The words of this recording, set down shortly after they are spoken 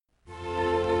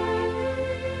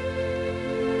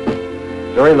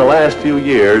During the last few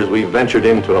years, we've ventured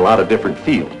into a lot of different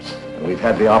fields, and we've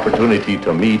had the opportunity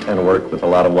to meet and work with a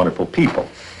lot of wonderful people.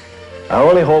 I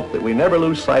only hope that we never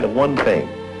lose sight of one thing,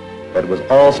 that it was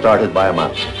all started by a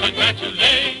mouse.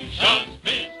 Congratulations,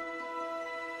 Miss.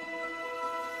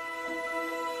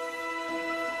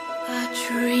 A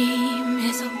dream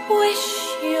is a wish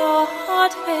your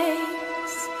heart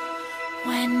makes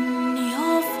when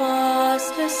you're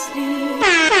fast asleep.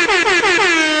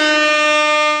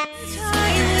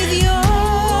 Time with yours.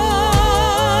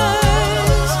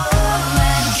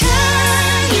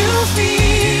 Can you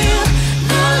feel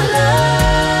the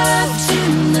love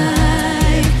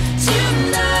tonight?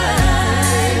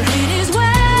 Tonight it is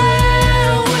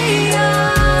where we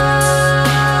are.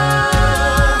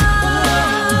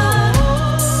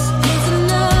 It's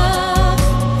enough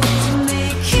to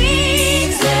make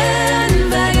kings and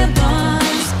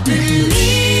vagabonds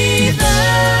believe the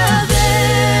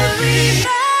very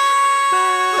best.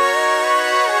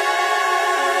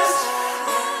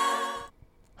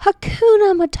 Hakuna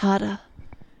Matata.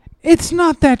 It's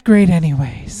not that great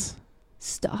anyways.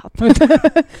 Stop.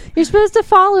 You're supposed to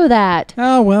follow that.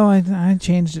 Oh, well, I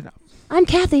changed it up. I'm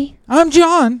Kathy. I'm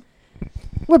John.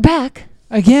 We're back.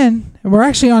 Again, and we're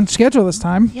actually on schedule this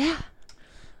time. Yeah.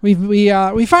 We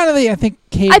finally, I think,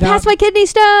 caved I out. passed my kidney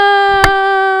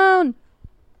stone.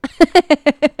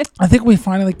 I think we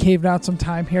finally caved out some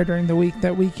time here during the week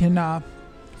that we can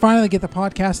finally get the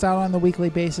podcast out on the weekly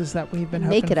basis that we've been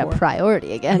hoping Make it a for.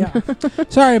 priority again. Yeah.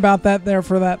 Sorry about that there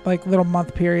for that like little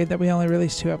month period that we only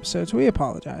released 2 episodes. We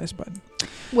apologize, but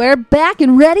We're back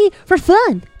and ready for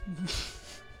fun.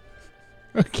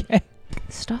 okay.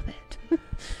 Stop it.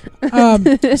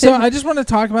 So I just want to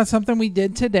talk about something we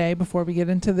did today before we get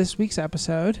into this week's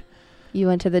episode. You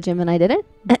went to the gym and I didn't?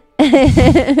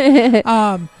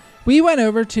 We went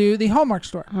over to the Hallmark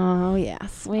store. Oh,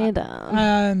 yes, we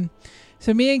did.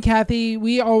 So me and Kathy,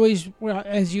 we always, well,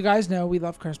 as you guys know, we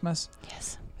love Christmas.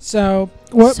 Yes. So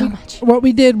So much. what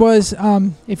we did was,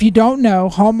 if you don't know,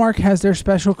 Hallmark has their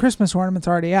special Christmas ornaments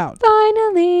already out.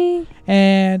 Finally.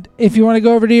 And if you want to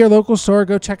go over to your local store,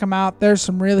 go check them out. There's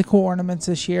some really cool ornaments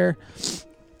this year.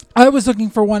 I was looking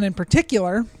for one in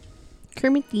particular,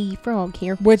 Kermit the Frog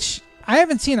here. which I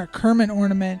haven't seen a Kermit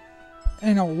ornament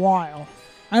in a while.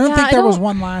 I don't think there was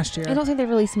one last year. I don't think they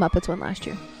released Muppets one last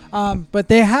year. But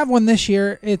they have one this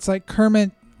year. It's like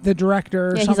Kermit the director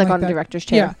or Yeah, something he's like on that. the director's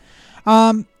chair.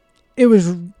 Yeah. It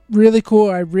was really cool.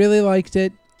 I really liked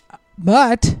it.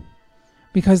 But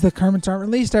because the Kermits aren't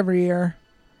released every year,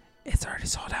 it's already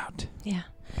sold out. Yeah.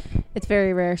 It's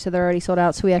very rare, so they're already sold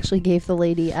out. So we actually gave the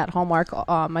lady at Hallmark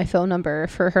my phone number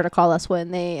for her to call us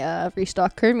when they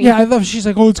restock Kermit. Yeah, I love. She's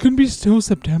like, "Oh, it's gonna be still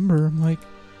September." I'm like,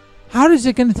 "How is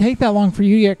it gonna take that long for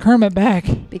you to get Kermit back?"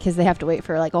 Because they have to wait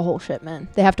for like a whole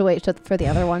shipment. They have to wait for the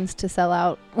other ones to sell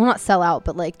out. Well, not sell out,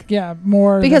 but like Yeah,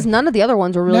 more because than- none of the other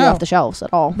ones were really No. off the shelves at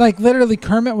all. like literally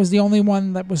Kermit was the only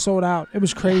one that was sold out. It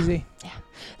was crazy.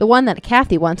 The one that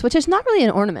Kathy wants, which is not really an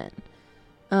ornament.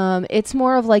 It's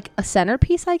more of like a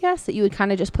centerpiece, I guess, that you would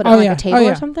kind of just put on like a table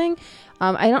or something.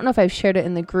 I don't know if I've shared it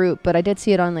in the group, but I did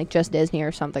see it on like Just Disney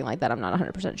or something like that. I'm not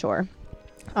 100% sure.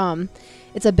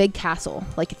 It's a big castle.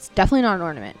 Like it's definitely not an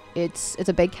ornament. It's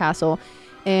a big castle,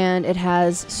 and it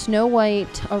has Snow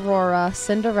White, Aurora,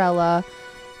 Cinderella,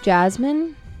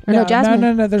 Jasmine. Or no,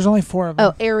 Jasmine. No. There's only 4 of them.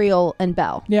 Oh, Ariel and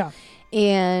Belle. Yeah.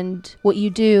 And what you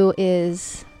do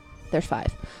is, there's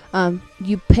 5.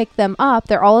 You pick them up.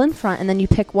 They're all in front, and then you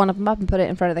pick one of them up and put it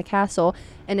in front of the castle,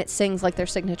 and it sings like their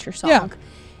signature song. Yeah.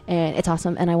 And it's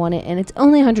awesome, and I want it, and it's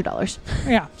only $100.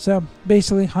 Yeah. So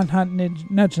basically, hunt,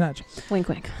 nudge, nudge. Wink,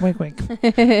 wink. Wink,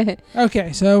 wink.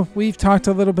 Okay, so we've talked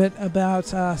a little bit about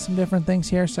some different things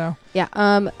here. So Yeah.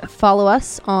 Follow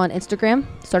us on Instagram.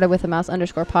 Started with a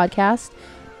mouse_podcast.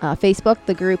 Facebook,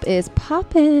 the group is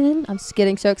poppin'. I'm just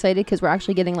getting so excited because we're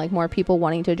actually getting like more people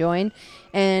wanting to join.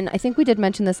 And I think we did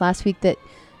mention this last week that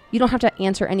you don't have to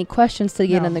answer any questions to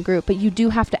get No. in the group, but you do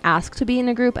have to ask to be in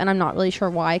a group. And I'm not really sure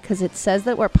why, because it says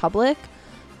that we're public,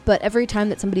 but every time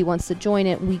that somebody wants to join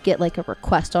it, we get like a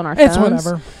request on our it's phones.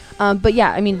 whatever. But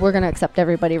yeah, I mean, we're going to accept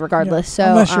everybody regardless. Yeah.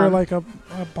 So unless you're like a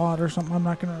bot or something, I'm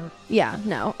not gonna. yeah,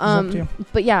 no. It's up to you.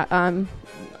 But yeah,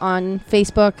 on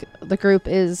Facebook, the group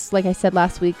is, like I said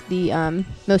last week, the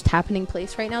most happening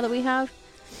place right now that we have.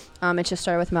 It just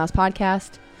started with Mouse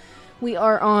Podcast. We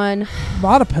are on. A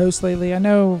lot of posts lately. I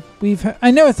know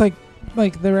it's like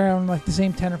they're around like the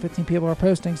same 10 or 15 people are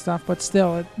posting stuff, but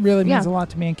still, it really means a lot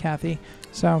to me and Kathy.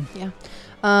 So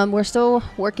We're still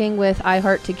working with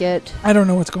iHeart to get I don't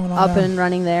know what's going on up there. and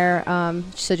running there.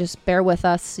 So just bear with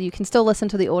us. You can still listen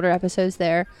to the older episodes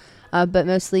there. but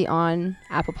mostly on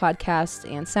Apple Podcasts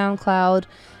and SoundCloud.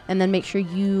 And then make sure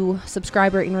you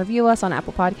subscribe, rate, and review us on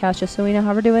Apple Podcasts just so we know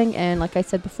how we're doing. And like I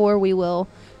said before, we will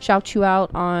shout you out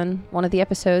on one of the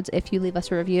episodes if you leave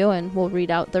us a review, and we'll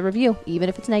read out the review, even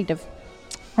if it's negative.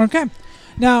 Okay.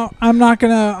 Now, I'm not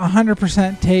going to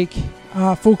 100% take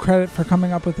full credit for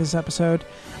coming up with this episode.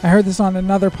 I heard this on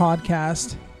another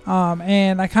podcast,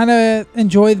 and I kind of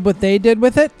enjoyed what they did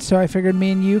with it, so I figured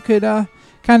me and you could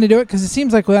kind of do it, because it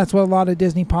seems like that's what a lot of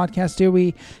Disney podcasts do.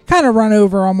 We kind of run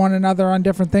over on one another on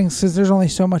different things, because there's only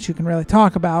so much you can really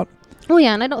talk about. Oh,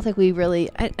 yeah, and I don't think we really...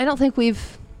 I don't think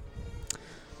we've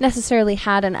necessarily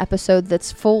had an episode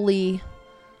that's fully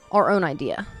our own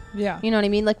idea. Yeah. You know what I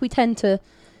mean? Like, we tend to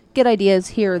get ideas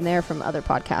here and there from other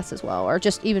podcasts as well, or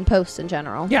just even posts in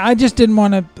general. Yeah, I just didn't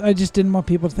want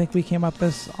people to think we came up with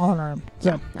this on our own.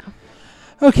 So. No.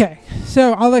 Okay,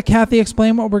 so I'll let Kathy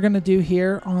explain what we're going to do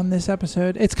here on this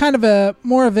episode. It's kind of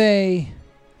more of a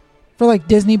for like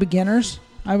Disney beginners,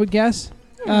 I would guess,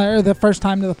 or the first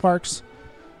time to the parks.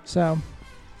 So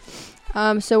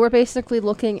we're basically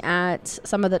looking at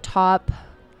some of the top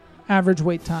average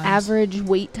wait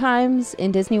times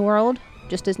in Disney World,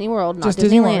 just Disney World, not just Disneyland.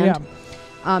 Disney World,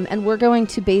 yeah. And we're going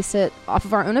to base it off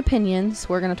of our own opinions.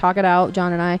 We're going to talk it out,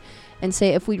 John and I, and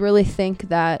say if we really think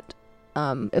that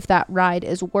if that ride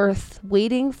is worth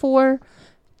waiting for,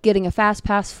 getting a fast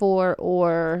pass for,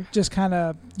 or just kind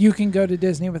of you can go to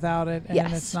Disney without it, and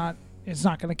yes. it's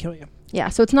not going to kill you. Yeah,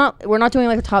 so we're not doing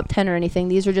like a top 10 or anything.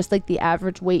 These are just like the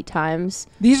average wait times.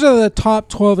 These are the top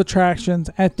 12 attractions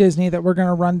at Disney that we're going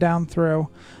to run down through.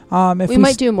 We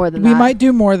might do more than that. We might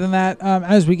do more than that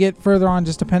as we get further on,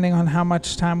 just depending on how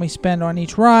much time we spend on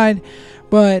each ride.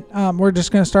 But we're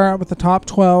just going to start out with the top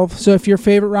 12. So if your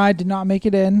favorite ride did not make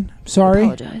it in,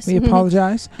 sorry. We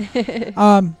apologize.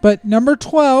 But number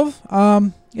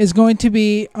 12 is going to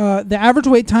be the average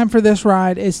wait time for this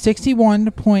ride is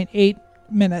 61.8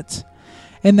 minutes.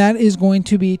 And that is going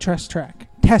to be Test Track.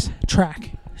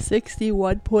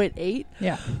 61.8?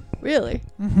 Yeah. Really?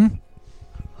 Mm-hmm.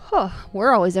 Huh.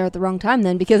 We're always there at the wrong time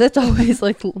then, because it's always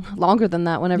like longer than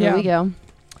that whenever we go.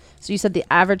 So you said the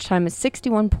average time is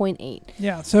 61.8.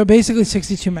 Yeah, so basically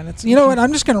 62 minutes. You know what?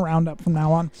 I'm just going to round up from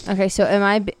now on. Okay, so am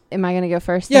I going to go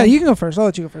first? Yeah, then? you can go first. I'll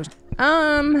let you go first.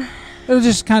 It'll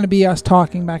just kind of be us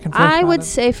talking back and forth. I would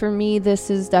say for me, this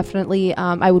is definitely,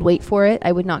 I would wait for it.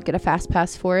 I would not get a fast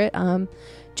pass for it.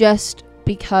 Just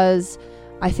because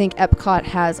I think Epcot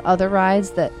has other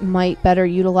rides that might better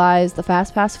utilize the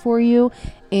fast pass for you.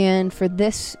 And for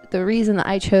this, the reason that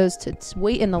I chose to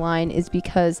wait in the line is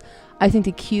because I think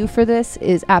the queue for this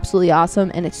is absolutely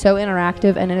awesome, and it's so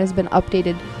interactive, and it has been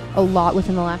updated a lot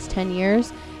within the last 10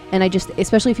 years. And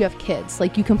especially if you have kids,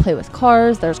 like you can play with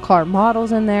cars, there's car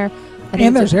models in there.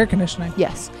 And there's air conditioning.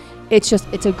 Yes. It's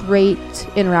a great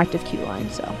interactive queue line,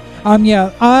 so. I'm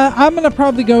going to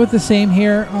probably go with the same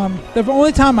here. The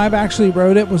only time I've actually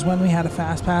rode it was when we had a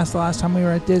fast pass the last time we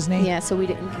were at Disney. Yeah, so you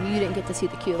didn't get to see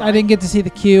the queue line. I didn't get to see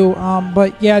the queue.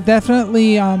 But yeah,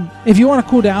 definitely, if you want to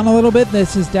cool down a little bit,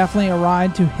 this is definitely a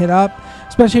ride to hit up,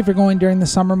 especially if you're going during the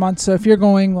summer months. So if you're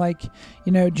going like,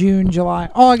 June, July,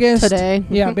 August. Today.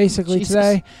 Yeah, basically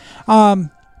today.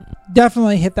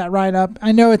 Definitely hit that ride up.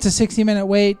 I know it's a 60-minute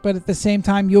wait, but at the same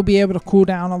time, you'll be able to cool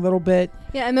down a little bit.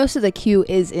 Yeah, and most of the queue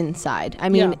is inside. I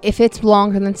mean, if it's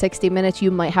longer than 60 minutes,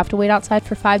 you might have to wait outside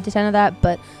for 5 to 10 of that,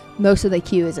 but most of the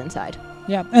queue is inside.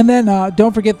 Yeah, and then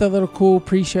don't forget the little cool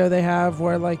pre-show they have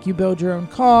where, like, you build your own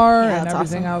car and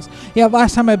everything else. Yeah,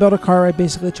 last time I built a car, I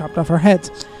basically chopped off our heads.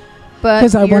 But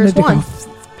because I wanted to won. go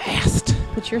fast.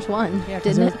 But yours won, yeah,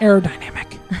 didn't it was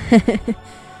aerodynamic.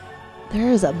 There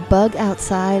is a bug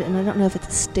outside, and I don't know if it's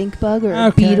a stink bug or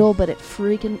a beetle, but it's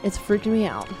freaking me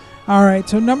out. All right,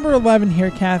 so number 11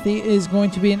 here, Kathy, is going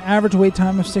to be an average wait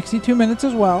time of 62 minutes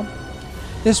as well.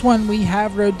 This one we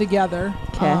have rode together,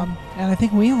 and I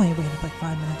think we only waited like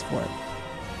 5 minutes for it.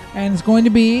 And it's going to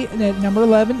be, at number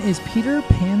 11, is Peter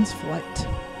Pan's Flight.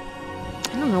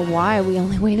 I don't know why we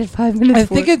only waited 5 minutes I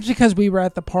think it's because we were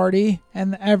at the party,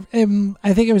 and I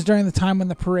think it was during the time when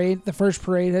the first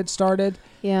parade had started.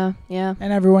 Yeah.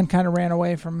 And everyone kind of ran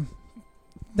away from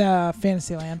the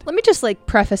Fantasyland. Let me just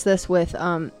preface this with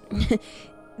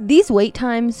these wait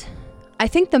times. I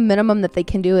think the minimum that they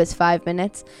can do is 5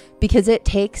 minutes because it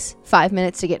takes 5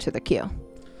 minutes to get to the queue.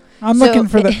 I'm looking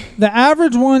for the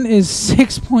average one is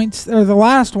 6 points, or the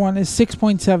last one is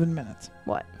 6.7 minutes.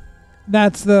 What?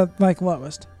 That's the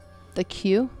lowest. The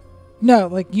queue?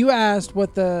 No, you asked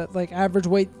what the average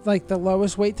wait, the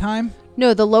lowest wait time.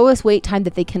 No, the lowest wait time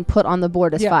that they can put on the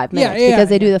board is 5 minutes because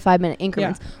they do the 5 minute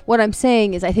increments. Yeah. What I'm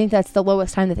saying is I think that's the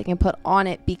lowest time that they can put on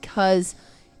it because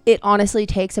it honestly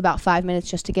takes about 5 minutes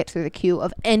just to get through the queue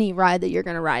of any ride that you're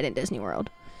going to ride in Disney World.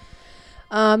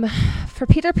 For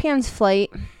Peter Pan's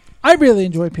Flight, I really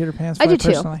enjoy Peter Pan's Flight.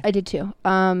 I did too.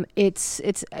 It's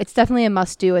definitely a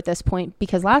must do at this point,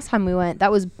 because last time we went,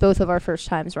 that was both of our first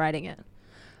times riding it.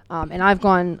 And I've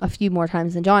gone a few more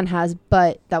times than John has,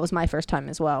 but that was my first time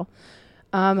as well.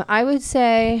 I would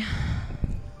say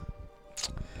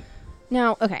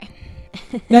now, okay.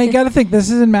 Now you got to think, this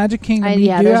is in Magic Kingdom. You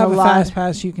do there's have a lot. fast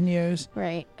pass you can use.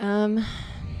 Right.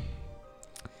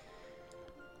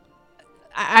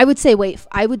 I would say wait.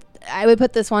 I would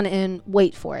put this one in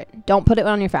wait for it. Don't put it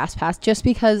on your fast pass, just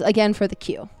because, again, for the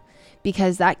queue.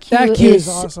 Because that queue is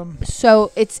awesome.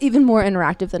 So it's even more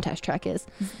interactive than Test Track is.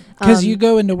 Because you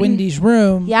go into Wendy's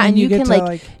room. Yeah, and you get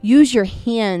can to use your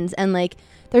hands, and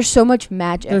there's so much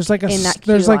magic. There's like in that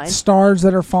queue there's line. like stars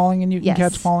that are falling, and you can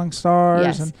catch falling stars.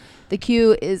 Yes. And the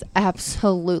queue is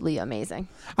absolutely amazing.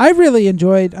 I really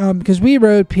enjoyed because we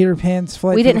rode Peter Pan's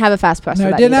Flight. We didn't have a fast pass. No,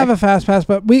 for that didn't either. have a fast pass,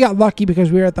 but we got lucky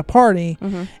because we were at the party,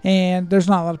 Mm-hmm. and there's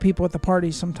not a lot of people at the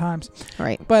parties sometimes.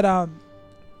 Right. But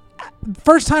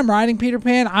first time riding Peter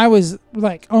Pan, I was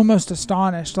like almost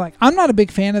astonished. Like, I'm not a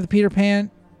big fan of the Peter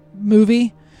Pan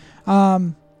movie,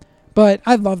 but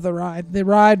I love the ride. The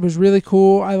ride was really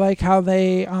cool. I like how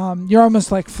they you're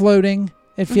almost like floating.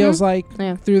 It feels like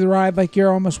through the ride, like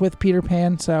you're almost with Peter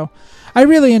Pan. So I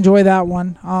really enjoy that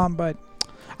one. But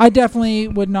I definitely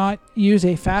would not use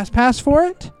a fast pass for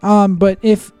it. But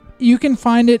if you can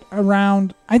find it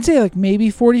around, I'd say like maybe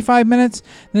 45 minutes,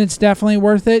 then it's definitely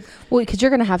worth it. Well, because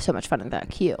you're going to have so much fun in that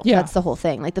queue. Yeah. That's the whole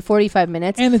thing. Like the 45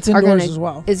 minutes. And it's indoors as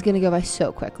well. Is going to go by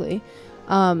so quickly.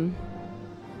 I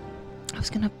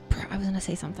was going to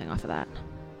say something off of that.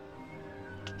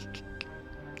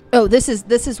 Oh, this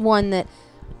is one that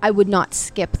I would not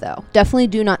skip, though. Definitely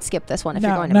do not skip this one if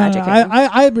you're going to Magic Kingdom.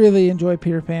 I really enjoy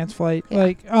Peter Pan's Flight.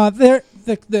 Yeah.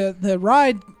 Like the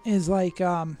ride is like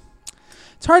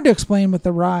it's hard to explain what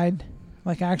the ride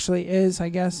like actually is, I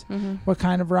guess. Mm-hmm. What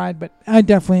kind of ride, but I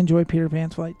definitely enjoy Peter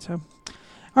Pan's Flight. So,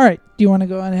 all right, do you want to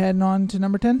go ahead and on to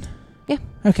number 10? Yeah.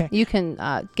 Okay. You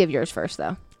can give yours first,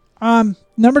 though.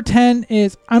 Number 10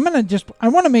 is I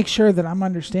want to make sure that I'm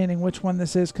understanding which one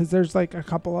this is, because there's like a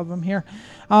couple of them here.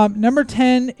 Number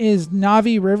 10 is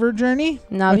Na'vi River Journey.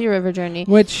 Na'vi River Journey.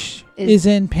 Which is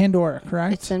in Pandora,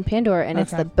 correct? It's in Pandora, and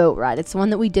it's the boat ride. It's the one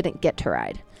that we didn't get to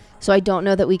ride. So I don't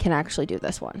know that we can actually do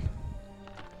this one.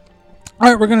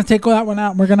 All right, we're going to take that one out,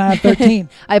 and we're going to add 13.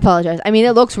 I apologize. I mean,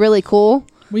 it looks really cool.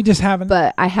 We just haven't.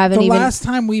 But I haven't the even. The last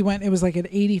time we went, it was like at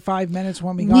 85 minutes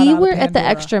when we got We out were of at the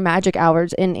Pandora. extra magic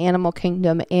hours in Animal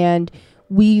Kingdom, and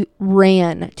we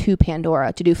ran to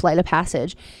Pandora to do Flight of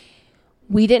Passage.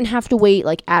 We didn't have to wait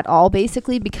like at all,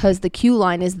 basically, because the queue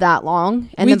line is that long.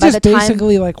 And we then by just the time,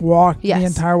 basically like walked the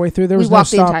entire way through. There was no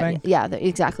stopping.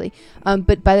 Exactly.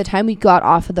 But by the time we got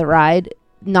off of the ride,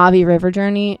 Na'vi River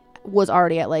Journey was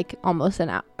already at like almost an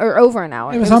hour or over an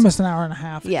hour. It was almost an hour and a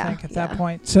half, I think, at that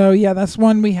point. So yeah, that's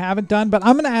one we haven't done, but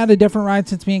I'm going to add a different ride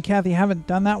since me and Kathy haven't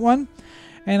done that one.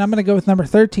 And I'm going to go with number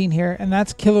 13 here, and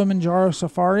that's Kilimanjaro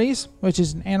Safaris, which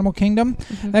is in Animal Kingdom.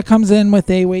 Mm-hmm. That comes in with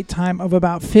a wait time of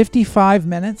about 55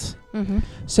 minutes. Mm-hmm.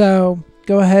 So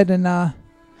go ahead and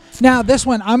now this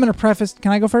one, I'm going to preface.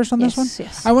 Can I go first on this one?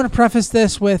 Yes. I want to preface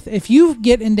this with, if you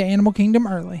get into Animal Kingdom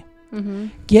early,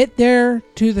 get there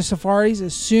to the safaris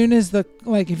as soon as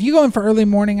if you go in for early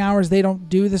morning hours, they don't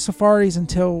do the safaris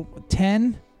until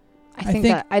 10.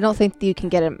 I don't think that you can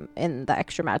get them in the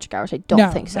extra magic hours. I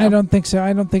don't think so. I don't think so.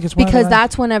 I don't think it's because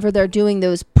that's whenever they're doing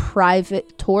those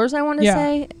private tours. I want to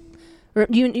say.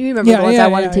 You remember the ones I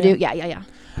wanted to do? Yeah.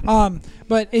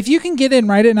 But if you can get in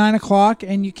right at 9 o'clock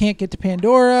and you can't get to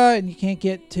Pandora and you can't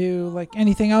get to like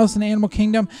anything else in Animal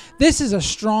Kingdom, this is a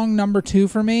strong number 2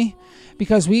 for me,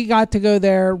 because we got to go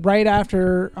there right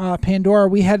after Pandora.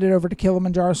 We headed over to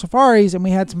Kilimanjaro Safaris, and we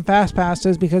had some fast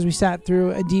passes because we sat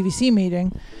through a DVC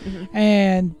meeting.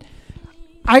 And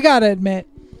I gotta admit,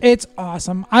 it's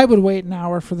awesome. I would wait an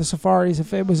hour for the safaris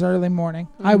if it was early morning.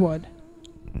 I would.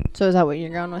 So is that what you're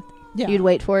going with? Yeah. You'd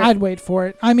wait for it? I'd wait for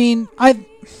it. I mean,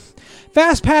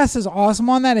 Fast Pass is awesome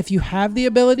on that if you have the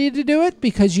ability to do it,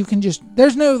 because you can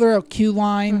there's no real queue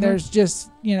line. There's just,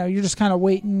 you're just kind of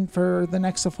waiting for the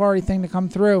next safari thing to come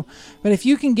through. But if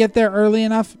you can get there early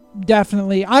enough,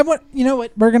 definitely. You know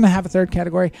what? We're going to have a third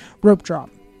category, rope drop.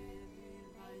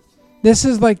 This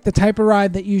is like the type of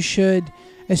ride that you should,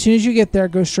 as soon as you get there,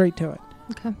 go straight to it.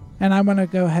 Okay. And I want to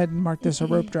go ahead and mark this a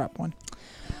rope drop one.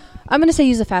 I'm going to say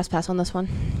use a fast pass on this one.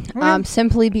 Okay.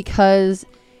 Simply because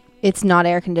it's not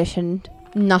air conditioned.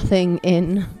 Nothing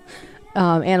in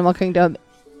Animal Kingdom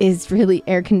is really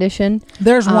air conditioned.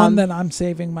 There's one that I'm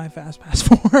saving my fast pass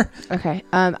for. Okay.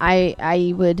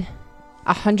 I would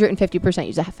 150%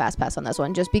 use a fast pass on this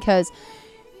one, just because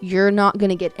you're not going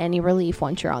to get any relief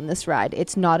once you're on this ride.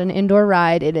 It's not an indoor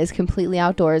ride. It is completely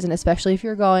outdoors, and especially if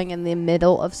you're going in the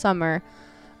middle of summer,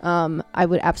 I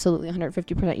would absolutely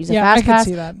 150% use a fast pass. Yeah, I could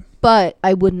see that. But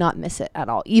I would not miss it at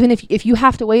all. Even if you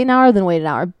have to wait an hour, then wait an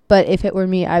hour. But if it were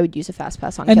me, I would use a fast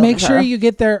pass on And Kilimanjaro. make sure you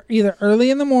get there either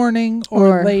early in the morning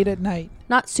or late at night.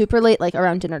 Not super late, like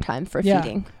around dinner time for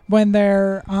feeding. When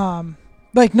they're I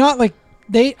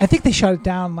think they shut it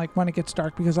down like when it gets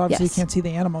dark, because obviously you can't see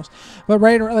the animals. But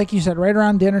like you said, right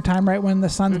around dinner time, right when the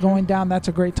sun's going down, that's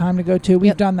a great time to go to.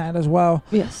 We've done that as well.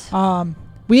 Yes.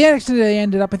 We actually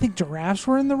ended up, I think giraffes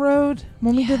were in the road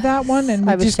when we did that one, and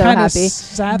we just so kind of happy.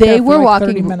 sat They there were for like walking.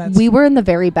 30 minutes. We were in the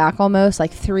very back, almost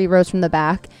like 3 rows from the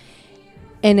back,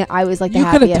 and I was like the you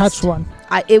happiest. could have touched one.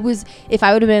 If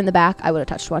I would have been in the back, I would have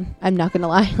touched one. I'm not gonna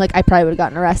lie. Like, I probably would have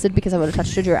gotten arrested because I would have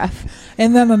touched a giraffe.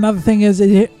 And then another thing is,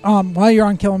 while you're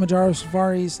on Kilimanjaro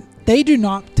safaris, they do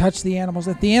not touch the animals.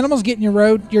 If the animals get in your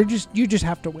road, you just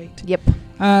have to wait. Yep.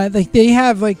 They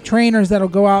have like trainers that'll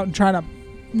go out and try to.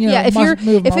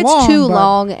 If it's too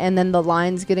long and then the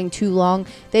line's getting too long,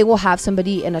 they will have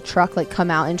somebody in a truck like come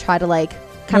out and try to like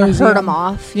kind of hurt them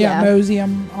off. Mosey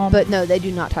them. But no, they do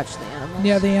not touch the animals.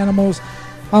 Yeah, the animals.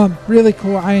 Really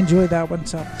cool. I enjoyed that one.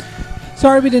 So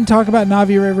sorry we didn't talk about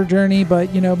Navi River Journey,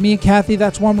 but me and Kathy,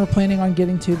 that's one we're planning on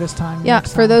getting to this time. Yeah,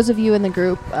 for those of you in the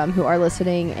group who are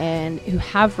listening and who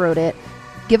have rode it,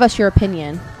 give us your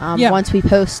opinion. Once we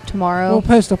post tomorrow. We'll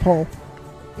post a poll.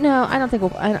 No, I don't think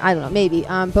we'll. I don't know, maybe.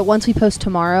 But once we post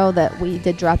tomorrow that we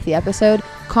did drop the episode,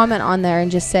 comment on there and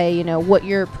just say, what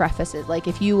your preface is. Like,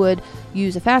 if you would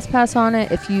use a fast pass on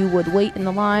it, if you would wait in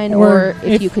the line, or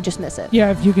if you could just miss it.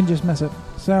 Yeah, if you can just miss it.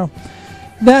 So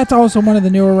that's also one of the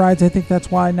newer rides. I think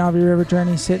that's why Navi River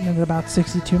Journey is sitting at about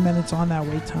 62 minutes on that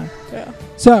wait time. Yeah.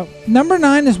 So number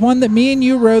 9 is one that me and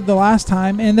you rode the last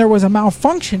time, and there was a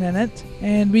malfunction in it,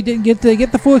 and we didn't get to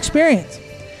get the full experience.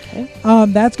 Okay.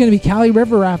 That's going to be Kali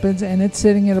River Rapids, and it's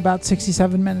sitting at about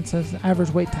 67 minutes as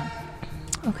average wait time.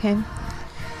 Okay.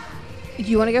 Do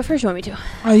you want to go first? Or you want me to?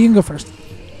 You can go first.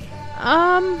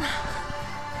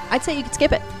 I'd say you could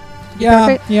skip it.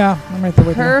 Yeah, I'm right there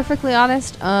with you. Perfectly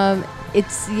honest.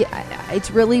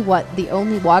 It's really the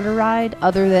only water ride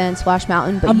other than Splash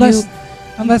Mountain, but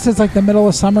unless it's like the middle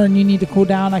of summer and you need to cool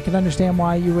down, I could understand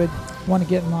why you would want to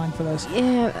get in line for this.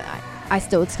 Yeah, I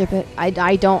still would skip it. I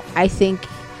think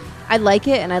I like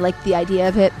it and I like the idea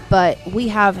of it, but we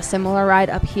have a similar ride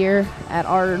up here at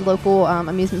our local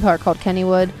amusement park called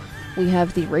Kennywood. We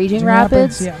have the Raging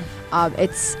Rapids.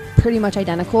 It's pretty much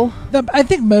identical. I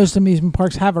think most amusement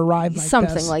parks have a ride like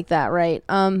something like that, right?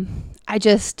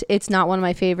 It's not one of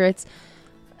my favorites.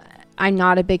 I'm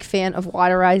not a big fan of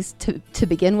water rides to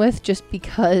begin with, just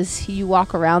because you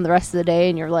walk around the rest of the day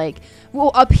and you're like,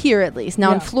 well, up here at least.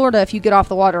 Now in Florida, if you get off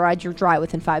the water ride, you're dry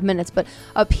within 5 minutes. But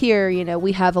up here,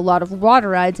 we have a lot of water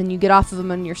rides, and you get off of them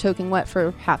and you're soaking wet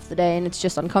for half the day, and it's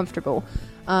just uncomfortable.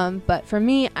 But for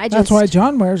me, that's why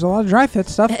John wears a lot of dry fit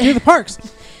stuff to the parks.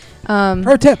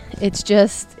 Pro tip. It's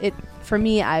just for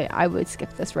me, I would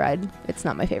skip this ride. It's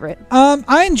not my favorite.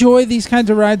 I enjoy these kinds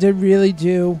of rides. I really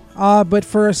do. But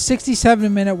for a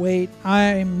 67-minute wait,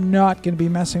 I'm not going to be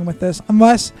messing with this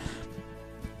unless,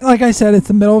 like I said, it's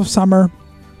the middle of summer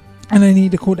and I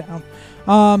need to cool down.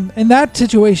 In that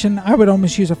situation, I would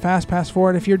almost use a fast pass for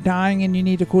it if you're dying and you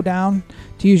need to cool down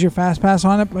to use your fast pass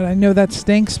on it. But I know that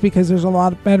stinks because there's a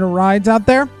lot of better rides out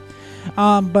there.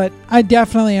 But I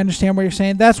definitely understand what you're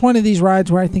saying. That's one of these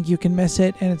rides where I think you can miss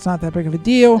it and it's not that big of a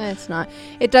deal. It's not.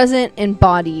 It doesn't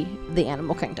embody the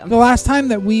animal kingdom. The last time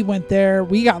that we went there,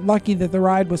 we got lucky that the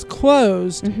ride was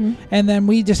closed, and then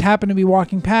we just happened to be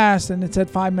walking past and it said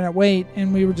 5-minute wait,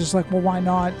 and we were just like, well, why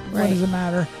not? What does it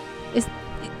matter?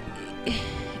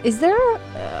 Is there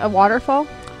a waterfall?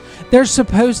 There's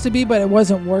supposed to be, but it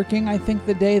wasn't working, I think,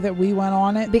 the day that we went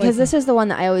on it. Because this is the one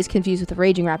that I always confuse with the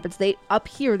Raging Rapids. Up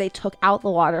here, they took out the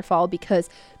waterfall because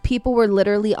people were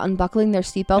literally unbuckling their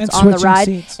seatbelts on the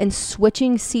ride and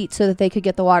switching seats so that they could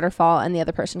get the waterfall and the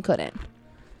other person couldn't.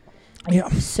 Yeah.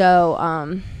 So,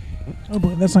 oh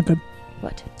boy, that's not good.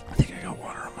 What? I think I got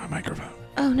water on my microphone.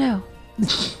 Oh, no.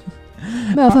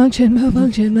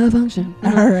 Malfunction.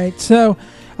 All right, so...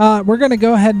 we're going to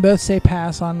go ahead and both say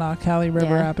pass on Kali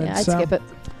River Rapids. Yeah, I'd skip it.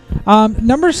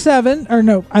 Number 7, or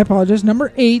no, I apologize.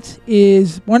 Number 8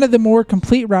 is one of the more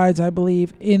complete rides, I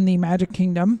believe, in the Magic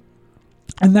Kingdom.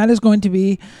 And that is going to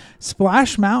be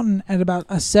Splash Mountain at about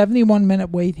a 71-minute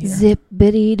wait here.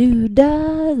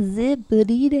 Zippity-doo-dah,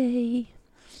 zippity-day.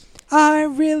 I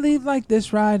really like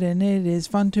this ride, and it is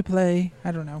fun to play.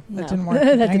 I don't know. That didn't work.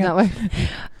 that did not work.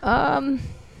 How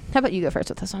about you go first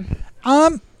with this one?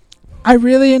 I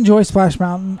really enjoy Splash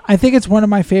Mountain. I think it's one of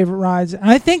my favorite rides. And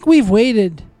I think we've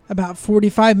waited about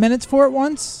 45 minutes for it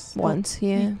once.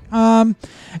 Yeah. And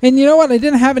you know what? I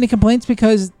didn't have any complaints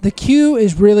because the queue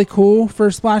is really cool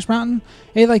for Splash Mountain.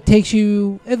 It like takes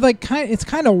you. It's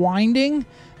kind of winding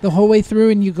the whole way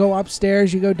through, and you go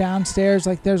upstairs, you go downstairs.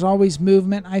 Like there's always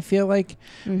movement. I feel like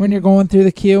when you're going through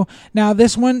the queue. Now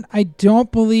this one, I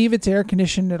don't believe it's air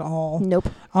conditioned at all. Nope.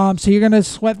 So you're gonna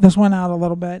sweat this one out a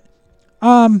little bit.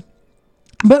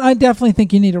 But I definitely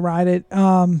think you need to ride it.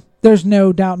 There's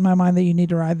no doubt in my mind that you need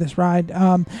to ride this ride.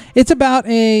 It's about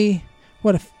a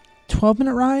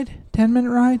 12-minute ride, 10-minute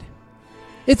ride.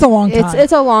 It's a long time.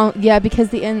 It's a long, because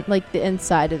the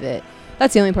inside of it.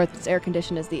 That's the only part that's air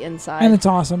conditioned is the inside. And it's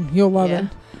awesome. You'll love it.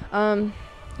 And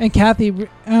Kathy,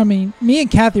 me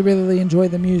and Kathy really enjoy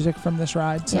the music from this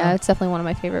ride. So. Yeah, it's definitely one of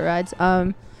my favorite rides.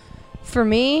 For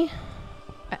me,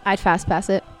 I'd fast pass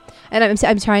it. And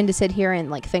I'm trying to sit here and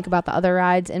like think about the other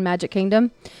rides in Magic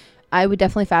Kingdom. I would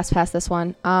definitely fast pass this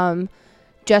one,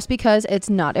 just because it's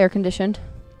not air conditioned.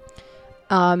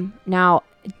 Now,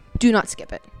 do not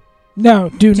skip it. No,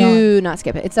 do not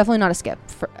skip it. It's definitely not a skip.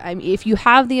 If you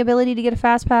have the ability to get a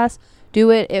fast pass,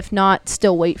 do it. If not,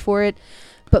 still wait for it.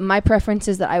 But my preference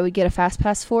is that I would get a fast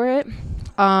pass for it.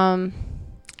 I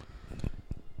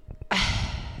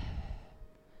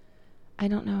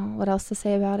don't know what else to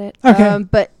say about it. Okay.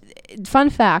 But fun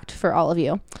fact for all of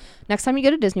you. Next time you go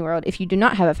to Disney World, if you do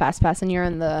not have a fast pass and you're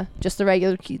in the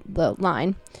regular the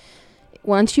line,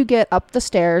 once you get up the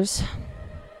stairs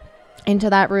into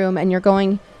that room and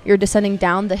you're descending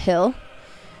down the hill,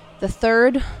 the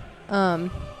third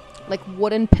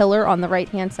wooden pillar on the right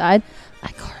hand side,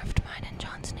 I carved mine and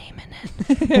John's name in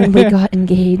it when we got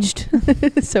engaged.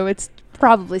 So it's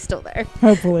probably still there.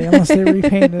 Hopefully, unless they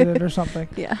repainted it or something.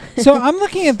 Yeah. So I'm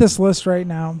looking at this list right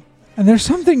now, and there's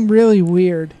something really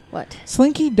weird. What?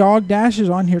 Slinky Dog Dash is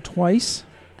on here twice.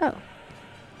 Oh.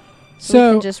 So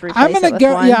we can just replace it with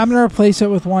one. Yeah, I'm gonna replace it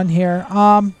with one here.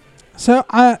 So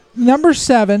number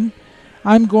 7,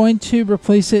 I'm going to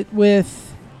replace it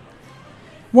with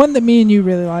one that me and you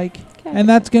really like. Okay. And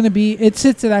that's going to be, it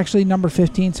sits at actually number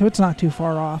 15, so it's not too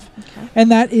far off. Okay.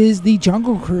 And that is the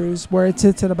Jungle Cruise, where it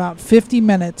sits at about 50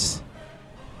 minutes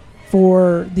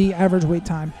for the average wait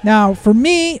time. Now, for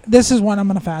me, this is one I'm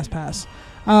going to fast pass.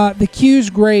 The queue's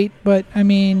great, but,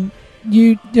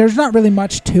 there's not really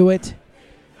much to it.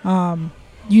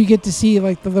 You get to see,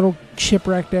 like, the little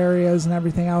shipwrecked areas and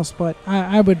everything else, but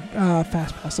I would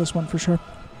fast pass this one for sure.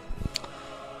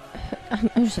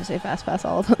 I'm just going to say fast pass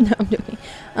all of them. No, I'm joking.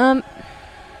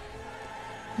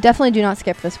 Definitely do not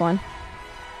skip this one.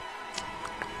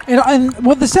 And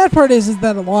the sad part is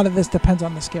that a lot of this depends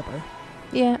on the skipper.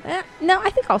 Yeah. No, I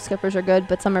think all skippers are good,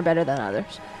 but some are better than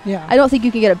others. Yeah. I don't think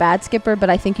you can get a bad skipper, but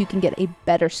I think you can get a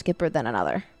better skipper than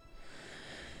another.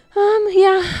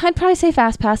 Yeah, I'd probably say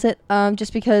fast pass it,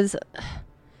 just because,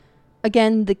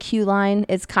 again, the queue line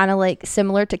is kind of like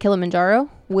similar to Kilimanjaro,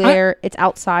 where it's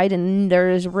outside and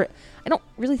there's, I don't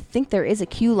really think there is a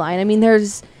queue line. I mean,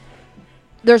 there's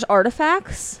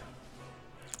artifacts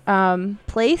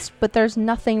placed, but there's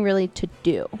nothing really to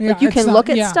do. Yeah, like you can look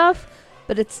at stuff,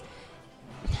 but it's,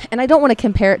 and I don't want to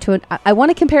compare it to I want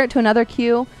to compare it to another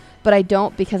queue, but I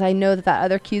don't, because I know that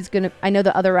other queue's I know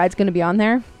the other ride's gonna be on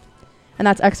there. And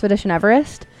that's Expedition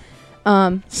Everest.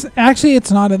 Actually,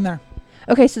 it's not in there.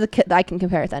 Okay, so I can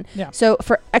compare it then. Yeah. So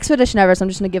for Expedition Everest, I'm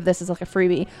just going to give this as like a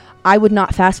freebie. I would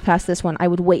not fast pass this one. I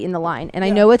would wait in the line. And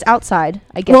I know it's outside.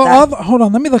 I get that. Hold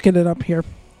on. Let me look at it up here.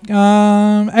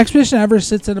 Expedition Everest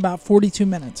sits at about 42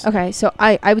 minutes. Okay, so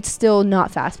I would still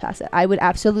not fast pass it. I would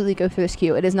absolutely go through this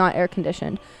queue. It is not air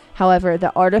conditioned. However,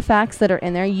 the artifacts that are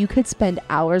in there, you could spend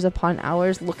hours upon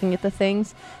hours looking at the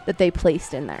things that they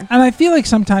placed in there. And I feel like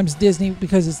sometimes Disney,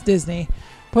 because it's Disney,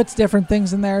 puts different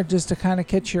things in there just to kind of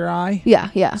catch your eye.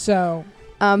 Yeah. So,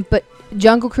 but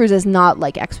Jungle Cruise is not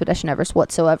like Expedition Everest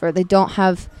whatsoever. They don't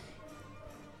have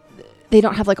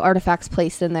like artifacts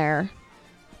placed in there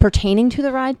pertaining to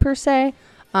the ride per se.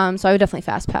 So I would definitely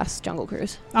fast pass Jungle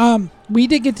Cruise. We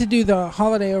did get to do the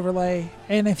holiday overlay,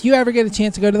 and if you ever get a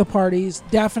chance to go to the parties,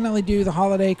 definitely do the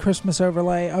holiday Christmas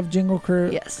overlay of Jingle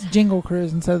Cruise. Yes. Jingle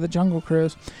Cruise instead of the Jungle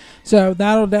Cruise. So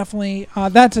that'll definitely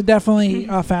that's a definitely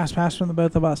fast pass from the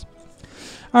both of us.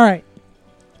 All right,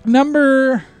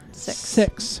 number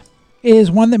 6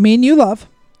 is one that me and you love,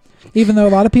 even though a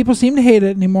lot of people seem to hate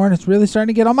it anymore, and it's really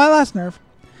starting to get on my last nerve.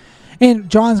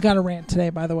 And John's got a rant today,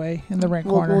 by the way, in the rant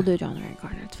corner. We'll do John's rant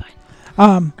corner. It's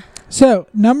fine. So,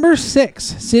 number 6,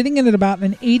 sitting in at about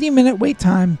an 80-minute wait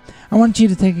time. I want you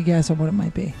to take a guess at what it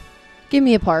might be. Give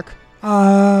me a park.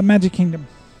 Magic Kingdom.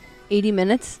 80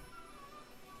 minutes?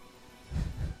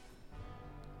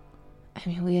 I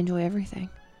mean, we enjoy everything.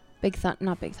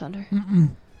 Not Big Thunder. Mm-mm.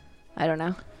 I don't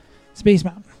know. Space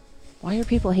Mountain. Why are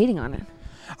people hating on it?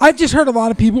 I've just heard a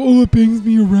lot of people, oh, it bangs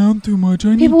me around too much.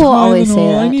 I need People will always say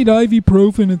Tylenol. that. I need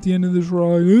ibuprofen at the end of this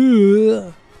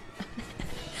ride.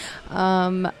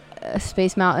 Ugh.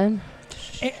 Space Mountain.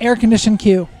 Air-conditioned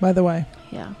queue, by the way.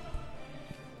 Yeah.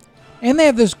 And they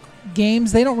have those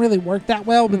games. They don't really work that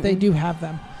well, but they do have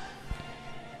them.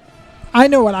 I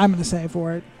know what I'm going to say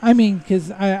for it. I mean, because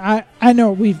I know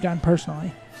what we've done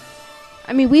personally.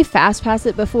 I mean, we fast pass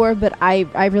it before, but I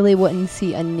really wouldn't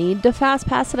see a need to fast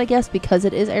pass it, I guess, because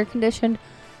it is air conditioned.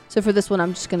 So for this one,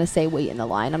 I'm just going to say wait in the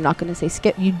line. I'm not going to say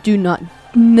skip. You do not,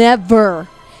 never,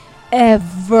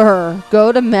 ever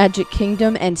go to Magic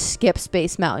Kingdom and skip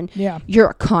Space Mountain. Yeah. You're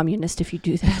a communist if you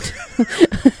do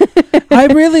that. I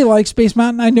really like Space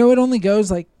Mountain. I know it only goes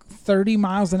like 30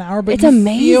 miles an hour, but It's you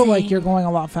amazing. feel like you're going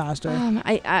a lot faster.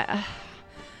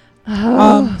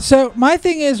 So my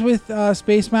thing is with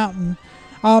Space Mountain,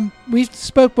 we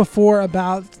spoke before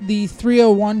about the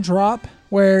 301 drop,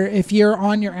 where if you're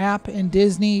on your app and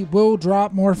Disney will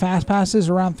drop more fast passes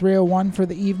around 301 for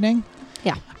the evening.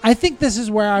 Yeah. I think this is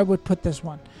where I would put this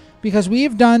one, because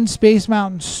we've done Space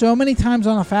Mountain so many times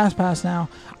on a fast pass now.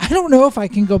 I don't know if I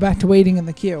can go back to waiting in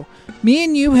the queue. Me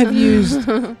and you have used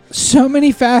so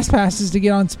many fast passes to get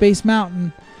on Space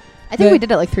Mountain. I think we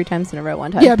did it like 3 times in a row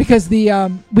one time. Yeah, because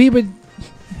we would.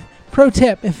 Pro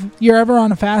tip: if you're ever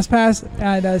on a fast pass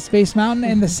at Space Mountain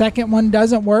and the second one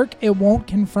doesn't work, it won't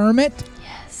confirm it.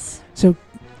 Yes. So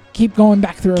keep going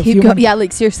back through. Yeah,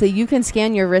 like seriously, you can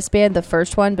scan your wristband the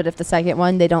first one, but if the second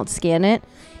one they don't scan it,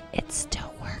 it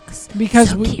still works.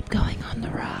 Because so keep going on the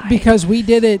ride. Because we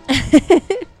did it,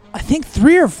 I think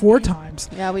 3 or 4 times.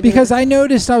 Yeah, we did. Because I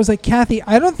noticed, I was like, Kathy,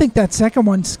 I don't think that second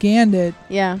one scanned it.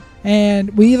 Yeah.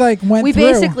 And we went through. We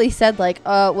basically said like,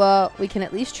 well, we can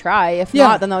at least try. If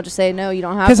not, then they'll just say no, you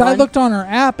don't have. Because I looked on our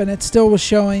app and it still was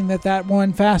showing that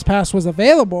one fast pass was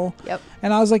available. Yep.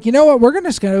 And I was like, you know what, we're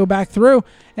just gonna go back through.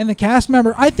 And the cast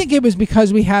member, I think it was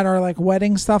because we had our like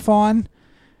wedding stuff on,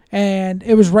 and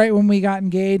it was right when we got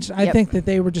engaged. I think that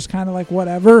they were just kind of like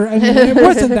whatever. I mean, it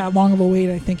wasn't that long of a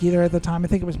wait, I think, either at the time. I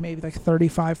think it was maybe like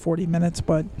 35, 40 minutes,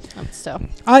 but still.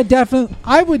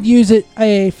 I would use it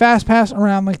a fast pass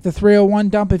around like the 301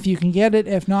 dump if you can get it.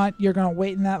 If not, you're going to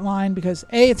wait in that line because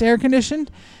A, it's air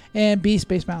conditioned, and B,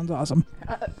 Space Mountain's awesome.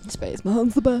 Space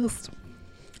Mountain's the best.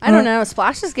 I don't know.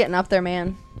 Splash is getting up there,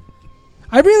 man.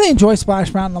 I really enjoy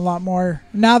Splash Mountain a lot more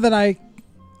now that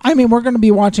I mean, we're going to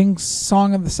be watching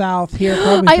Song of the South here.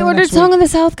 I ordered Song of the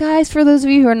South, guys. For those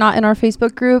of you who are not in our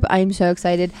Facebook group, I am so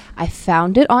excited. I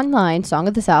found it online, Song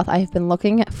of the South. I have been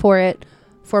looking for it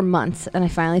for months, and I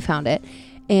finally found it.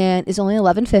 And it's only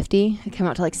 $11.50. It came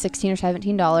out to like $16 or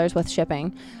 $17 with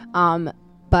shipping.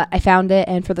 But I found it,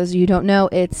 and for those of you who don't know,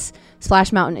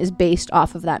 Splash Mountain is based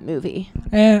off of that movie.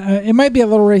 And it might be a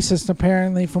little racist,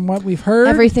 apparently, from what we've heard.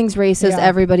 Everything's racist. Yeah.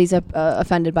 Everybody's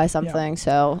offended by something. Yeah.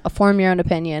 So form your own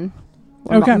opinion.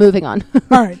 Okay. Moving on.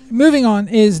 All right. Moving on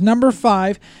is number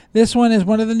 5. This one is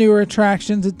one of the newer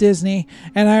attractions at Disney.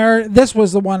 And this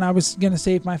was the one I was going to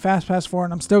save my Fast Pass for,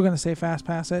 and I'm still going to say Fast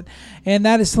Pass it. And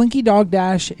that is Slinky Dog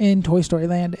Dash in Toy Story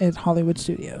Land at Hollywood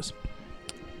Studios.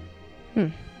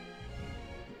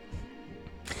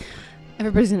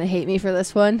 Everybody's going to hate me for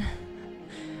this one.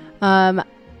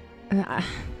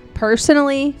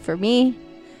 Personally, for me,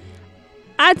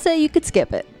 I'd say you could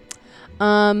skip it.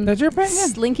 That's your opinion?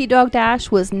 Slinky Dog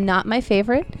Dash was not my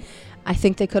favorite. I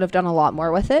think they could have done a lot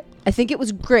more with it. I think it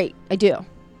was great. I do.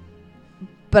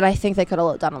 But I think they could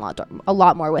have done a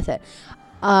lot more with it.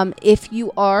 If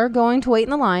you are going to wait in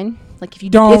the line, like if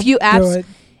you do it.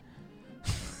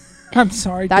 I'm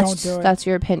sorry, don't do it. That's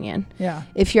your opinion. Yeah.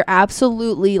 If you're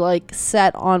absolutely like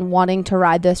set on wanting to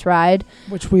ride this ride,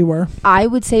 which we were, I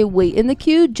would say wait in the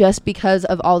queue just because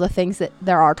of all the things that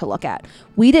there are to look at.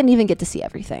 We didn't even get to see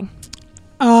everything.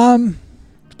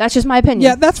 That's just my opinion.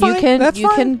 Yeah, that's fine.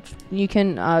 You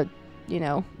can, you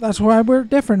know. That's why we're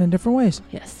different in different ways.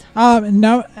 Yes.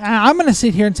 No, I'm going to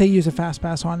sit here and say use a Fast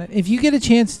Pass on it. If you get a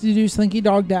chance to do Slinky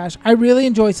Dog Dash, I really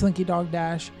enjoy Slinky Dog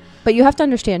Dash. But you have to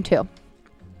understand, too.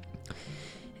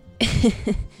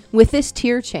 With this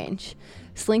tier change,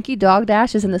 Slinky Dog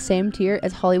Dash is in the same tier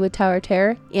as Hollywood Tower of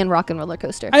Terror and Rock and Roller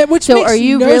Coaster. Which so makes are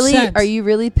you no really sense. Are you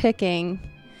really picking?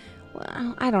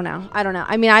 Well, I don't know.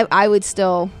 I mean, I would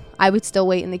still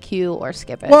wait in the queue or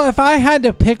skip it. Well, if I had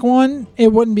to pick one,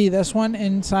 it wouldn't be this one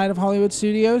inside of Hollywood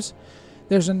Studios.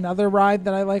 there's another ride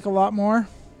that I like a lot more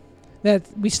that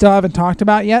we still haven't talked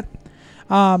about yet.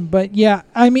 But yeah,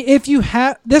 I mean, if you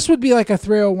have, this would be like a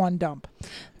 301 dump.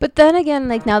 But then again,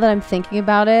 like now that I'm thinking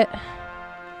about it,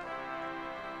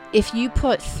 if you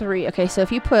put so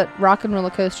if you put Rock and Roller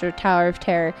Coaster, Tower of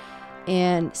Terror,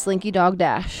 and Slinky Dog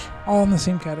Dash all in the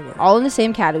same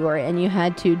category, and you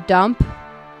had to dump,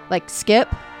 like skip,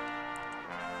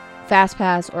 Fast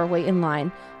Pass, or wait in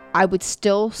line, I would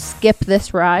still skip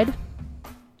this ride.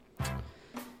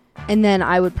 And then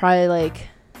I would probably like.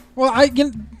 Well,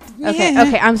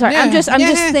 Okay. I'm sorry. I'm just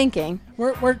thinking.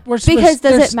 Because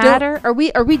does it matter? Are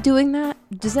we doing that?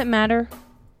 Does it matter?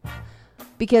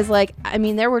 Because like I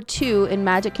mean, there were 2 in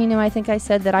Magic Kingdom. I think I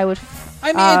said that I would.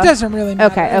 I mean, it doesn't really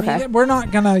matter. Okay. I mean, we're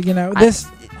not gonna, this.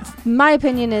 My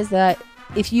opinion is that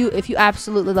if you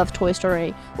absolutely love Toy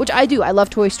Story, which I do, I love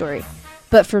Toy Story.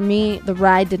 But for me, the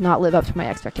ride did not live up to my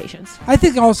expectations. I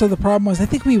think also the problem was I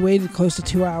think we waited close to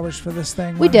 2 hours for this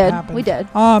thing. We did.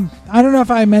 I don't know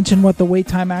if I mentioned what the wait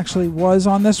time actually was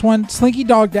on this one. Slinky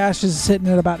Dog Dash is sitting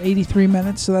at about 83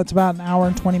 minutes, so that's about an hour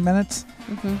and 20 minutes.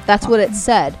 Mm-hmm. That's what it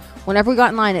said. Whenever we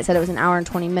got in line, it said it was an hour and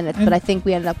 20 minutes, but I think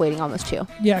we ended up waiting almost 2.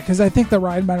 Yeah, because I think the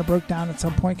ride might have broke down at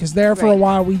some point, because there for a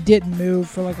while we didn't move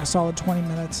for like a solid 20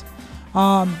 minutes.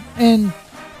 And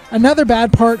another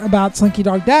bad part about Slinky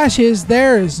Dog Dash is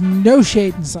there is no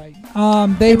shade in sight.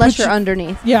 Unless you're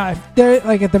underneath. Yeah, they're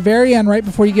like at the very end, right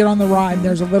before you get on the ride,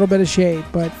 there's a little bit of shade.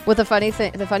 But the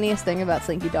funniest thing about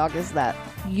Slinky Dog is that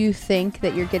you think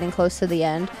that you're getting close to the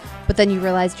end, but then you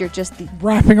realize you're just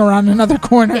wrapping around another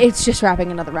corner. It's just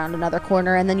wrapping around another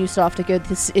corner, and then you still have to go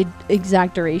this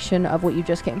exact duration of what you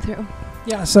just came through.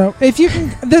 Yeah, so if you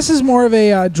can, this is more of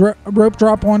a rope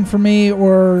drop one for me,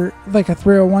 or like a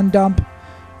 301 dump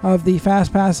of the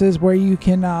Fast Passes where you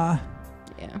can,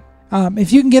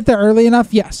 if you can get there early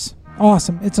enough, yes,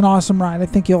 awesome. It's an awesome ride. I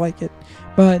think you'll like it.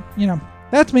 But,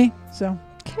 that's me. So,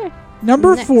 okay.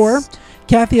 Number 4,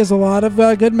 Kathy has a lot of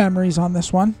good memories on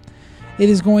this one. It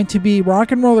is going to be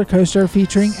Rock and Roller Coaster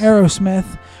featuring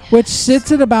Aerosmith, which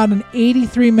sits at about an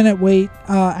 83-minute wait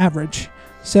average.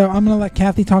 So I'm going to let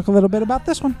Kathy talk a little bit about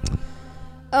this one.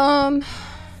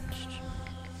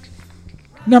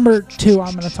 Number 2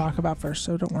 I'm going to talk about first,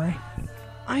 so don't worry.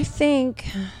 I think,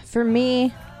 for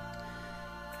me,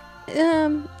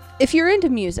 if you're into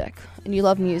music and you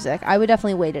love music, I would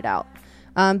definitely wait it out.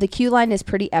 The queue line is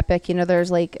pretty epic. There's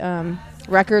like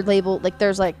record label, like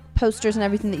there's like posters and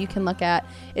everything that you can look at.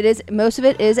 Most of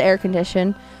it is air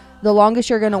conditioned. The longest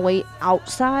you're going to wait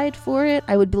outside for it,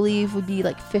 I would believe, would be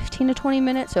like 15 to 20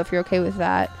 minutes. So if you're okay with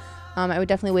that, I would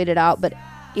definitely wait it out. But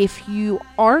if you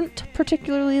aren't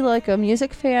particularly like a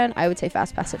music fan, I would say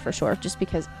Fast Pass it for sure. Just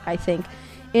because I think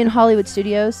in Hollywood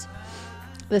Studios,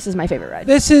 this is my favorite ride.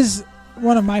 This is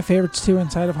one of my favorites too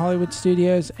inside of Hollywood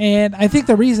Studios, and I think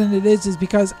the reason it is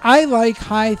because I like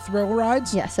high thrill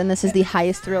rides. Yes, and this is the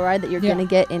highest thrill ride that you're going to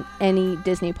get in any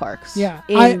Disney parks. Yeah,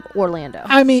 in Orlando.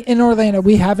 I mean, in Orlando,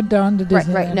 we haven't done the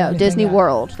Disney. Right. No, Disney yet.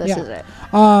 World. This is it.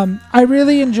 I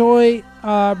really enjoy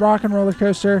Rock and Roller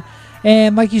Coaster,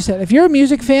 and like you said, if you're a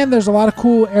music fan, there's a lot of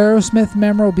cool Aerosmith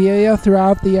memorabilia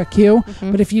throughout the queue.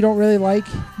 Mm-hmm. But if you don't really like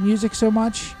music so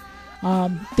much,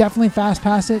 definitely Fast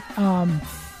Pass it.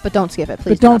 But don't skip it,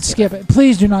 please. But don't skip it.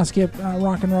 Please do not skip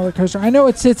Rock and Roller Coaster. I know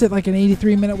it sits at like an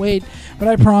 83-minute wait, but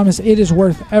I promise it is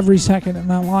worth every second in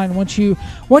that line. Once you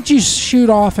shoot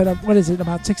off at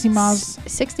about 60 miles?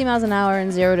 60 miles an hour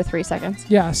in 0 to 3 seconds.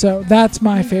 Yeah, so that's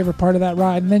my favorite part of that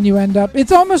ride. And then you end up,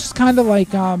 it's almost kind of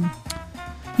like,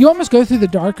 you almost go through the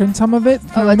dark in some of it.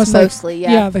 Oh, it's mostly,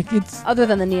 yeah. Yeah, like it's... Other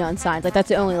than the neon signs. Like, that's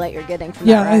the only light you're getting from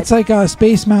that ride. Yeah, it's like a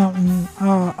Space Mountain,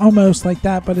 almost like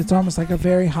that, but it's almost like a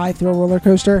very high thrill roller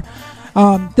coaster.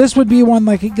 This would be one,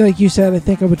 like you said, I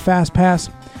think I would Fast Pass.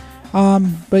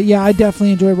 But yeah, I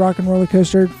definitely enjoy Rock and Roller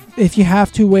Coaster. If you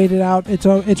have to wait it out,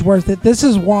 it's worth it. This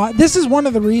is one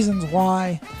of the reasons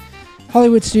why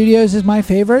Hollywood Studios is my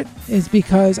favorite, is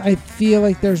because I feel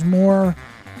like there's more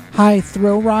high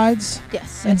thrill rides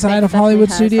inside of Hollywood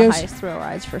Studios. The highest thrill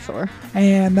rides for sure.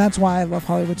 And that's why I love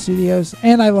Hollywood Studios.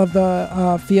 And I love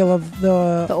the feel of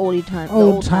the old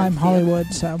time Hollywood.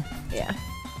 So yeah.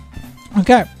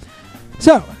 Okay.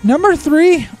 So number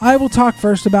 3, I will talk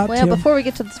first about. Well, before we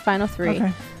get to the final 3,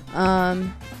 okay.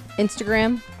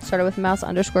 Instagram started with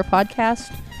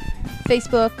mouse_podcast.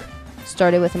 Facebook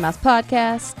started with a mouse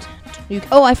podcast.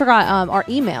 I forgot our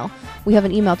email. We have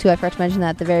an email too. I forgot to mention that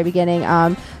at the very beginning.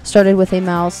 Started with a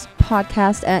mouse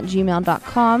podcast at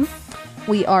gmail.com.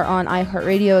 We are on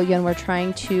iHeartRadio. Again, we're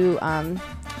trying to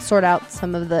sort out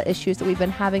some of the issues that we've been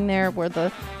having there where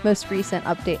the most recent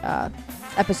update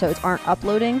episodes aren't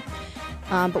uploading.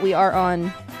 But we are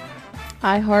on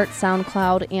iHeart,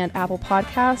 SoundCloud, and Apple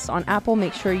Podcasts. On Apple,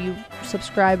 make sure you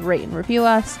subscribe, rate, and review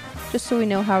us, just so we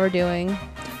know how we're doing.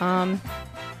 I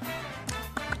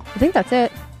think that's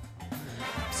it.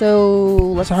 So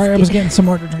let's. Sorry, I was getting some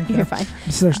more to drink. You're fine.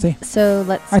 I'm thirsty. So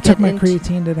let's. I took my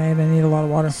creatine today, and I need a lot of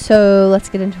water. So let's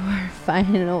get into our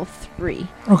final 3.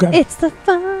 Okay. It's the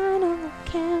final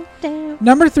countdown.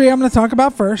 Number 3, I'm going to talk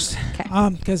about first. Okay.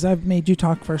 Because I've made you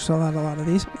talk first a lot of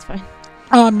these. It's fine.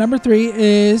 Number 3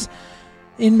 is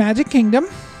in Magic Kingdom.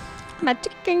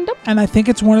 Magic Kingdom. And I think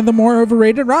it's one of the more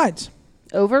overrated rides.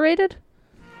 Overrated?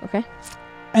 Okay.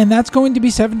 And that's going to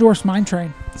be Seven Dwarfs Mine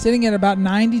Train, sitting at about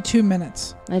 92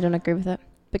 minutes. I don't agree with that,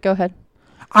 but go ahead.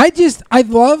 I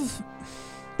love,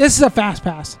 this is a fast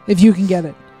pass, if you can get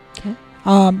it. Okay.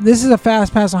 This is a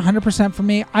fast pass 100% for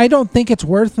me. I don't think it's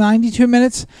worth 92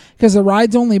 minutes because the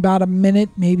ride's only about a minute,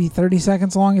 maybe 30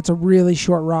 seconds long. It's a really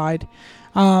short ride.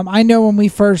 I know when we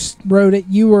first rode it,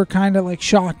 you were kind of like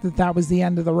shocked that was the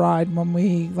end of the ride when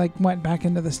we like went back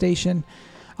into the station.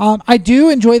 I do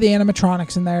enjoy the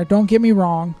animatronics in there. Don't get me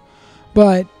wrong,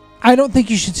 but I don't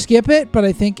think you should skip it. But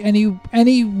I think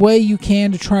any way you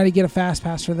can to try to get a fast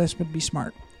pass for this would be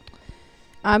smart.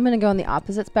 I'm gonna go on the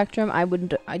opposite spectrum. I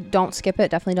don't skip it.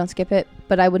 Definitely don't skip it.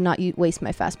 But I would not waste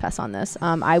my fast pass on this.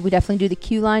 I would definitely do the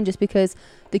queue line just because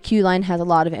the queue line has a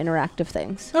lot of interactive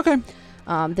things. Okay.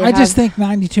 I just think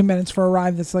 92 minutes for a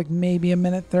ride that's like maybe a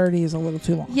minute 30 is a little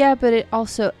too long. Yeah, but it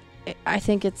also, I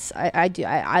think it's,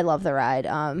 I love the ride.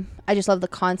 I just love the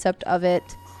concept of it.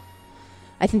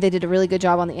 I think they did a really good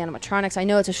job on the animatronics. I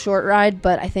know it's a short ride,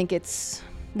 but I think it's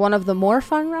one of the more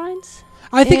fun rides.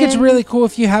 I think it's really cool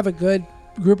if you have a good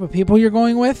group of people you're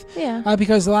going with. Yeah.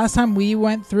 Because the last time we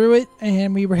went through it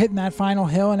and we were hitting that final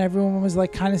hill and everyone was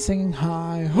like kind of singing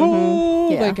hi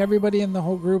ho, Yeah. like everybody in the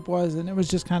whole group was, and it was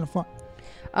just kind of fun.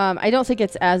 I don't think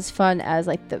it's as fun as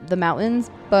like the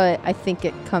mountains, but I think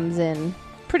it comes in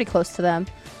pretty close to them.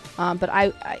 But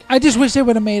I just wish they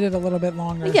would have made it a little bit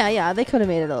longer. Yeah, they could have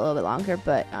made it a little bit longer,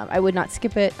 but I would not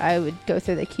skip it. I would go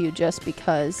through the queue just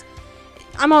because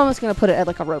I'm almost going to put it at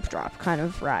like a rope drop kind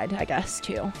of ride, I guess,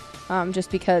 too.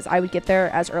 Just because I would get there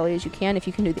as early as you can if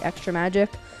you can do the extra magic.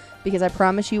 Because I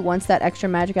promise you, once that extra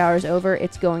magic hour is over,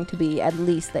 it's going to be at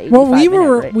least the 85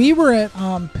 minute we were at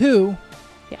Pooh.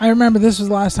 Yeah. I remember this was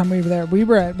the last time we were there. We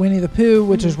were at Winnie the Pooh,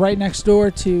 which is right next door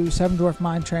to Seven Dwarf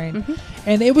Mine Train.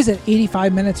 And it was at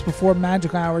 85 minutes before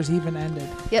magic hours even ended.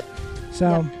 Yep.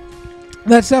 So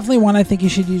that's definitely one I think you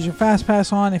should use your fast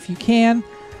pass on if you can.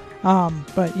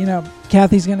 But, you know,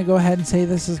 Kathy's going to go ahead and say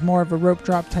this is more of a rope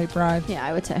drop type ride. Yeah,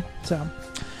 I would say. So,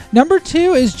 number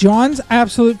 2 is John's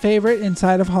absolute favorite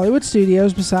inside of Hollywood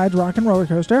Studios besides Rock and Roller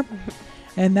Coaster.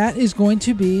 And that is going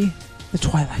to be the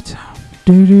Twilight Zone.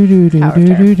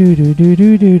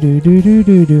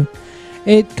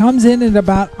 It comes in at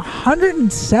about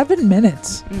 107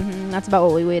 minutes. That's about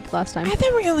what we waited last time. I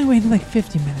thought we only waited like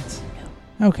 50 minutes.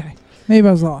 No. Okay. Maybe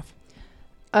I was off.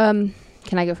 Can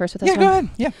I go first with this one? Yeah, go ahead.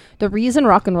 Yeah. The reason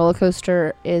Rock and Roller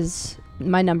Coaster is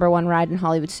my number 1 ride in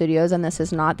Hollywood Studios, and this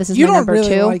is not. This is you my number 2. You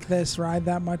don't really like this ride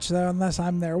that much, though, unless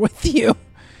I'm there with you.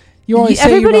 You always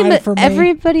say you ride it for me.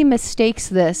 Everybody mistakes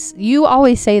this. You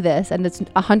always say this, and it's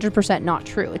 100% not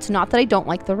true. It's not that I don't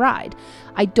like the ride.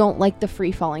 I don't like the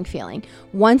free-falling feeling.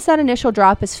 Once that initial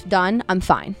drop is done, I'm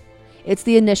fine. It's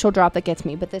the initial drop that gets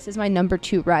me. But this is my number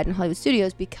 2 ride in Hollywood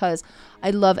Studios because I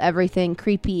love everything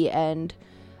creepy, and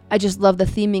I just love the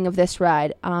theming of this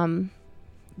ride. The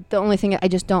only thing, I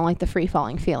just don't like the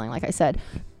free-falling feeling, like I said.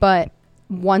 But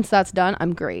once that's done,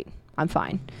 I'm great. I'm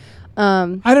fine.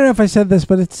 I don't know if I said this,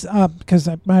 but it's because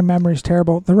my memory is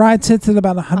terrible. The ride sits at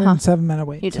about 107 minute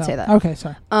wait. You did say that. Okay,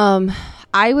 sorry.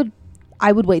 I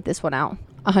would wait this one out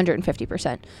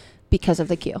 150% because of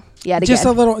the queue. Yeah, just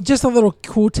a little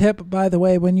cool tip, by the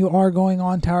way. When you are going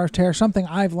on Tower of Terror, something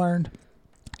I've learned,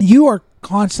 you are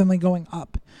constantly going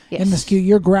up in this queue.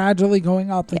 You're gradually going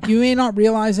up. Like you may not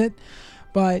realize it,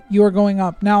 but you are going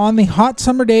up. Now, on the hot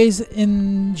summer days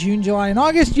in June, July, and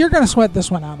August, you're going to sweat this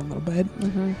one out a little bit.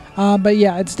 But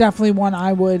yeah, it's definitely one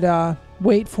I would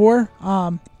wait for.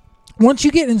 Once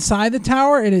you get inside the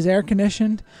tower, it is air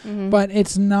conditioned, but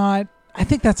it's not. I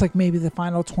think that's like maybe the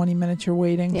final 20 minutes you're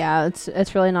waiting. Yeah,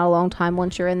 it's really not a long time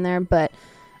once you're in there. But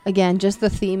again, just the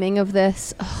theming of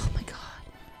this. Oh my god,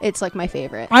 it's like my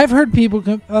favorite. I've heard people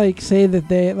like say that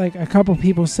they like a couple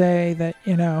people say that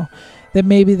that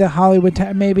maybe the Hollywood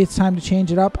maybe it's time to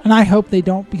change it up, and I hope they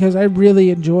don't because I really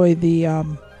enjoy the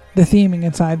theming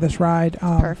inside this ride.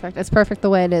 Perfect. It's perfect the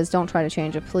way it is. Don't try to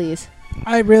change it, please.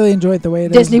 I really enjoyed the way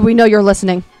it Disney, is. we know you're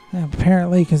listening. Yeah,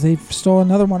 apparently, because they stole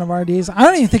another one of our ideas. I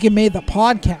don't even think it made the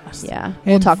podcast. Yeah,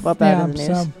 we'll talk about that in the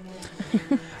news.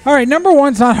 All right, number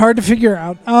one's not hard to figure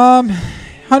out.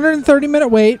 130-minute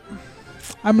wait.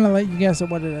 I'm going to let you guess at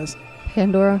what it is.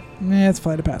 Pandora. Nah, it's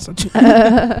Flight of Passage.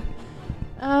 I'd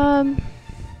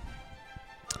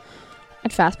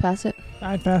fast pass it.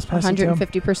 I'd fast pass it too.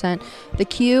 150%. The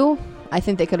queue, I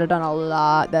think they could have done a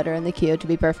lot better in the queue, to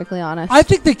be perfectly honest. I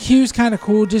think the queue's kind of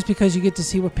cool just because you get to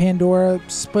see what Pandora's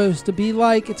supposed to be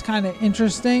like. It's kind of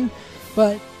interesting,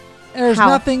 but there's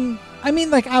nothing. I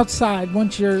mean, like outside,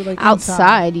 once you're like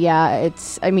outside, yeah.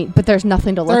 But there's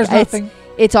nothing to look at. There's nothing.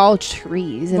 It's all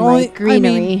trees and like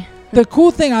greenery. I mean, the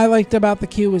cool thing I liked about the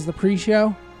queue was the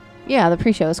pre-show. Yeah, the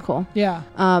pre-show is cool. Yeah.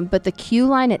 But the queue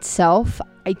line itself,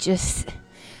 I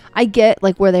get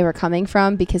like where they were coming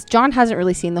from because John hasn't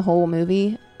really seen the whole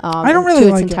movie. I don't really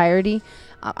to like its entirety.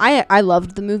 I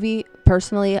loved the movie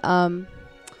personally,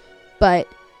 but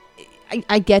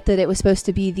I get that it was supposed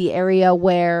to be the area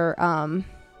where I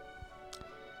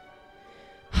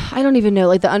don't even know,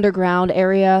 like the underground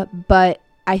area, but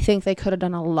I think they could have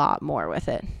done a lot more with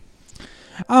it.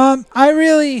 I've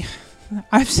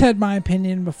said my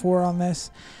opinion before on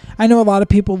this. I know a lot of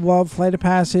people love Flight of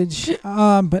Passage,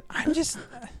 but I'm just...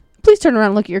 Please turn around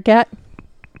and look at your cat.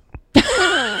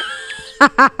 I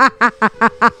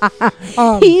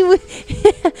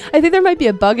think there might be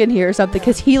a bug in here or something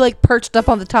because he like perched up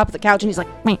on the top of the couch and he's like...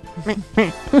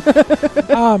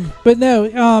 But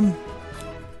no,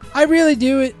 I really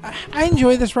do. I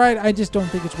enjoy this ride. I just don't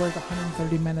think it's worth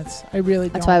 130 minutes. I really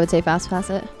don't. That's why I would say fast pass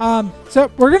it. So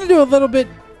we're going to do a little bit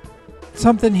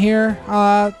something here.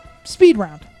 Speed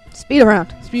round. Speed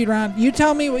round. You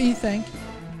tell me what you think.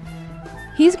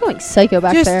 He's going psycho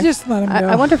back there. Just let him go.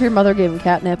 I wonder if your mother gave him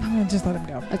catnip. Just let him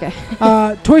go. Okay.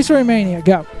 Toy Story Mania,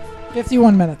 go.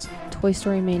 51 minutes. Toy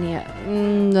Story Mania.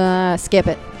 Skip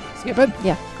it. Skip it?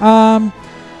 Yeah.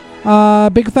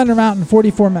 Big Thunder Mountain,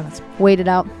 44 minutes. Wait it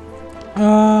out.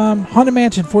 Haunted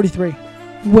Mansion, 43.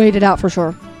 Wait it out for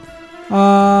sure.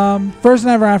 First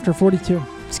and Ever After, 42.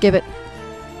 Skip it.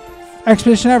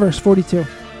 Expedition Everest, 42.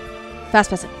 Fast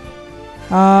pass it.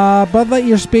 Bud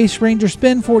Lightyear Space Ranger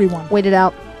Spin, 41. Wait it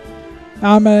out.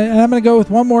 I'm gonna go with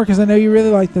one more because I know you really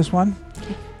like this one.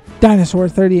 Okay. Dinosaur,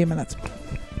 38 minutes.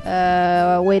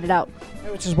 Wait it out.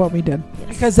 Which is what we did. Yes.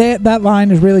 Because that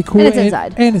line is really cool. And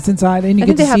it's inside. And you I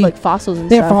think they have like fossils and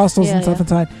stuff. They have fossils and stuff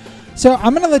inside. So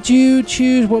I'm going to let you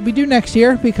choose what we do next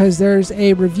year because there's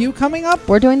a review coming up.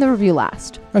 We're doing the review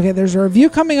last. Okay, there's a review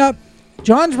coming up.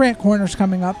 John's Rant Corner's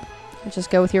coming up. Let's just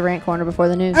go with your rant corner before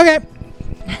the news. Okay.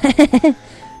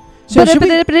 So I think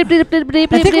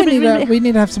we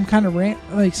need to have some kind of rant,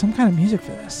 like some kind of music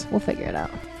for this. We'll figure it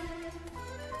out.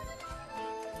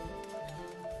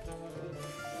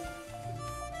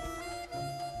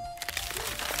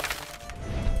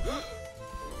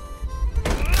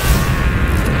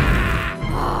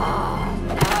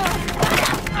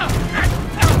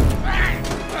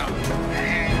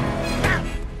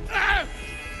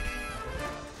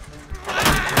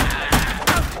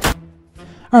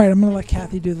 All right, I'm going to let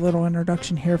Kathy do the little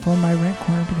introduction here for my rant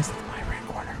corner because it's my rant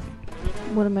corner.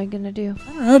 What am I going to do? I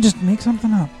don't know. Just make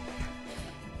something up.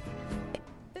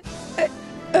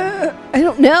 I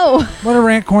don't know. What a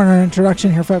rant corner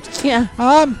introduction here, folks. Yeah.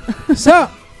 So,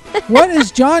 what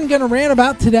is John going to rant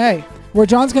about today? Where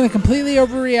John's going to completely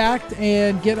overreact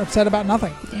and get upset about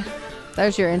nothing. Yeah.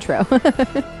 There's your intro.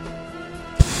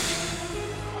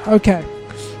 Okay.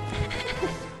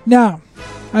 Now,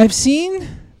 I've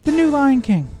seen the new Lion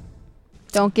King.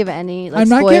 Don't give any I'm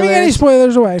not spoilers. giving any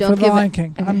spoilers away Don't for the Lion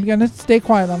King. Okay. I'm going to stay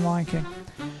quiet on the Lion King.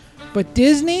 But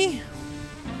Disney,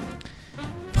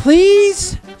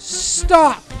 please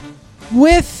stop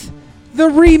with the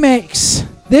remakes.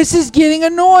 This is getting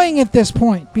annoying at this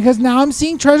point because now I'm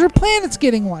seeing Treasure Planet's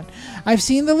getting one. I've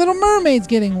seen The Little Mermaid's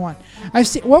getting one. I've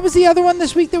seen, what was the other one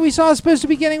this week that we saw supposed to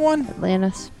be getting one?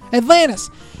 Atlantis.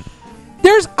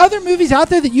 There's other movies out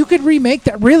there that you could remake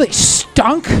that really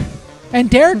stunk. And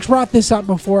Derek's brought this up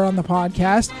before on the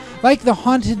podcast, like The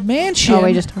Haunted Mansion. Oh,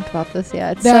 we just talked about this.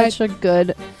 Yeah, it's such a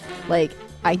good,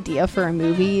 idea for a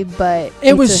movie, but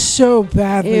it was so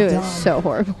badly done. It was so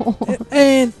horrible.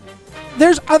 And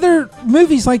there's other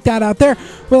movies like that out there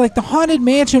where, The Haunted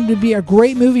Mansion would be a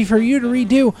great movie for you to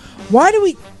redo.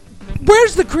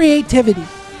 Where's the creativity?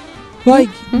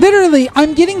 Literally,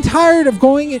 I'm getting tired of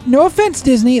going, no offense,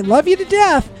 Disney, love you to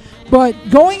death, but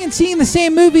going and seeing the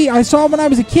same movie I saw when I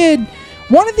was a kid,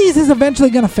 one of these is eventually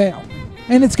going to fail.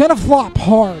 And it's going to flop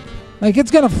hard.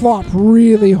 It's going to flop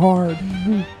really hard.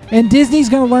 Mm-hmm. And Disney's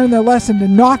going to learn their lesson to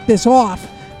knock this off.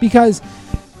 Because,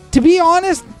 to be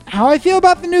honest, how I feel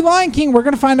about the new Lion King, we're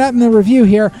going to find out in the review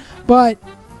here. But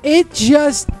it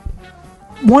just...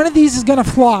 one of these is going to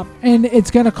flop, and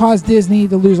it's going to cause Disney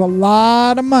to lose a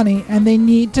lot of money, and they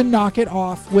need to knock it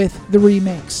off with the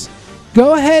remakes.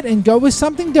 Go ahead and go with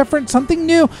something different, something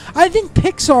new. I think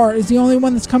Pixar is the only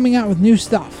one that's coming out with new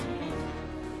stuff.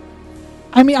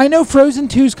 I mean, I know Frozen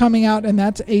 2 is coming out, and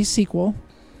that's a sequel.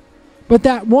 But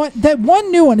that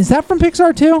one new one, is that from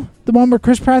Pixar too? The one where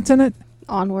Chris Pratt's in it?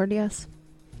 Onward, yes.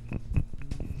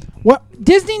 What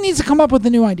Disney needs to come up with a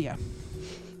new idea.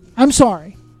 I'm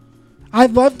sorry. I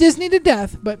love Disney to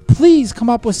death, but please come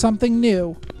up with something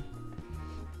new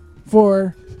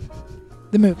for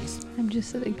the movies. I'm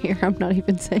just sitting here. I'm not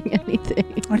even saying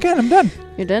anything. Okay, I'm done.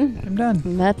 You're done? I'm done.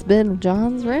 And that's been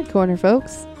John's Red Corner,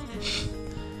 folks.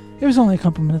 It was only a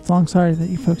couple minutes long. Sorry that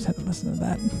you folks had to listen to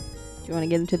that. Do you want to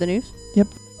get into the news? Yep.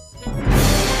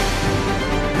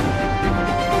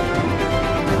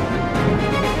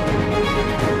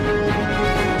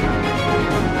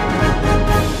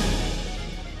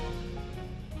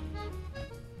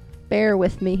 Bear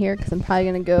with me here because I'm probably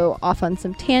going to go off on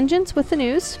some tangents with the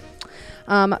news.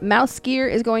 Mouse Gear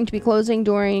is going to be closing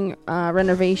during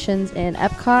renovations in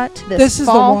Epcot this is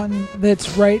fall. The one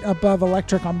that's right above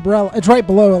Electric Umbrella. It's right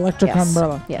below Electric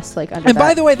Umbrella. Yes, like under And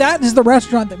by the way, that is the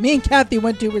restaurant that me and Kathy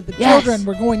went to where the children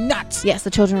were going nuts. Yes,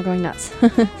 the children are going nuts.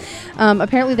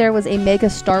 Apparently there was a mega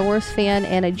Star Wars fan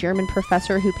and a German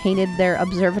professor who painted their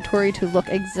observatory to look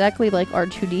exactly like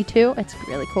R2-D2. It's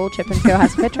really cool. Chip and Jo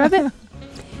has a picture of it.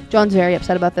 John's very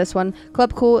upset about this one.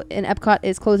 Club Cool in Epcot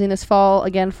is closing this fall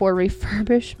again for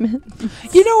refurbishment.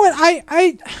 You know what?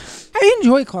 I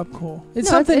enjoy Club Cool. It's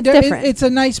something it's different. It's a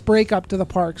nice break up to the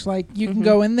parks. Like you can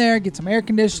go in there, get some air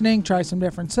conditioning, try some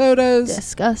different sodas.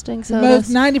 Disgusting sodas.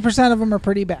 90% of them are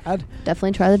pretty bad.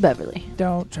 Definitely try the Beverly.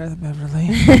 Don't try the Beverly.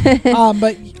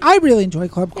 But I really enjoy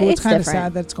Club Cool. It's kind of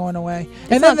sad that it's going away.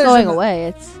 It's not going away.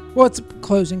 It's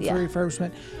closing for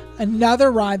refurbishment.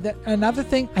 Another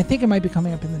thing. I think it might be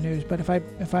coming up in the news, but if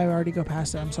I already go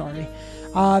past it, I'm sorry.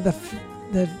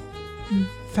 The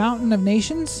Fountain of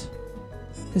Nations,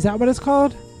 is that what it's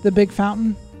called? The big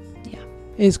fountain,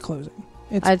 is closing.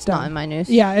 It's not in my news.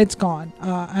 Yeah, it's gone.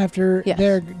 After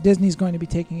Disney's going to be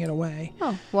taking it away.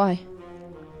 Oh, why?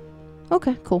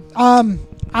 Okay, cool.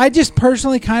 I just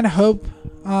personally kind of hope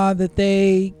that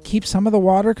they keep some of the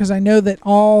water, because I know that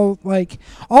all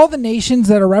the nations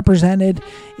that are represented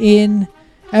in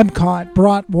Epcot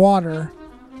brought water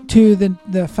to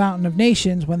the Fountain of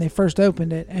Nations when they first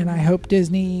opened it, and I hope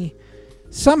Disney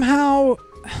somehow,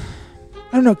 I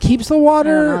don't know, keeps the water.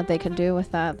 I don't know what they could do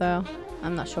with that though.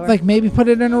 I'm not sure. Like maybe put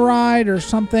it in a ride or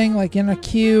something, like in a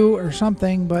queue or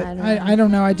something. But I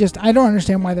don't know. I don't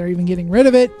understand why they're even getting rid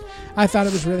of it. I thought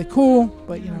it was really cool,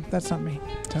 but that's not me.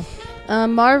 So.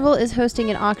 Marvel is hosting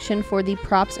an auction for the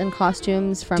props and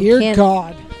costumes from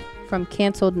from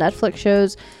canceled Netflix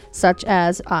shows such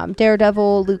as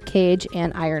Daredevil, Luke Cage,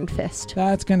 and Iron Fist.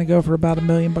 That's going to go for about $1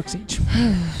 million each.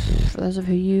 For those of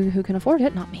you who can afford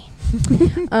it, not me.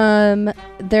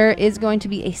 There is going to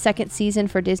be a second season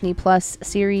for Disney Plus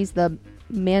series, The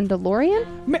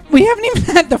Mandalorian. We haven't even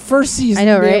had the first season. I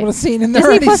know, right? Able to see it, and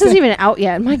Disney Plus isn't even out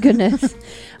yet. My goodness.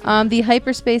 The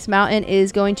Hyperspace Mountain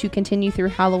is going to continue through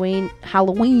Halloween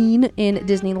in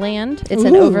Disneyland. It's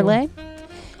an overlay.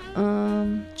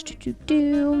 Oh,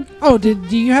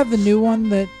 do you have the new one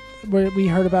where we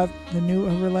heard about the new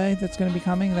overlay that's going to be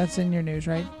coming? That's in your news,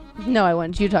 right? No, I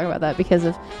wanted you to talk about that because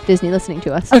of Disney listening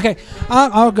to us. Okay,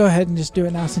 I'll go ahead and just do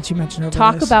it now since you mentioned overlays.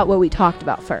 Talk about what we talked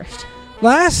about first.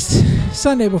 Last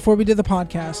Sunday, before we did the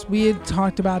podcast, we had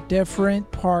talked about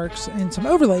different parks and some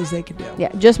overlays they could do.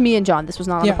 Yeah, just me and John. This was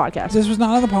not on the podcast. This was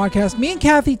not on the podcast. Me and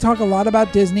Kathy talk a lot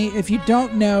about Disney. If you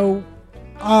don't know,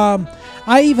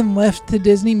 I even lift to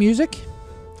Disney music.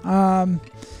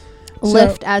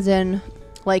 Lift as in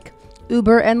like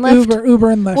Uber and Lyft? Uber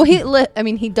and Lyft. Well,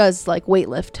 he does like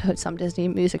weight-lift to some Disney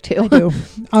music too.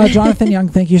 I do. Jonathan Young,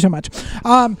 thank you so much.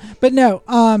 But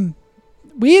no,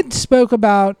 we had spoke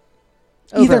about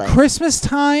either Christmas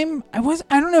time. I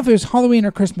don't know if it was Halloween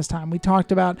or Christmas time. We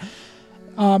talked about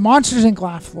Monsters Inc.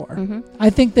 Laugh Floor. Mm-hmm. I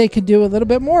think they could do a little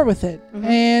bit more with it. Mm-hmm.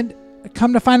 And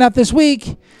come to find out this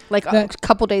week, like a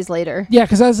couple days later. Yeah,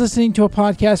 because I was listening to a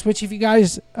podcast, which if you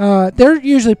guys, they're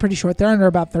usually pretty short. They're under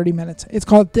about 30 minutes. It's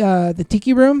called the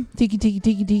Tiki Room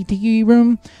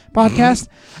podcast.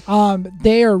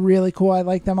 They are really cool. I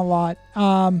like them a lot.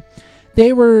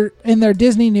 They were in their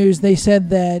Disney news. They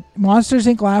said that Monsters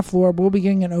Inc. Laugh Floor will be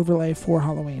getting an overlay for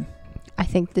Halloween. I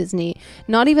think Disney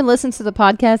not even listens to the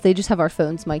podcast. They just have our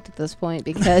phones mic'd at this point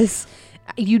because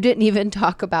you didn't even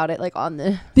talk about it like on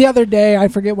the other day. I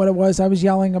forget what it was. I was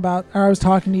yelling about, or I was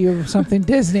talking to you about something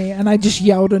Disney, and I just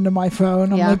yelled into my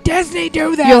phone. I'm like, Disney,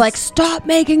 do that. You're like, stop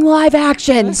making live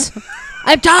actions.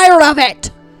 I'm tired of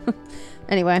it.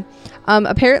 Anyway,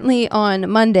 apparently on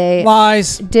Monday,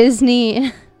 lies.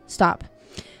 Disney, stop.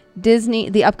 Disney,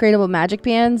 the upgradable Magic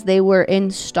Bands, they were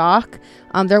in stock.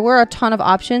 There were a ton of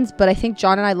options, but I think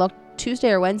John and I looked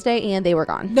Tuesday or Wednesday, and they were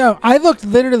gone. No, I looked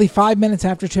literally 5 minutes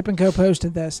after Chip and Co.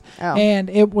 posted this, and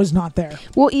it was not there.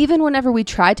 Well, even whenever we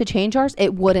tried to change ours,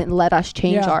 it wouldn't let us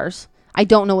change ours. I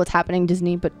don't know what's happening,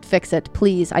 Disney, but fix it,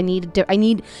 please. I need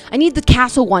the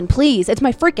castle one, please. It's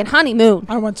my freaking honeymoon.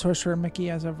 I want Sorcerer Mickey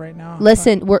as of right now.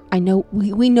 Listen,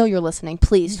 we know you're listening.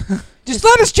 Please, just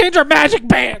let us change our Magic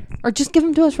Band, or just give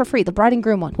them to us for free. The bride and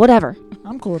groom one, whatever.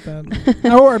 I'm cool with that.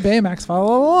 Or Baymax. La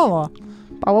la la la.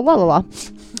 La la la la.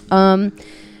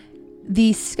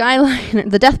 The Skyliner,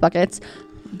 the Death Buckets,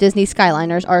 Disney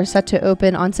Skyliners are set to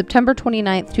open on September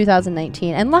 29th,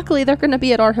 2019. And luckily, they're going to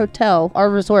be at our hotel, our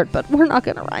resort, but we're not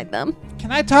going to ride them.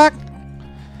 Can I talk?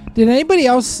 Did anybody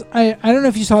else? I don't know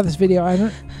if you saw this video.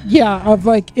 Of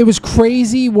like, it was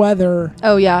crazy weather.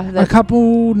 Oh, yeah. A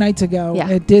couple nights ago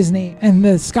at Disney, and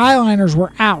the Skyliners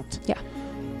were out. Yeah.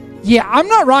 Yeah, I'm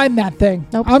not riding that thing.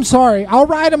 Nope. I'm sorry. I'll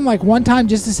ride them like one time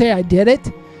just to say I did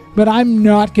it. But I'm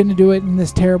not going to do it in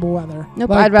this terrible weather.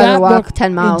 Nope, I'd rather walk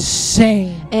 10 miles.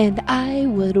 Insane. And I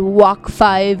would walk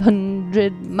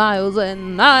 500 miles,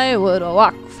 and I would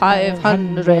walk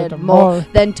 500 more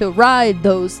than to ride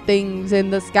those things in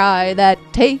the sky that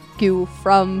take you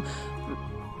from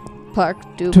park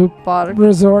to park.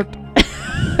 Resort.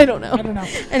 I don't know.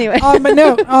 Anyway. But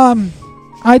no,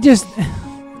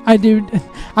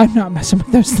 I'm not messing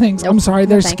with those things. Nope. I'm sorry.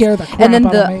 They're scared the crap And then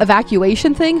out the of me.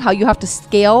 evacuation thing, how you have to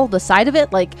scale the side of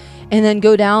it, like, and then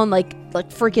go down like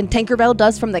freaking Tinkerbell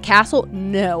does from the castle.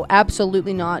 No,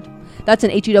 absolutely not. That's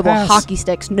an HE double hockey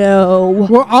sticks. No.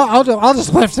 Well, I'll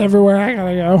just lift everywhere I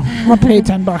gotta go. I'll pay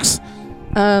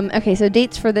 $10. Okay, so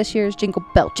dates for this year's Jingle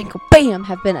Bell, Jingle Bam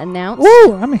have been announced.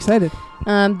 Ooh, I'm excited.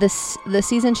 The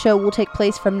season show will take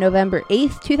place from November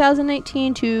 8th,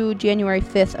 2019 to January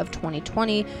 5th of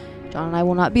 2020. John and I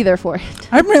will not be there for it.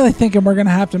 I'm really thinking we're going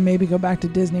to have to maybe go back to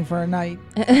Disney for a night.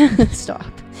 Stop.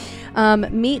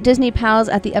 Meet Disney Pals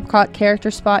at the Epcot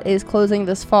character spot is closing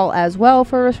this fall as well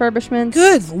for refurbishments.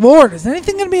 Good Lord. Is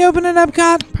anything going to be open at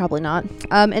Epcot? Probably not.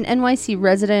 An NYC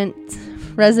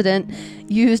resident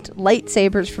used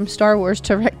lightsabers from Star Wars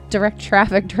to direct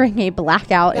traffic during a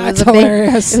blackout. That's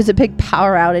hilarious. It was a big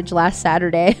power outage last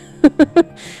Saturday.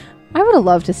 I would have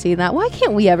loved to see that. Why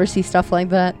can't we ever see stuff like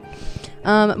that?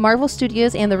 Marvel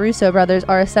Studios and the Russo brothers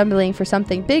are assembling for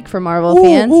something big for Marvel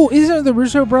fans. Oh, isn't the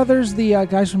Russo brothers the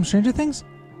guys from Stranger Things?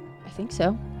 I think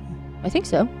so.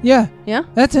 Yeah. Yeah?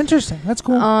 That's interesting. That's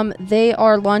cool. They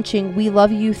are launching We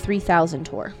Love You 3000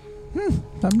 tour.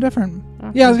 Something different.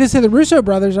 Okay. Yeah, I was going to say the Russo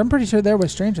brothers, I'm pretty sure they're with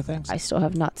Stranger Things. I still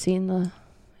have not seen the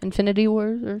Infinity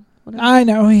Wars or whatever. I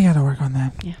know. We got to work on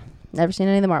that. Yeah. Never seen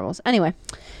any of the Marvels. Anyway.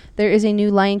 There is a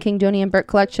new Lion King, Donnie and Bert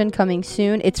collection coming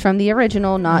soon. It's from the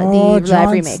original, not the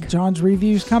live remake. John's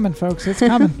review's coming, folks. It's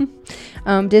coming.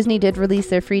 Disney did release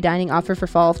their free dining offer for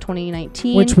fall of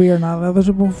 2019. Which we are not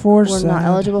eligible for. We're not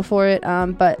eligible for it,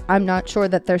 but I'm not sure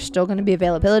that there's still going to be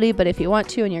availability. But if you want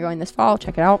to and you're going this fall,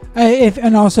 check it out.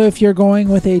 And also, if you're going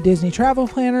with a Disney travel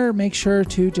planner, make sure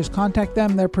to just contact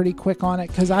them. They're pretty quick on it.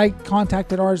 Because I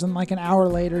contacted ours and like an hour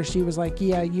later, she was like,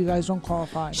 yeah, you guys don't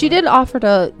qualify. She did offer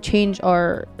to change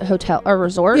our hotel or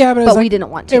resort, yeah, but we didn't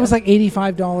want to. It was like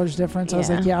 $85 difference. I was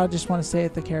like, yeah, I just want to stay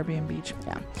at the Caribbean beach.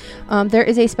 Yeah. There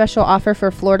is a special offer for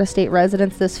Florida State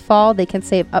residents this fall. They can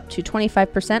save up to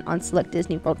 25% on select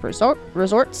Disney World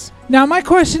resorts. Now, my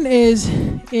question is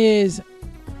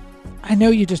I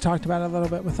know you just talked about it a little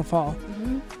bit with the fall.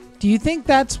 Mm-hmm. Do you think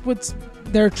that's what's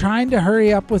they're trying to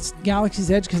hurry up with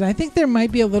Galaxy's Edge? Because I think they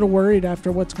might be a little worried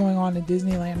after what's going on in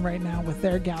Disneyland right now with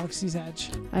their Galaxy's Edge.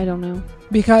 I don't know.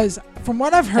 Because from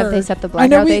what I've heard... Have they set the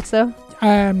blackout dates, though?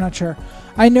 I'm not sure.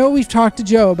 I know we've talked to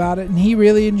Joe about it, and he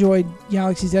really enjoyed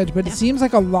Galaxy's Edge, but it seems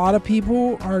like a lot of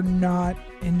people are not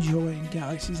enjoying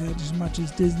Galaxy's Edge as much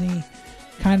as Disney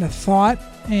kind of thought.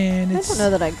 And I don't know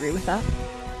that I agree with that.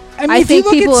 I mean, if you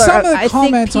look at some of the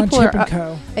comments on Chip and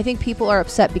Co. I think people are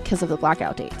upset because of the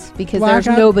blackout dates, because there's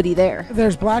nobody there.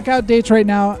 There's blackout dates right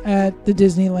now at the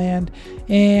Disneyland,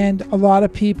 and a lot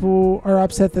of people are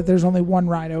upset that there's only one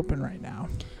ride open right now.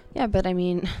 Yeah, but I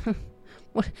mean...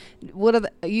 What are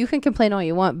you can complain all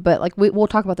you want, but like we'll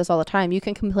talk about this all the time. You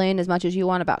can complain as much as you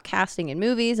want about casting in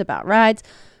movies, about rides.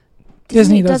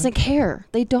 Disney doesn't care.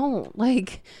 They don't.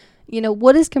 Like,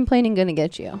 what is complaining going to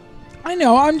get you? I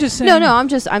know. I'm just saying. No. I'm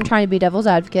trying to be devil's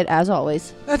advocate as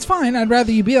always. That's fine. I'd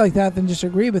rather you be like that than just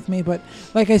agree with me. But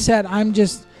like I said,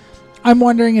 I'm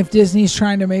wondering if Disney's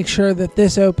trying to make sure that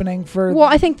this opening for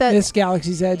I think that this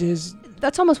Galaxy's Edge is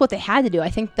that's almost what they had to do. I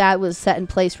think that was set in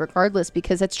place regardless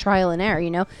because it's trial and error,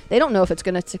 you know? They don't know if it's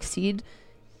going to succeed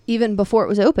even before it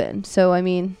was open. So, I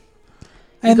mean,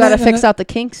 you got to fix out the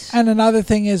kinks. And another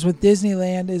thing is with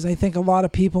Disneyland is I think a lot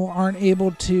of people aren't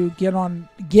able to get in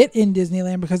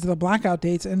Disneyland because of the blackout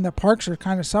dates, and the parks are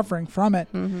kind of suffering from it.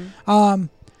 Mm-hmm.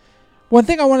 One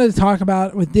thing I wanted to talk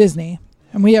about with Disney,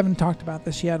 and we haven't talked about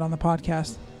this yet on the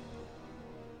podcast.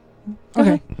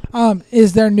 Okay.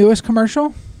 Is their newest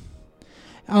commercial.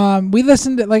 We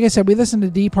listened to, like I said, to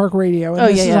D Park Radio, and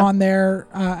this is on their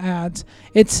ads.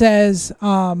 It says,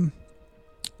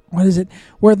 what is it?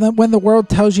 When the world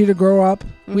tells you to grow up,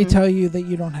 we tell you that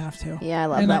you don't have to. Yeah, I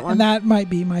love that one. And that might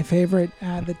be my favorite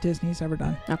ad that Disney's ever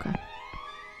done. Okay.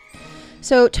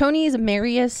 So Tony's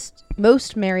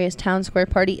most merriest town square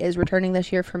party is returning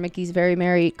this year for Mickey's Very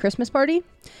Merry Christmas Party.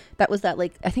 That was that,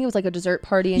 like, I think it was like a dessert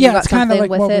party, and you got it's kind of like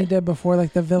what we did before,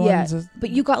 like the villains. Yeah,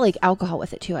 but you got like alcohol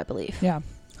with it too, I believe. Yeah.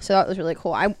 So that was really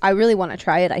cool. I really want to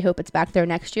try it. I hope it's back there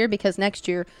next year because next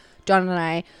year, John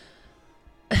and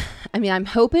I mean, I'm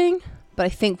hoping, but I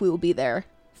think we will be there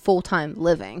full time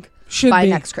living by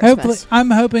next Christmas. Hopefully, I'm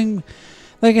hoping,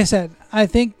 like I said, I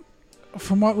think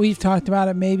from what we've talked about,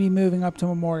 it may be moving up to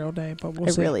Memorial Day, but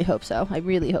we'll see. I really hope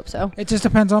so. It just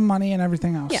depends on money and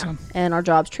everything else. Yeah, so. And our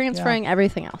jobs transferring,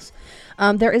 everything else.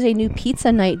 There is a new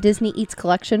Pizza Night Disney Eats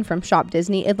collection from Shop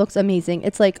Disney. It looks amazing.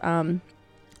 It's like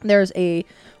there's a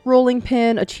rolling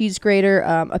pin, a cheese grater,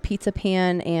 a pizza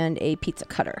pan, and a pizza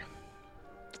cutter.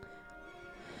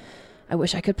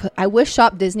 I wish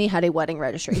Shop Disney had a wedding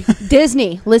registry.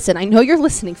 Disney, listen, I know you're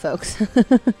listening, folks.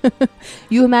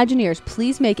 You Imagineers,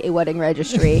 please make a wedding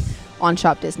registry on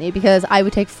Shop Disney because I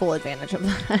would take full advantage of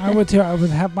that. I would too. I would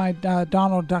have my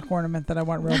Donald Duck ornament that I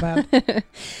want real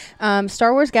bad.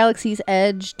 Star Wars Galaxy's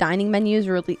Edge dining menus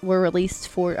were released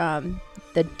for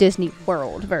the Disney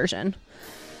World version.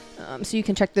 So you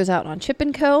can check those out on Chip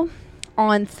 & Co.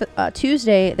 On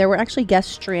Tuesday, there were actually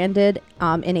guests stranded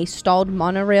in a stalled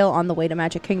monorail on the way to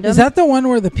Magic Kingdom. Is that the one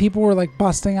where the people were like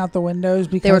busting out the windows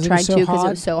because they were trying to because it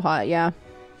was so hot? Yeah.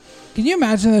 Can you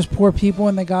imagine those poor people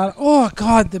when they got? Oh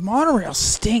God, the monorails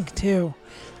stink too.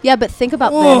 Yeah, but think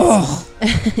about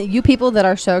this. You people that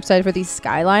are so excited for these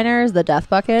Skyliners, the death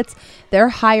buckets, they're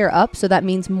higher up, so that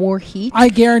means more heat. I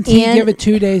guarantee give it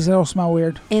 2 days, it'll smell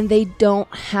weird. And they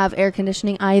don't have air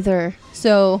conditioning either.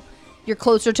 So you're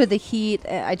closer to the heat.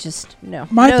 I just, no.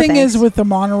 My thing is with the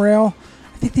monorail,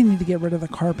 I think they need to get rid of the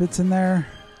carpets in there.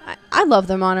 I love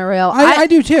the monorail. I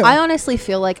do too. I honestly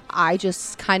feel like I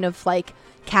just kind of like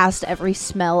cast every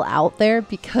smell out there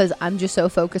because I'm just so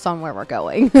focused on where we're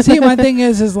going. See, my thing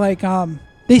is like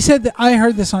they said that, I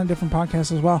heard this on a different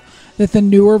podcast as well, that the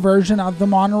newer version of the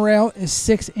monorail is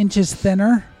 6 inches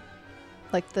thinner.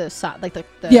 Like the side, like the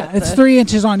it's 3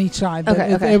 inches on each side.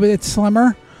 Okay, it's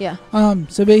slimmer. Yeah.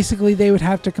 So basically, they would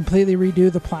have to completely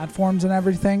redo the platforms and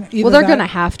everything. Well, they're gonna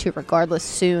have to regardless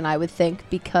soon, I would think,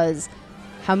 because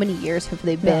how many years have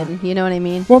they been? You know what I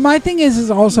mean? Well, my thing is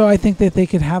also I think that they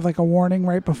could have like a warning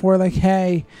right before, like,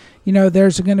 hey, you know,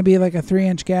 there's going to be like a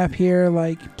 3-inch gap here.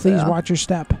 Like, please watch your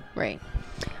step. Right.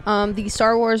 The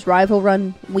Star Wars Rival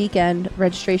Run weekend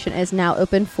registration is now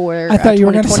open for. I thought you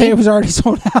were going to say it was already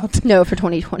sold out. No, for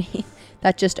 2020.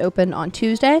 That just opened on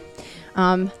Tuesday.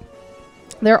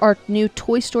 There are new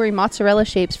Toy Story mozzarella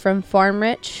shapes from Farm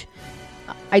Rich.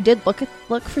 I did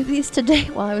look for these today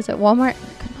while I was at Walmart.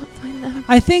 I could not find them.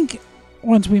 I think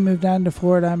once we move down to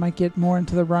Florida, I might get more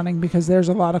into the running because there's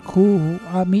a lot of cool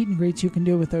meet and greets you can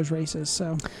do with those races.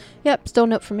 So, yep, still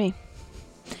note for me.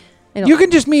 You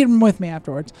can just meet them with me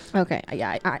afterwards. Okay,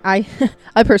 yeah,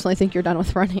 I personally think you're done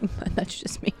with running, but that's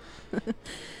just me.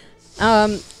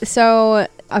 So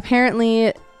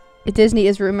apparently, Disney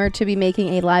is rumored to be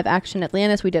making a live-action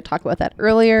Atlantis. We did talk about that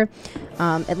earlier.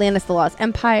 Atlantis: The Lost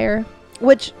Empire.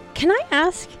 Which, can I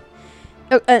ask?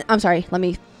 I'm sorry. Let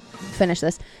me finish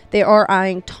this. They are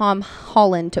eyeing Tom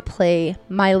Holland to play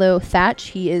Milo Thatch.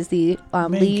 He is the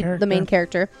main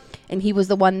character, and he was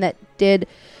the one that did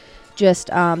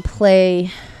just play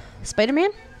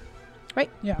Spider-Man, right?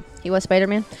 Yeah, he was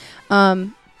Spider-Man.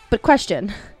 But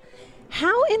question: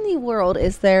 how in the world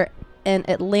is there an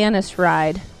Atlantis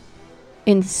ride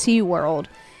in SeaWorld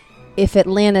if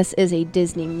Atlantis is a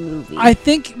Disney movie? I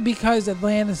think because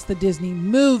Atlantis, the Disney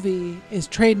movie, is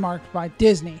trademarked by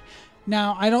Disney.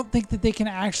 Now, I don't think that they can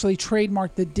actually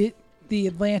trademark the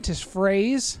Atlantis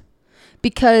phrase.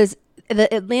 Because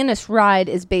the Atlantis ride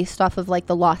is based off of like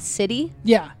the Lost City.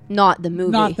 Yeah. Not the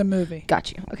movie. Not the movie.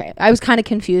 Got you. Okay. I was kind of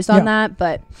confused on that,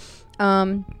 but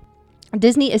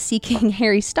Disney is seeking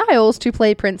Harry Styles to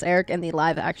play Prince Eric in the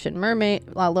live action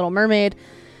Little Mermaid.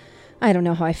 I don't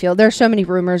know how I feel. There's so many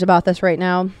rumors about this right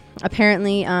now.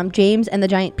 Apparently, James and the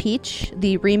Giant Peach,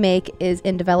 the remake, is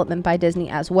in development by Disney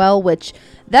as well, which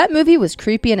that movie was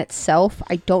creepy in itself.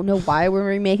 I don't know why we're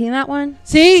remaking that one.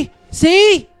 See?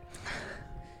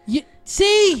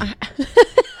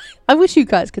 I wish you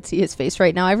guys could see his face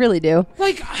right now. I really do.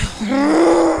 Like,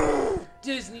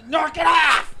 Disney, knock it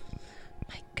off!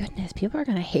 My goodness, people are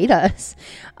going to hate us.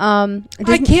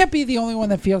 I can't be the only one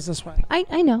that feels this way.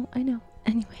 I know.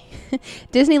 Anyway,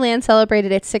 Disneyland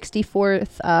celebrated its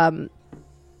 64th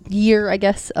year, I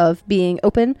guess, of being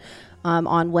open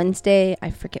on Wednesday. I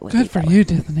forget what. Good for you,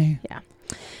 Disney. Yeah.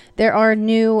 There are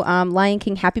new Lion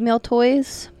King Happy Meal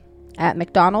toys at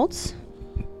McDonald's.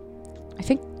 I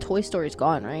think Toy Story's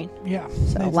gone, right? Yeah.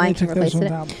 So Lion King replaced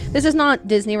it. This is not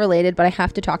Disney related, but I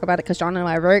have to talk about it because John and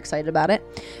I are very excited about it.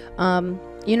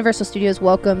 Universal Studios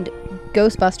welcomed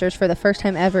Ghostbusters for the first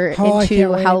time ever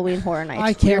into Halloween Horror Nights.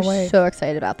 I can't wait. So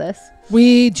excited about this.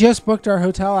 We just booked our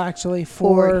hotel actually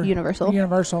for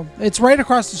Universal. It's right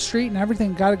across the street and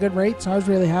everything. Got a good rate, so I was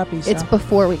really happy. So. It's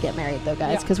before we get married though,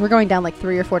 guys, because we're going down like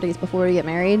 3 or 4 days before we get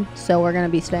married. So we're going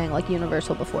to be staying like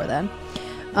Universal before then.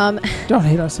 Don't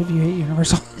hate us if you hate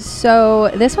Universal. So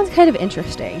this one's kind of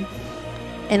interesting.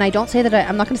 And I don't say that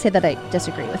I'm not going to say that I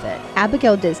disagree with it.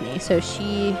 Abigail Disney. So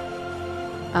she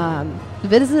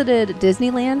visited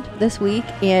Disneyland this week,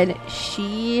 and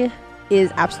she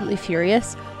is absolutely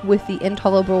furious with the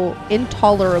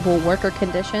intolerable worker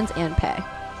conditions and pay.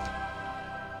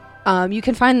 You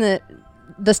can find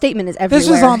the statement is everywhere. This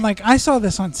was on I saw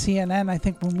this on CNN. I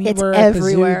think when we were at the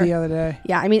zoo the other day.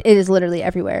 Yeah, I mean it is literally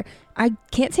everywhere. I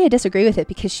can't say I disagree with it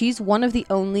because she's one of the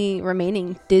only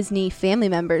remaining Disney family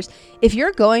members. If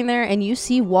you're going there and you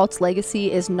see Walt's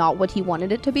legacy is not what he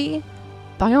wanted it to be,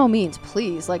 by all means,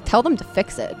 please, tell them to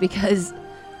fix it because,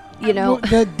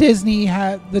 the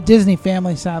Disney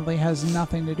family sadly has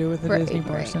nothing to do with the Disney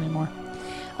Plus anymore.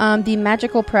 The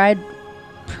Magical Pride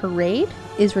Parade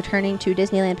is returning to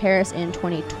Disneyland Paris in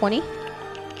 2020.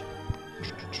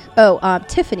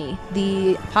 Tiffany,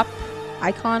 the pop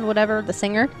icon, whatever, the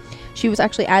singer, she was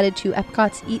actually added to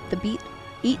Epcot's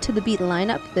Eat to the Beat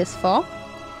lineup this fall.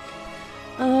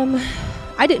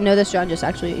 I didn't know this. John just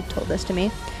actually told this to me.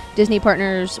 Disney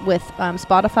partners with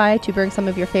Spotify to bring some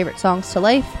of your favorite songs to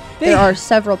life. There are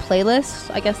several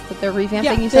playlists, I guess, that they're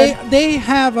revamping. You said they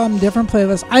have different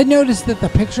playlists. I noticed that the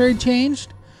picture had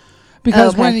changed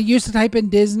because when it used to type in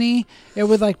Disney, it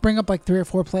would bring up 3 or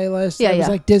 4 playlists. Yeah, it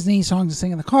was Disney songs to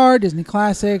sing in the car, Disney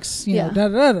classics, you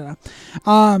know,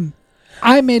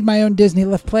 I made my own Disney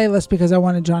Lift playlist because I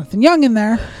wanted Jonathan Young in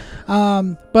there,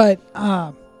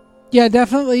 yeah,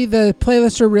 definitely. The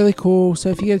playlists are really cool. So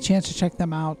if you get a chance to check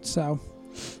them out, so.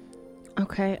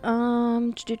 Okay.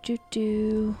 Let's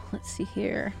see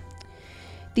here.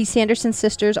 The Sanderson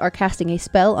sisters are casting a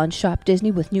spell on Shop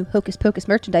Disney with new Hocus Pocus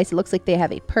merchandise. It looks like they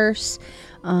have a purse.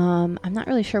 I'm not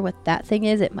really sure what that thing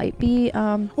is. It might be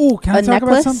can I talk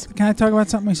about something? Can I talk about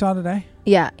something we saw today?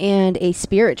 Yeah, and a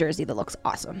Spirit jersey that looks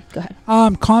awesome. Go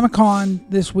ahead. Comic-Con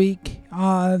this week,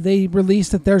 they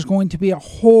released that there's going to be a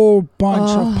whole bunch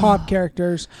of pop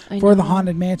characters for the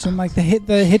Haunted Mansion. The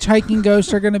hitchhiking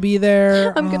ghosts are going to be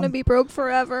there. I'm going to be broke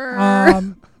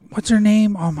forever. What's her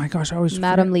name? Oh my gosh, I always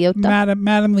Madame Leota.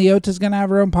 Madame Leota is going to have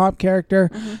her own pop character.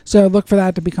 Mm-hmm. So look for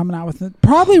that to be coming out with it.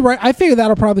 Probably right. I figure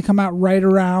that'll probably come out right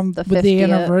around the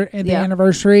 50th, the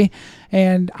anniversary.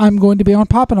 And I'm going to be on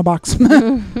Pop in a Box.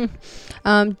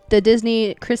 The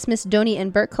Disney Christmas Donnie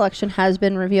and Bert collection has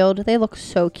been revealed. They look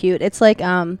so cute. It's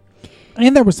and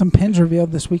there was some pins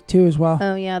revealed this week too as well.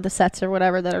 Oh yeah, the sets or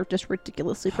whatever that are just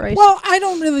ridiculously priced. Well, I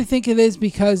don't really think it is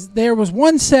because there was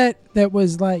one set that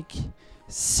was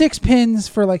 6 pins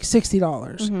for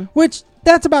 $60, which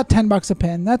that's about $10 a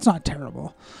pin. That's not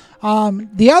terrible.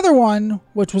 The other one,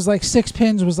 which was 6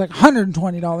 pins, was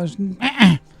 $120.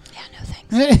 Yeah, no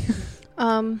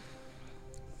thanks.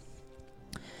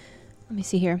 Let me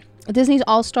see here. Disney's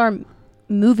All-Star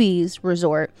Movies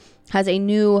Resort has a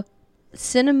new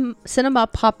cinema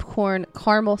popcorn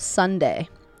caramel sundae.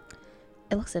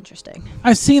 It looks interesting.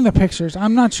 I've seen the pictures.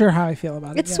 I'm not sure how I feel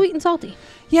about it. It's sweet and salty.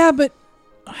 Yeah, but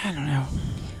I don't know.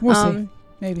 We'll see.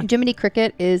 Maybe. Jiminy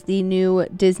Cricket is the new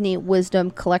Disney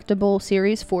Wisdom collectible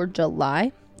series for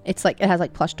July. It's it has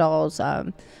plush dolls,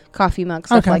 coffee mugs,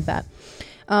 stuff like that.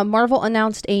 Marvel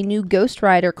announced a new Ghost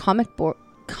Rider comic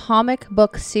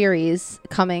book series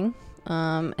coming.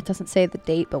 It doesn't say the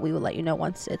date, but we will let you know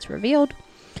once it's revealed.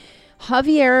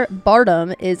 Javier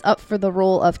Bardem is up for the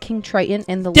role of King Triton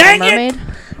in The Little Mermaid.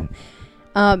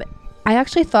 I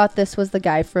actually thought this was the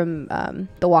guy from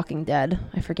The Walking Dead.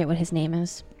 I forget what his name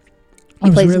is. I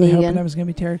was really hoping that was going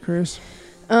to be Terry Crews.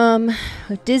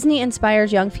 Disney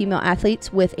inspires young female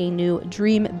athletes with a new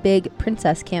Dream Big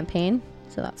Princess campaign.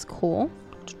 So that's cool.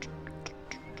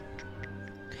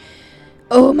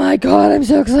 Oh my god, I'm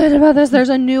so excited about this. There's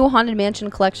a new Haunted Mansion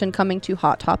collection coming to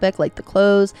Hot Topic, like the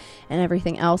clothes and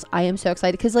everything else. I am so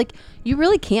excited because, like, you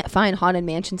really can't find Haunted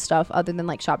Mansion stuff other than,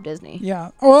 like, Shop Disney.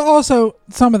 Yeah. Well, also,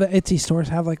 some of the Etsy stores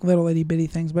have, like, little itty bitty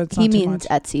things, but it's not too much. He means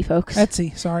Etsy, folks.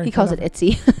 Etsy, sorry. He calls it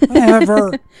Etsy.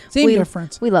 Whatever. Same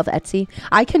difference. We love Etsy.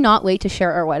 I cannot wait to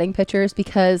share our wedding pictures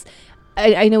because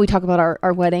I know we talk about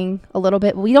our wedding a little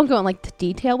bit, but we don't go in like the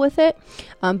detail with it.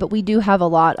 But we do have a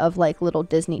lot of like little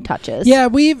Disney touches. Yeah,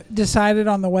 we've decided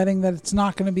on the wedding that it's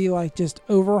not going to be like just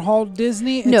overhauled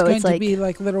Disney. It's going to be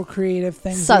like little creative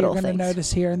things that you're going to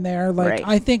notice here and there. Like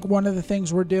I think one of the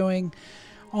things we're doing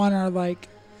on our like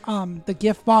the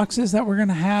gift boxes that we're going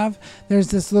to have, there's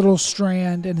this little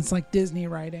strand and it's like Disney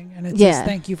writing and it says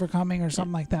thank you for coming or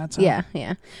something like that. So. Yeah.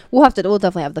 We'll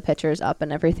definitely have the pictures up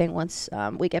and everything once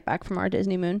we get back from our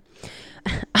Disney moon.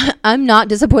 I'm not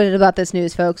disappointed about this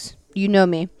news, folks. You know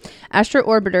me. Astro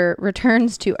Orbiter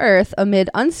returns to Earth amid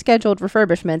unscheduled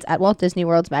refurbishments at Walt Disney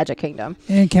World's Magic Kingdom.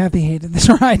 And Kathy hated this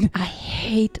ride. I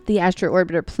hate the Astro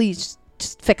Orbiter. Please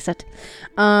just fix it.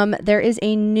 There is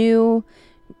a new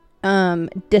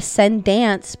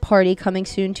Descendants party coming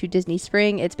soon to Disney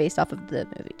Spring. It's based off of the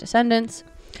movie Descendants.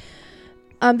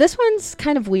 This one's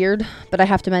kind of weird, but I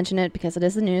have to mention it because it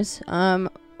is the news. A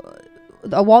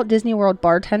Walt Disney World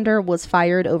bartender was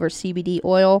fired over CBD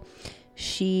oil.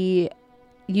 She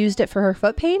used it for her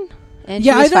foot pain, and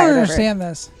I don't understand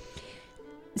this.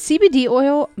 CBD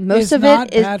oil, most of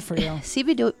it is bad for you.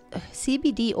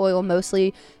 CBD oil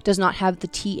mostly does not have the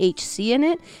THC in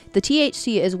it. The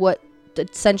THC is what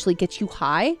essentially gets you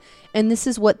high, and this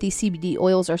is what these CBD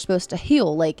oils are supposed to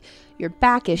heal, like your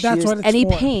back issues. That's what it's any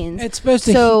for. Pains. It's supposed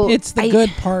to. So it's the good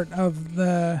part of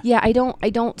the. Yeah, I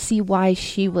don't see why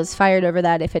she was fired over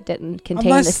that if it didn't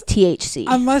contain this THC.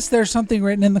 Unless there's something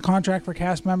written in the contract for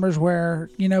cast members where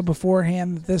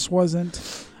beforehand this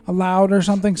wasn't allowed or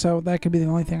something. So that could be the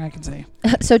only thing I can say.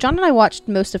 So John and I watched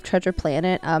most of Treasure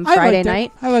Planet Friday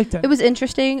night. I liked it. It was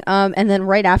interesting. And then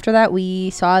right after that, we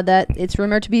saw that it's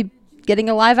rumored to be getting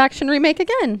a live action remake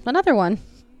again. Another one.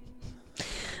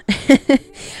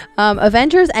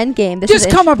 Avengers Endgame.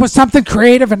 Just come up with something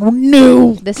creative and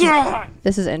new. This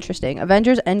is interesting.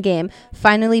 Avengers Endgame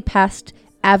finally passed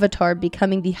Avatar,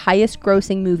 becoming the highest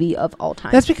grossing movie of all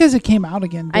time. That's because it came out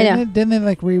again. Didn't they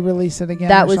like re-release it again?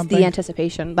 That was the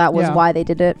anticipation. That was why they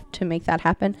did it, to make that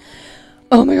happen.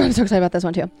 Oh my god, I'm so excited about this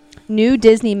one too. New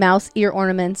Disney mouse ear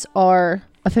ornaments are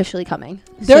officially coming.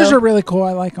 Those are really cool.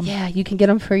 I like them. Yeah, you can get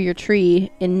them for your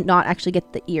tree and not actually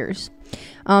get the ears.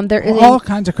 There is all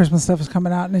kinds of Christmas stuff is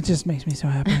coming out, and it just makes me so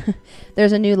happy.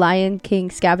 There's a new Lion King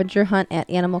scavenger hunt at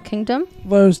Animal Kingdom.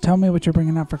 Lowe's, tell me what you're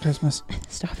bringing out for Christmas.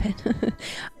 Stop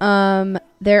it.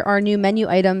 There are new menu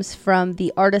items from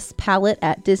the Artist's Palette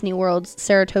at Disney World's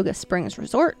Saratoga Springs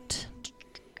Resort.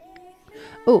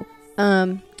 Oh,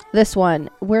 this one.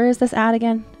 Where is this at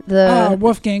again? The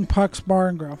Wolfgang Puck's Bar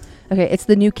and Grill. Okay, it's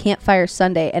the new Campfire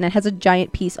Sundae, and it has a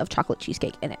giant piece of chocolate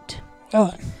cheesecake in it.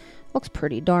 Oh. Looks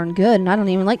pretty darn good, and I don't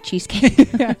even like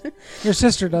cheesecake. Your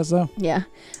sister does, though. Yeah.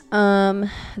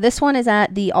 This one is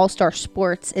at the All-Star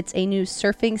Sports. It's a new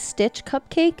Surfing Stitch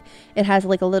cupcake. It has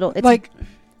like a little...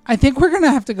 I think we're going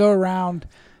to have to go around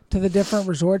to the different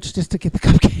resorts just to get the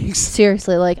cupcakes.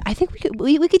 Seriously, I think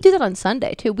we could do that on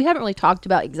Sunday, too. We haven't really talked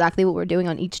about exactly what we're doing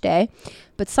on each day.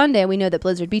 But Sunday, we know that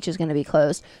Blizzard Beach is going to be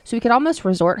closed. So we could almost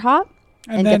resort hop.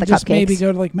 And then get the just cupcakes. Maybe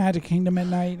go to Magic Kingdom at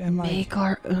night and make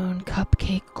our own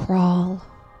cupcake crawl.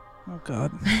 Oh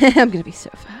god, I'm gonna be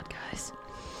so fat, guys.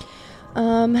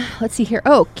 Let's see here.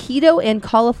 Oh, keto and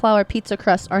cauliflower pizza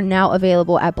crust are now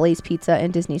available at Blaze Pizza in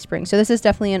Disney Springs. So this is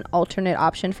definitely an alternate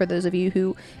option for those of you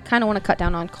who kind of want to cut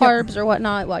down on carbs or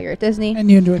whatnot while you're at Disney. And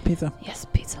you enjoy pizza? Yes,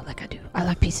 pizza, like I do. I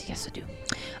like pizza. Yes, I do.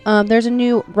 There's a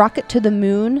new Rocket to the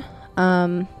Moon.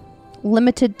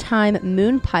 Limited time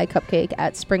moon pie cupcake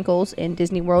at Sprinkles in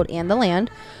Disney World and the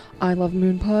Land. I love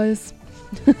moon pies.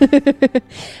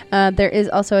 There is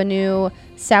also a new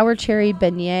sour cherry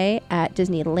beignet at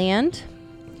Disneyland.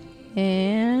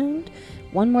 And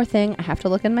one more thing. I have to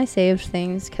look in my saved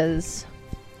things because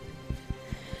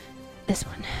this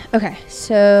one. Okay,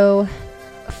 so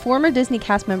former Disney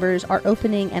cast members are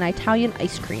opening an Italian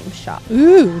ice cream shop.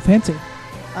 Ooh, fancy.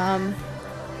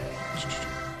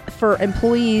 For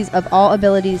employees of all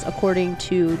abilities, according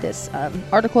to this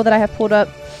article that I have pulled up.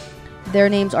 Their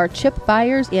names are Chip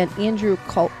Byers and Andrew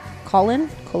Cologne.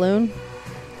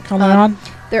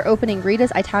 They're opening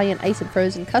Rita's Italian Ice and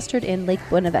Frozen Custard in Lake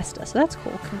Buena Vista. So that's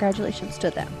cool. Congratulations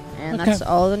to them. And that's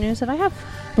all the news that I have.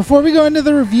 Before we go into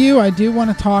the review, I do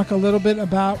want to talk a little bit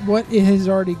about what it has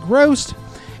already grossed,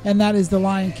 and that is The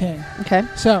Lion King. Okay.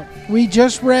 So we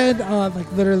just read,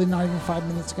 like literally not even 5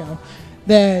 minutes ago,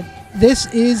 that this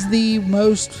is the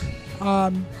most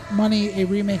money a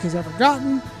remake has ever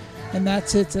gotten, and that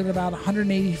sits at about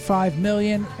 $185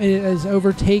 million. It has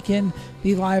overtaken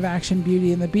the live-action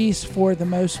Beauty and the Beast for the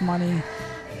most money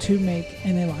to make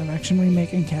in a live-action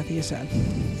remake, and Kathy has said.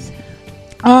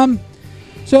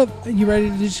 So, you ready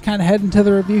to just kind of head into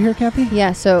the review here, Kathy?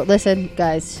 Yeah. So listen,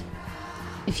 guys.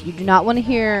 If you do not want to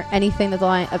hear anything that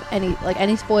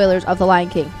any spoilers of The Lion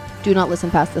King, do not listen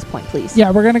past this point, please.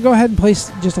 Yeah, we're gonna go ahead and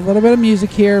place just a little bit of music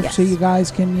here, Yes. so you guys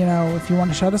can, if you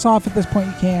want to shut us off at this point,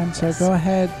 you can. So go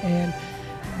ahead, and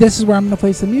this is where I'm gonna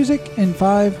place the music in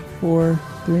 5, 4,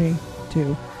 3, 2,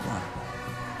 1.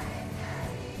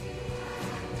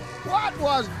 What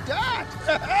was that?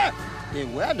 The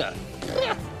weather.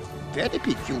 Very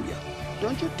peculiar,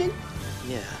 don't you think?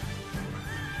 Yeah.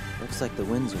 Looks like the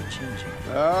winds are changing.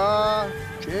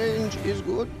 Change is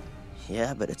good.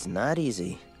 Yeah, but it's not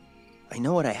easy. I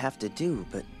know what I have to do,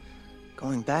 but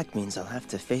going back means I'll have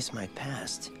to face my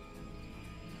past.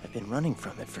 I've been running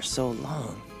from it for so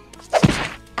long.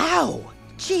 Ow!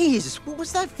 Jeez, what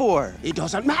was that for? It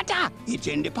doesn't matter. It's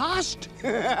in the past.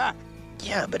 Yeah,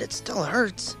 but it still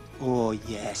hurts. Oh,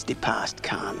 yes, the past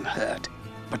can hurt.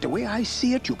 But the way I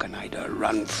see it, you can either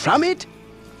run from it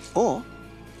or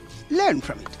learn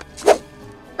from it.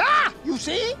 You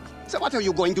see? So what are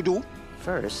you going to do?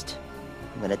 First,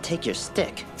 I'm gonna take your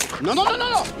stick. No, not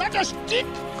a stick.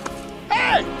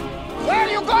 Hey, where are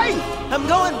you going? I'm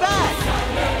going back!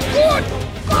 Good!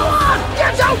 Go on!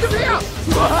 Get out of here!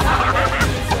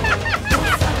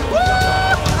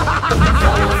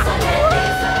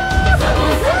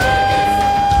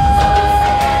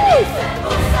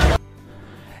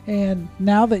 And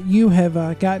now that you have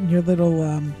gotten your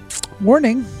little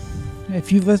warning,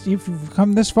 if you've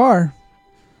come this far,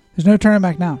 there's no turning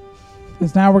back now,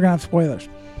 because now we're gonna have spoilers.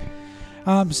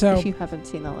 So if you haven't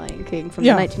seen The Lion King from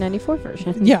the 1994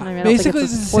 version, yeah, I mean, I don't basically think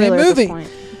it's it's the a same spoiler at this movie. point.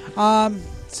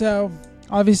 So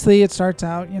obviously it starts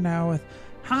out, with What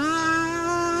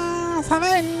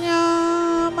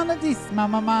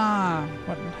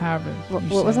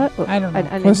was that? I don't know. I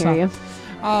didn't Close hear enough.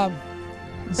 you.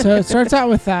 So it starts out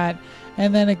with that,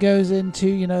 and then it goes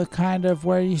into, kind of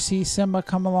where you see Simba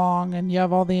come along, and you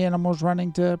have all the animals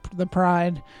running to the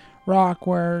Pride Rock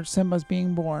where Simba's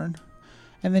being born.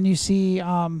 And then you see,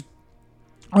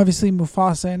 obviously,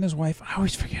 Mufasa and his wife. I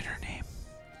always forget her name.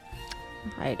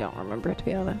 I don't remember, to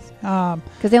be honest.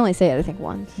 Because they only say it, I think,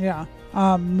 once. Yeah.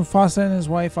 Mufasa and his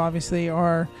wife, obviously,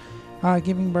 are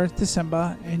giving birth to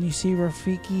Simba, and you see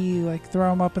Rafiki,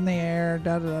 throw him up in the air,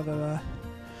 da-da-da-da-da.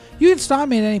 You can stop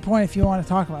me at any point if you want to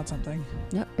talk about something.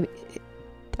 No, I mean,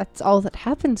 that's all that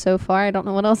happened so far. I don't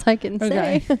know what else I can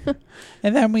say.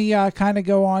 And then we kind of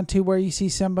go on to where you see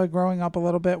Simba growing up a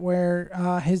little bit, where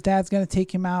his dad's going to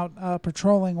take him out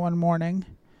patrolling one morning,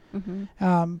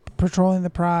 patrolling the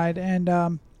Pride.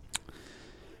 And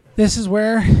this is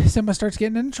where Simba starts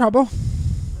getting into trouble.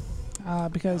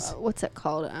 Because... what's it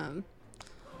called?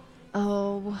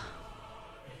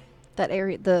 That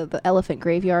area, the elephant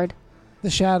graveyard. The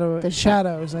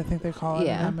shadows, I think they call it in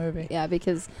that movie. Yeah,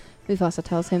 because Mufasa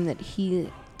tells him that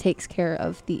he takes care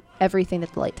of everything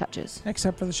that the light touches.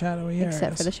 Except for the shadowy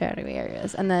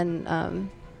areas. And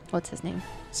then, what's his name?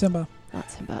 Simba.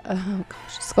 Not Simba. Oh,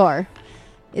 gosh. Scar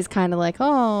is kind of like,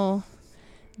 don't,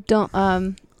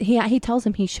 he tells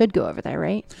him he should go over there,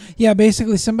 right? Yeah,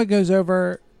 basically Simba goes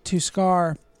over to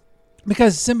Scar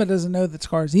because Simba doesn't know that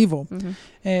Scar's evil,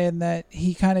 and that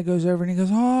he kind of goes over and he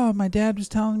goes, my dad was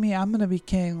telling me I'm going to be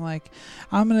king.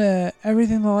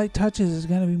 Everything the light touches is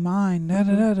going to be mine. Da,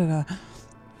 da, da, da, da.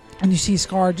 And you see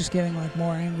Scar just getting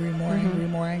more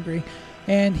angry.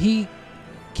 And he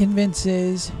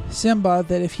convinces Simba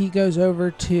that if he goes over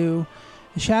to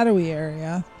the shadowy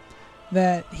area,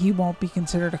 that he won't be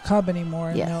considered a cub anymore,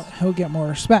 and he'll get more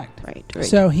respect. Right.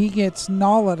 So he gets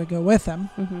Nala to go with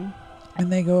him. And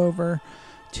they go over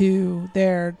to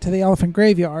the elephant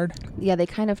graveyard. Yeah, they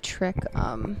kind of trick,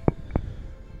 oh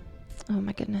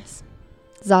my goodness,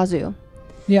 Zazu.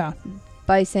 Yeah.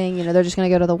 By saying, they're just going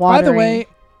to go to the water. By the way,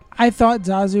 I thought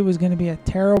Zazu was going to be a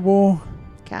terrible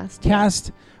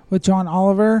cast with John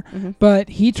Oliver, but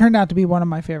he turned out to be one of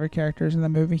my favorite characters in the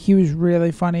movie. He was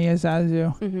really funny as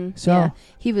Zazu. So yeah,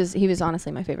 he was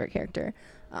honestly my favorite character.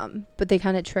 But they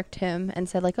kind of tricked him and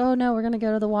said oh no, we're gonna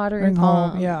go to the watering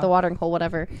hole, the watering hole,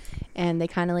 whatever. And they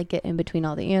kind of get in between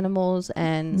all the animals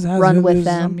and Zazu run with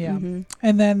them.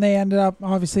 And then they ended up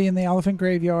obviously in the elephant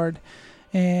graveyard,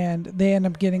 and they end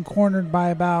up getting cornered by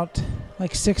about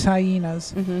like 6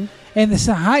 hyenas, Mm-hmm. and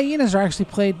the hyenas are actually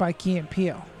played by Key and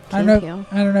Peele. I don't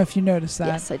know if you noticed that.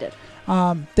 Yes, I did.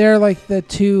 They're like the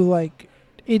two like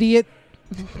idiot,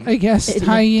 I guess, Idiot.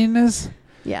 hyenas.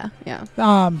 Yeah.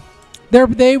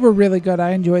 They were really good.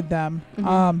 I enjoyed them.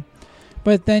 Mm-hmm.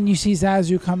 But then you see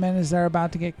Zazu come in as they're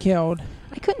about to get killed.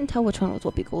 I couldn't tell which one was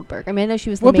Whoopi Goldberg. I mean, I know she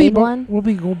was the main one.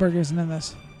 Whoopi Goldberg isn't in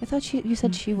this. I thought you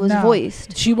said she was No,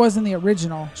 voiced. She was in the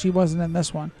original. She wasn't in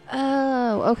this one.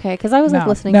 Oh, okay. Because I was like No,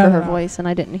 listening no, for no, her no. voice and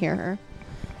I didn't hear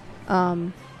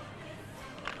her.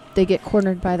 They get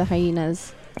cornered by the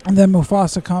hyenas. And then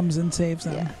Mufasa comes and saves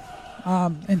them. Yeah.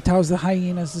 And tells the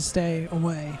hyenas to stay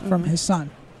away from Mhm. his son.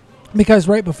 Because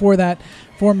right before that,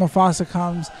 before Mufasa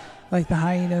comes, like the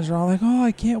hyenas are all like, "Oh,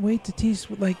 I can't wait to taste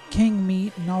like king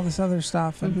meat and all this other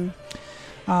stuff." And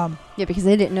Yeah, because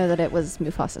they didn't know that it was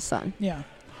Mufasa's son. yeah.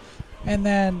 And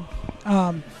then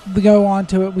we go on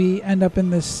to it. We end up in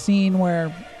this scene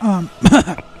where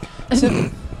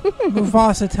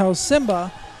Mufasa tells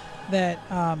Simba that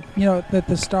that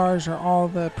the stars are all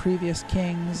the previous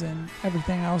kings and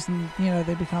everything else, and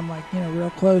they become like real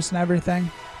close and everything.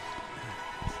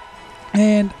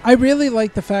 And I really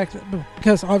like the fact that,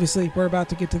 because obviously we're about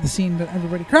to get to the scene that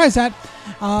everybody cries at.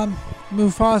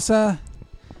 Mufasa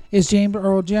is James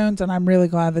Earl Jones, and I'm really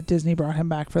glad that Disney brought him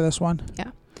back for this one.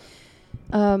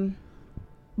 Yeah.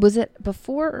 Was it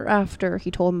before or after he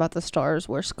told him about the stars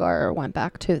where Scar went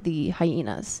back to the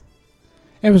hyenas?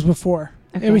 It was before.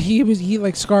 Okay. He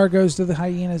like Scar goes to the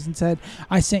hyenas and said,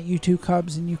 "I sent you 2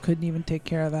 cubs, and you couldn't even take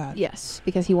care of that." Yes,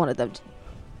 because he wanted them to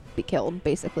be killed,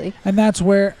 basically. And that's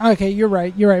where, okay, you're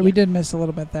right. We Yeah. did miss a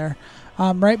little bit there.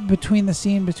 Right between the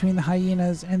scene between the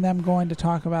hyenas and them going to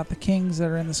talk about the kings that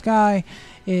are in the sky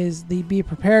is the Be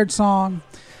Prepared song.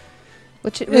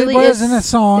 Which it really wasn't is, a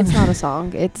song. It's not a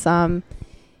song. It's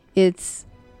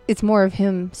more of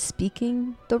him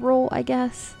speaking the role, I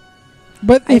guess.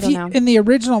 But I don't know. in the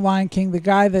original Lion King, the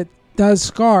guy that does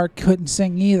Scar couldn't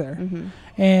sing either.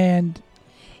 Mm-hmm. And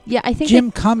Yeah, I think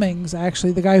Jim Cummings,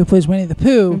 actually, the guy who plays Winnie the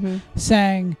Pooh, Mhm.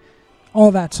 sang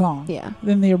all that song Yeah.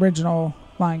 in the original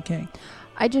Lion King.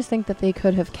 I just think that they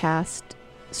could have cast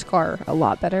Scar a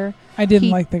lot better. I didn't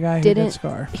He like the guy who did didn't-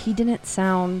 Scar. He didn't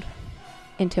sound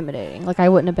intimidating. Like, I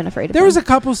wouldn't have been afraid of There him. was a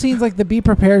couple scenes, like the Be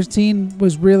Prepared scene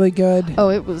was really good. Oh,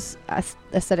 it was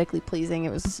aesthetically pleasing.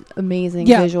 It was amazing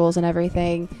Yeah. visuals and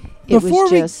everything. It Before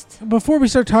was we- just Before we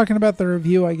start talking about the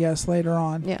review, I guess later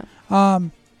on, yeah.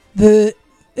 it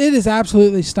is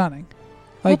absolutely stunning.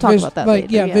 We'll talk about that later,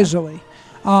 yeah. visually.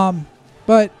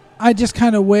 But I just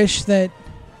kind of wish that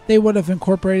they would have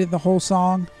incorporated the whole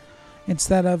song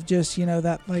instead of just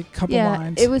that like couple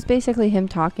lines. It was basically him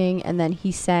talking, and then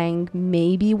he sang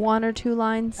maybe 1 or 2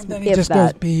 lines. And then he if just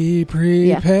that. goes, "Be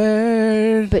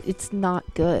prepared." But it's not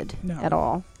good No. at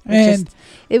all. And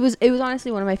It was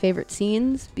honestly one of my favorite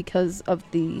scenes because of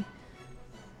the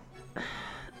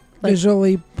like-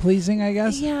 visually pleasing, I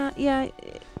guess. yeah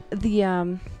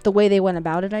the way they went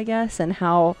about it, I guess, and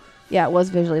how it was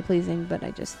visually pleasing, but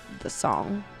the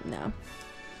song, no,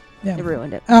 Yeah. it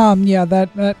ruined it. Yeah,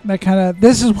 that kind of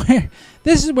this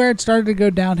is where it started to go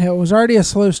downhill. It was already a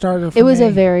slow starter for It was me.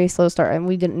 a very slow start, and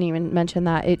we didn't even mention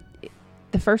that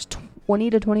the first 20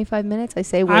 to 25 minutes I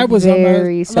say I was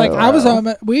very almost, slow. like I was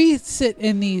almost, we sit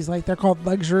in these like they're called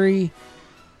luxury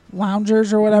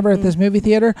loungers or whatever at this movie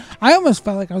theater. I almost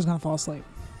felt like I was gonna fall asleep.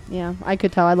 Yeah, I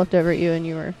could tell. I looked over at you, and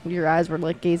your eyes were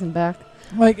like gazing back.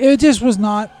 Like it just was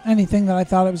not anything that I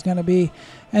thought it was gonna be.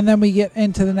 And then we get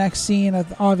into the next scene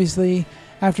of obviously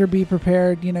after Be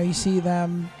Prepared, you see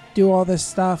them do all this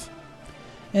stuff,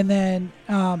 and then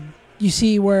you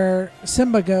see where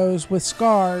Simba goes with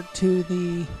Scar to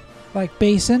the like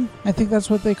basin. I think that's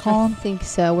what they call I him. think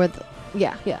so.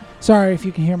 Yeah. Sorry if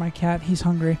you can hear my cat. He's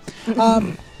hungry.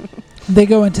 They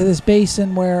go into this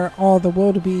basin where all the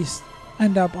wildebeest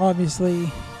end up, obviously,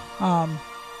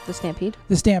 The stampede.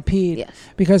 the stampede. Yes.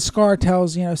 Because Scar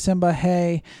tells, Simba,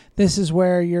 hey, this is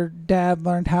where your dad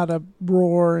learned how to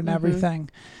roar and everything.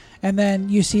 And then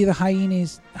you see the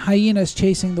hyenas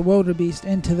chasing the wildebeest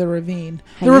into the ravine.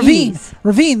 The ravine. Hyenas.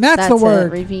 Ravine, that's the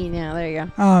word. Ravine. Yeah, there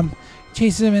you go.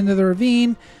 Chases him into the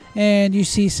ravine, and you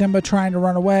see Simba trying to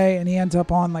run away, and he ends up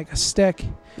on like a stick.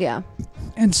 Yeah.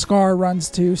 And Scar runs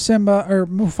to Simba or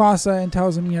Mufasa and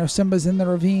tells him, Simba's in the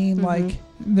ravine, like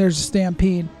there's a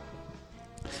stampede.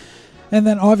 And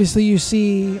then obviously you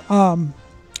see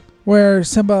where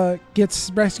Simba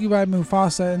gets rescued by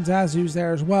Mufasa, and Zazu's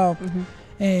there as well.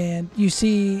 And you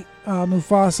see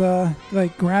Mufasa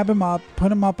like grab him up,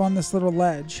 put him up on this little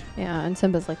ledge. Yeah, and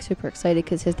Simba's like super excited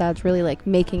because his dad's really like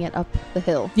making it up the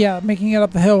hill. Yeah, making it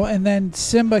up the hill, and then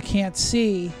Simba can't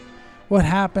see what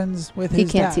happens with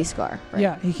his dad. He can't see Scar. Right?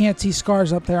 Yeah, he can't see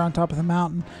Scar's up there on top of the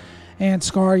mountain. And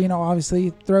Scar,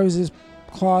 obviously throws his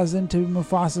claws into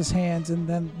Mufasa's hands and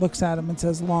then looks at him and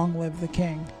says, "Long live the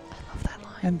king." I love that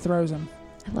line. And throws him.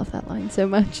 I love that line so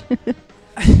much.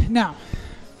 Now,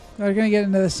 we're going to get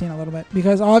into this scene a little bit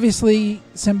because obviously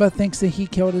Simba thinks that he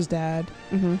killed his dad.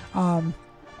 Mm-hmm.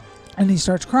 And he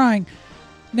starts crying.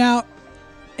 Now,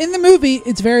 in the movie,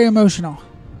 it's very emotional.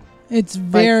 It's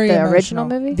very the emotional. original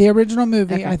movie? The original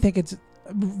movie, Okay. I think it's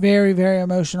very, very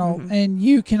emotional. Mhm. And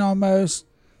you can almost...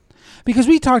 Because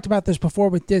we talked about this before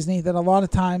with Disney, that a lot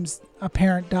of times a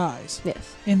parent dies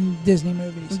Yes. in Disney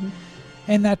movies. Mm-hmm.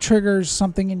 And that triggers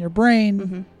something in your brain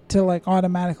Mm-hmm. to like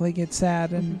automatically get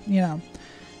sad. And,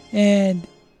 and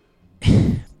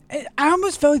I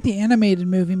almost felt like the animated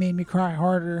movie made me cry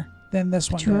harder than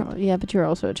this one did. But you're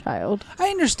also a child. I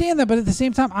understand that, but at the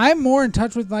same time, I'm more in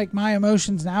touch with like my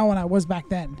emotions now than I was back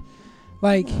then.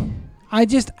 Like, I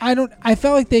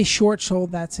felt like they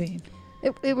short-sold that scene.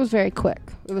 It was very quick.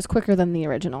 It was quicker than the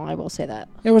original, I will say that.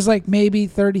 It was like maybe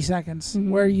 30 seconds Mhm.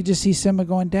 where you just see Simba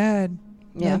going, "Dad,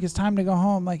 Yeah. like it's time to go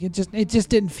home." Like it just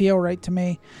didn't feel right to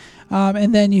me.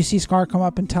 And then you see Scar come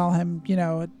up and tell him,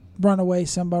 "Run away,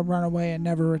 Simba, run away and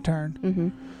never return." Mm-hmm.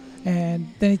 And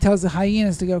then he tells the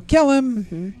hyenas to go kill him,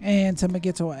 Mm-hmm. and Simba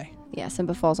gets away. Yeah,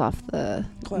 Simba falls off the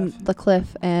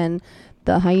Cliff. and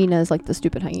the hyenas, like the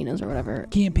stupid hyenas or whatever,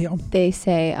 Key and Peele. they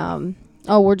say,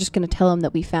 "Oh, we're just gonna tell him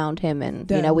that we found him and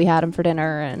Dead. we had him for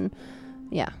dinner," and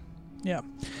yeah. Yeah.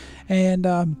 And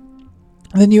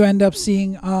then you end up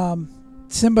seeing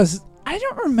Simba's... I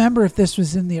don't remember if this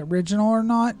was in the original or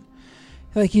not.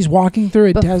 Like he's walking through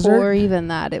a desert. Before even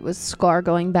that, it was Scar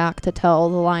going back to tell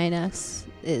the lioness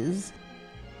is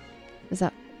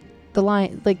that the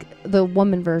lion, like the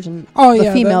woman version? Oh, the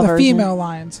yeah, female the version. female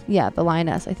lions Yeah, the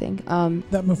lioness, I think.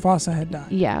 that Mufasa had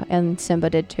died. Yeah, and Simba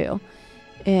did too.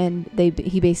 And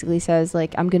he basically says,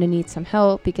 like, "I'm gonna need some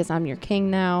help because I'm your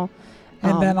king now."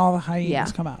 And then all the hyenas yeah.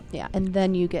 come out. Yeah, and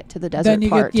then you get to the desert Then you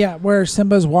part. get where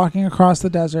Simba's walking across the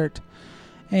desert,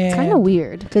 and It's kind of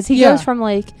weird because he Yeah. goes from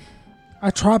like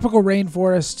a tropical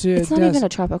rainforest to it's not desert. even a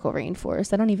tropical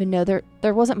rainforest. I don't even know there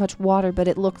wasn't much water, but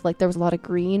it looked like there was a lot of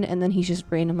green, and then he's just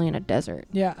randomly in a desert.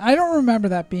 Yeah, I don't remember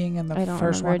that being in the I don't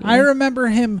first remember one. it I either. remember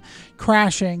him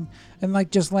crashing and like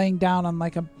just laying down on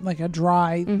like a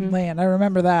dry Mhm. land. I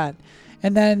remember that.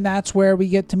 And then that's where we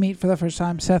get to meet for the first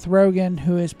time Seth Rogen,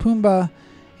 who is Pumbaa,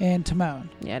 and Timon.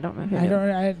 Yeah, I don't know.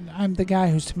 Who I'm the guy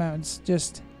who's Timon's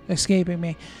just escaping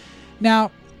me. Now,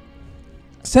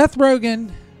 Seth Rogen,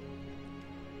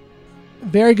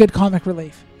 very good comic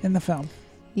relief in the film.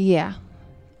 Yeah,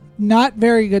 Not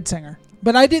very good singer.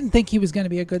 But I didn't think he was going to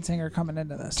be a good singer coming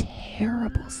into this.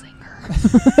 terrible singer.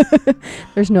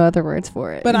 There's no other words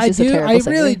for it. But He's just a terrible I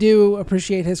singer. really do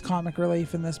appreciate his comic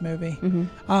relief in this movie. Mhm.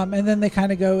 And then they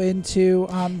kind of go into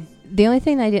The only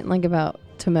thing I didn't like about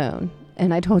Timon,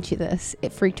 and I told you this,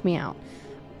 it freaked me out.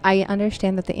 I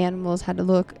understand that the animals had to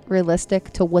look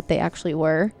realistic to what they actually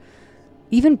were.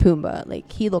 Even Pumbaa,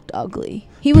 like, he looked ugly.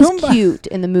 He was Pumbaa- cute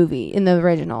in the movie, in the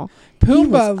original. Pumbaa. He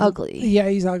was ugly. Yeah,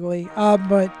 he's ugly.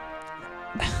 But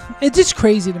it's just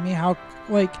crazy to me how,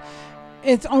 like,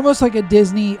 it's almost like a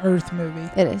Disney Earth movie.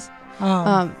 It is.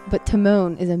 But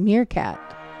Timon is a meerkat,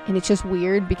 and it's just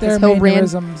weird because their he'll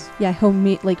mannerisms.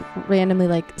 randomly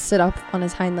like sit up on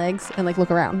his hind legs and like look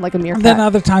around like a meerkat. And then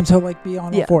other times he'll like be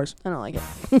on all Yeah. fours. I don't like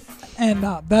it. And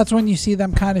that's when you see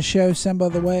them kind of show Simba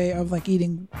the way of like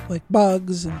eating like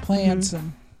bugs and plants,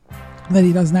 and that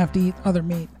he doesn't have to eat other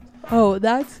meat. Oh,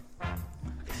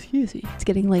 excuse me. It's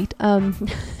getting late.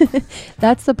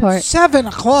 That's the part. 7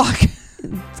 o'clock.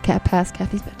 It's past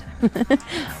Kathy's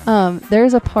bedtime.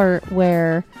 There's a part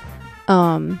where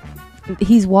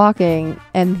he's walking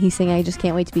and he's saying, "I just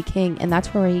can't wait to be king," and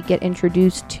that's where we get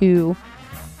introduced to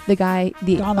the guy.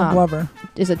 Donald Glover.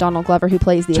 Is it Donald Glover who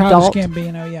plays the Childish adult?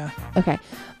 Gambino, yeah. Okay.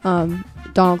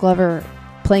 Donald Glover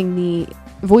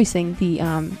voicing the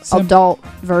Simba. adult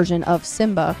version of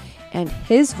Simba, and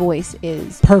his voice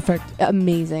is Perfect.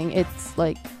 amazing. It's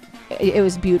like it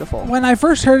was beautiful. When I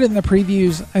first heard it in the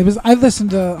previews, I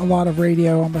listened to a lot of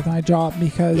radio with my job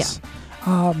because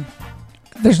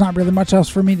there's not really much else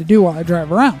for me to do while I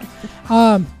drive around.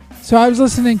 So I was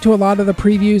listening to a lot of the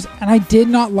previews, and I did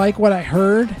not like what I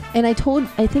heard. And I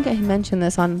think I mentioned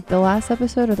this on the last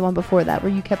episode or the one before that,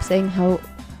 where you kept saying how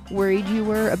worried you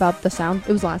were about the sound.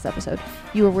 It was the last episode.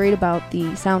 You were worried about the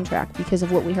soundtrack because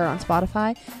of what we heard on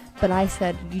Spotify. But I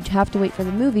said you'd have to wait for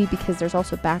the movie because there's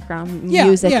also background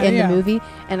music in the movie,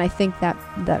 and I think that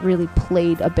really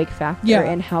played a big factor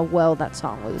in how well that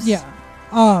song was. Yeah.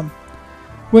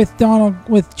 With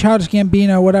Childish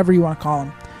Gambino, whatever you want to call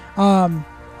him.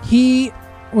 he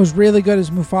was really good as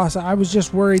Mufasa. I was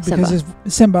just worried because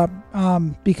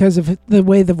because of the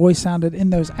way the voice sounded in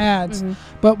those ads.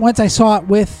 But once I saw it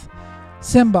with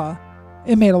Simba,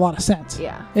 it made a lot of sense.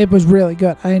 Yeah. It was really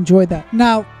good. I enjoyed that.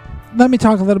 Now, let me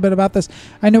talk a little bit about this.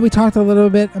 I know we talked a little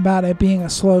bit about it being a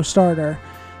slow starter.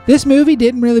 This movie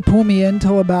didn't really pull me in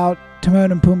until about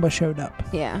Timon and Pumbaa showed up.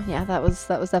 Yeah, that was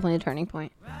definitely a turning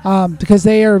point. Because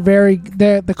they are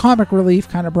the comic relief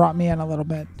kind of brought me in a little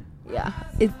bit. Yeah.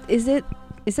 Is it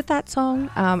that song?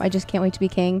 I Just Can't Wait to Be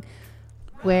King,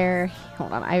 where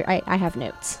hold on, I have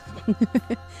notes.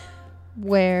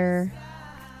 Where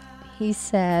he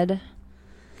said,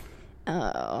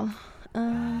 the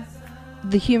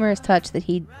humorous touch that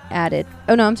he added.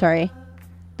 Oh no, I'm sorry.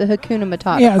 The Hakuna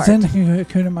Matata. Yeah, it's part. in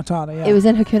Hakuna Matata. Yeah, it was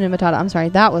in Hakuna Matata. I'm sorry,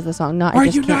 that was the song. Not. Are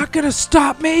you not gonna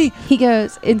stop me? He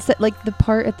goes instead, like the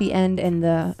part at the end in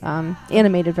the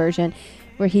animated version,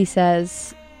 where he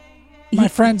says, "My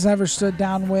friends never stood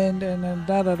downwind," and then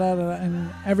da da da da. And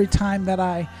every time that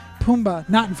Pumbaa,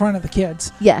 not in front of the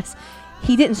kids. Yes,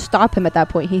 he didn't stop him at that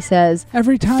point. He says,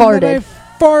 "Every time farted. that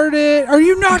I farted, are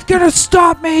you not gonna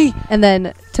stop me?" And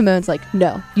then Timon's like,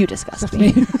 "No, you disgust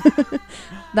me."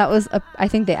 That was I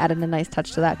think they added a nice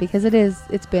touch to that because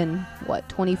it's been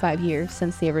 25 years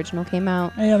since the original came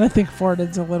out. Yeah, I think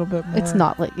farted's a little bit more. It's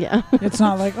not like It's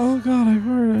not like, oh god, I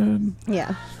farted.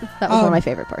 Yeah, that was one of my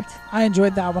favorite parts. I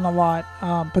enjoyed that one a lot,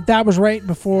 but that was right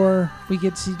before we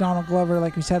get to see Donald Glover,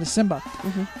 like we said, as Simba.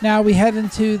 Now we head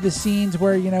into the scenes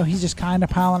where he's just kind of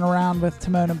palling around with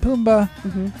Timon and Pumbaa,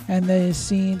 and the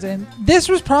scenes, and this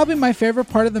was probably my favorite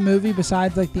part of the movie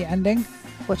besides like the ending.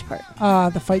 Which part?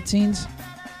 The fight scenes.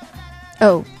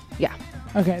 Oh, yeah.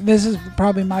 Okay, this is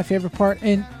probably my favorite part,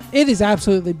 and it is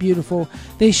absolutely beautiful.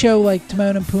 They show like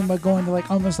Timon and Pumbaa going to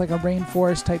like almost like a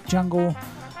rainforest type jungle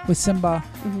with Simba,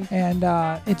 and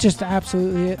it's just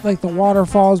absolutely like the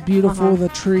waterfalls, beautiful, the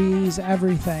trees,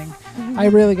 everything. I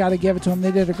really got to give it to them.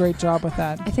 They did a great job with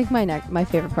that. I think my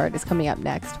favorite part is coming up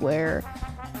next, where,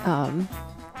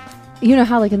 you know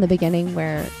how like in the beginning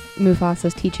where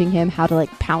Mufasa's teaching him how to like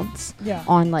pounce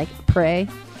on like prey.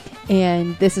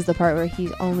 And this is the part where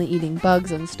he's only eating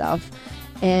bugs and stuff.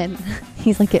 And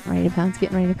he's like getting ready to pounce.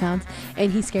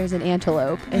 And he scares an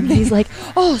antelope. And he's like,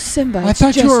 oh, Simba, I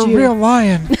thought you were a real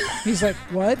lion. He's like,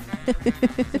 what?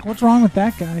 Like, what's wrong with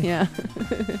that guy? Yeah.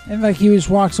 And like he just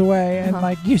walks away. And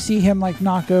like you see him like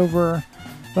knock over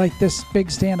like this big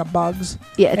stand of bugs.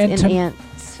 Yeah, it's an ant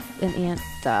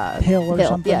hill or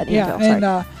something. Yeah, an ant hill,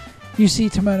 and you see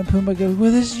Timon and Pumbaa go,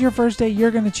 well, this is your first day.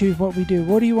 You're going to choose what we do.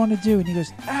 What do you want to do? And he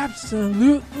goes,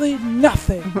 absolutely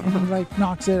nothing. And he like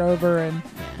knocks it over and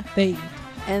they eat.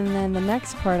 And then the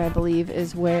next part, I believe,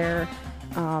 is where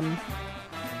I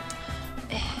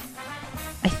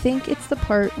think it's the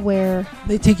part where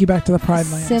they take you back to the Pride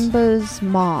Lands. Simba's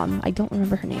mom, I don't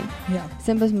remember her name. Yeah.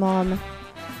 Simba's mom,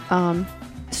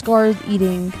 Scar's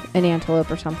eating an antelope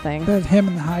or something. But him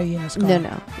and the hyenas.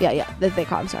 No. Yeah. They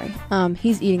call him. Sorry.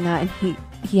 He's eating that, and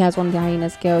he has one of the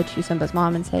hyenas go to Simba's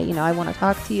mom and say, I want to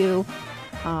talk to you,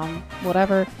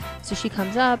 whatever. So she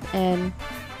comes up, and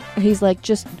he's like,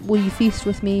 just will you feast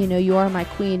with me? You are my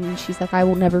queen. And she's like, I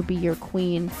will never be your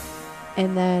queen.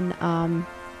 And then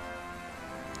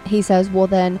he says, well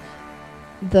then,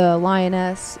 the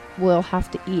lioness will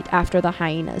have to eat after the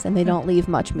hyenas, and they don't leave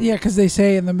much meat. Yeah, because they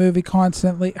say in the movie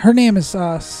constantly. Her name is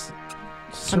Sariba?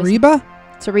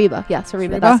 Sariba, yeah,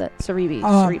 Sariba. That's it.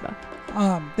 Sariba.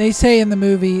 They say in the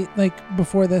movie, like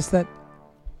before this, that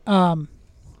oh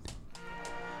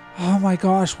my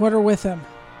gosh, what are with him?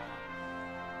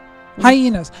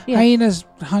 Hyenas. Yeah. Hyenas'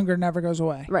 hunger never goes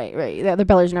away. Right. Yeah, their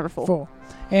bellies are never full.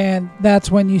 And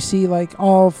that's when you see like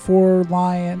all 4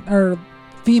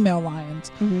 female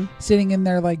lions sitting in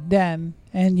their like den,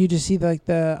 and you just see like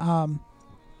the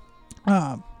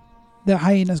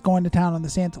hyenas going to town on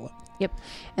the antelope. Yep.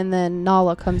 And then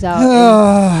Nala comes out.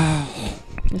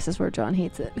 This is where John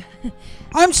hates it.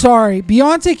 I'm sorry,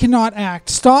 Beyonce cannot act.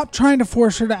 Stop trying to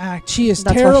force her to act. She is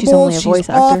That's terrible. Why she's only a voice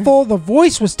actor. Awful. The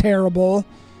voice was terrible.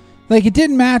 Like it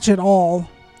didn't match at all.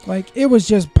 Like it was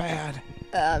just bad.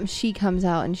 She comes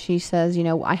out and she says,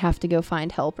 I have to go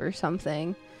find help or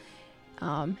something.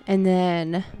 And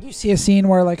then you see a scene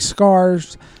where like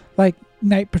Scar's like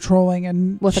night patrolling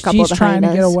and with a couple she's of the trying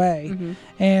hyenas. To get away,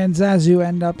 and Zazu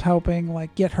end up helping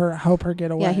like help her get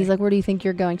away. Yeah, he's like, where do you think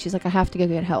you're going? She's like, I have to go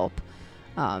get help,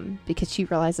 because she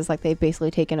realizes like they've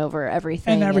basically taken over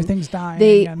everything and everything's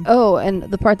dying. And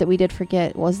the part that we did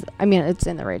forget was, it's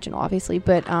in the original obviously,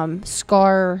 but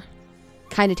Scar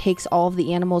kind of takes all of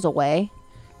the animals away,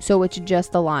 so it's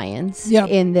just the lions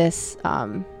in this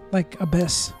like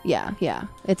abyss. Yeah, yeah.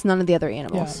 It's none of the other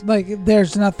animals. Yeah, like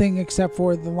there's nothing except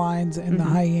for the lions and the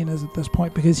hyenas at this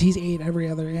point because he's ate every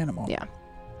other animal. Yeah.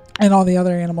 And all the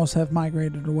other animals have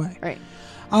migrated away. Right.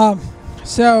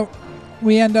 So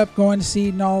we end up going to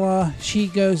see Nala. She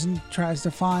goes and tries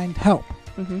to find help.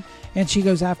 And she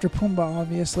goes after Pumbaa,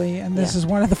 obviously. And this is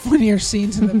one of the funnier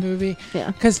scenes in the movie.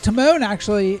 Yeah. Because Timon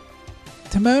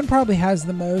probably has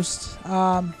the most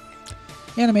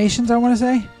animations, I want to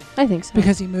say. I think so.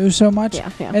 Because he moves so much.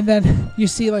 Yeah, yeah. And then you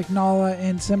see like Nala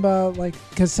and Simba, like,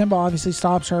 because Simba obviously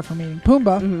stops her from eating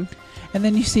Pumbaa. And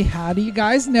then you see, how do you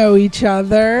guys know each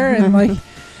other? And like,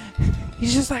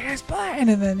 he's just like, explain.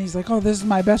 And then he's like, oh, this is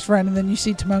my best friend. And then you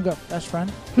see Timon go, best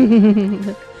friend.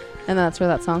 And that's where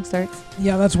that song starts.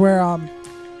 Yeah, that's where, and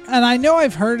I know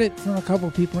I've heard it from a couple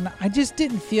of people, and I just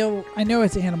didn't feel, I know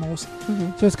it's animals,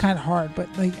 so it's kind of hard, but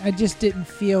like, I just didn't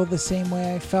feel the same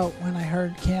way I felt when I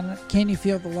heard Can You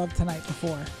Feel the Love Tonight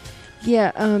before.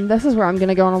 Yeah, this is where I'm going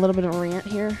to go on a little bit of a rant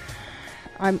here.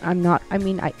 I'm not, I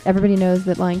mean, everybody knows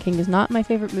that Lion King is not my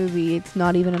favorite movie. It's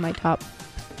not even in my top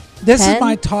This 10? is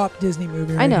my top Disney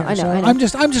movie right I know, here, I know, so I know. I'm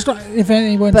just, if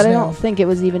anyone's But I don't think it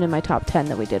was even in my top 10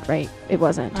 that we did, right? It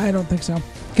wasn't. I don't think so.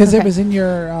 Because it Okay. was in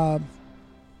your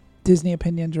Disney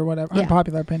opinions or whatever, Yeah.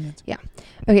 unpopular opinions. Yeah.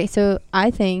 Okay, so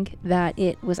I think that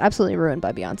it was absolutely ruined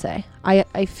by Beyonce. I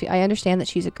understand that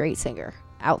she's a great singer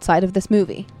outside of this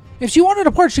movie. If she wanted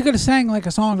a part, she could have sang like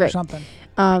a song or Right. something.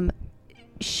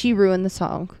 She ruined the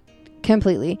song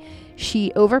completely.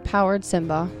 She overpowered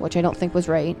Simba, which I don't think was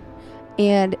right.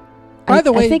 And By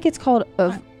the way, I think it's called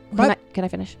can I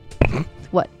finish?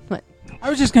 What? I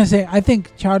was just going to say, I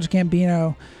think Childish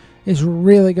Gambino is a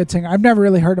really good singer. I've never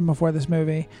really heard him before this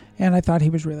movie, and I thought he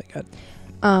was really good.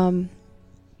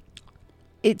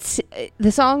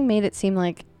 The song made it seem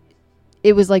like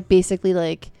it was like basically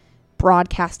like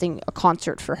broadcasting a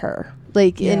concert for her.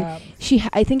 Like, Yeah. and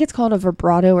I think it's called a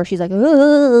vibrato, where she's like,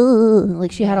 "Ooh,"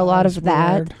 like she had a lot That's of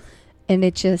that. weird. And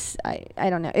it just, I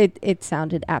don't know. It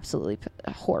sounded absolutely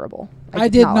horrible. I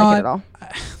did like not- it at all.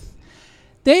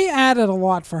 They added a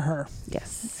lot for her,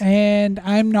 Yes. and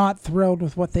I'm not thrilled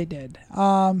with what they did.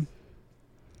 Then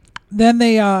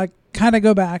they kind of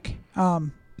go back.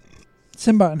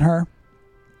 Simba and her,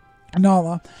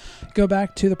 Nala, go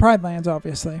back to the Pride Lands,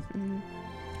 obviously.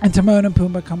 And Timon and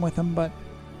Pumbaa come with them,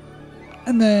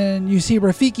 and then you see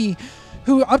Rafiki,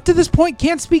 who up to this point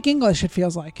can't speak English, it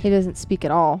feels like. He doesn't speak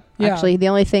at all. Yeah. Actually, the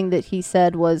only thing that he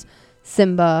said was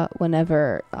Simba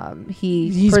whenever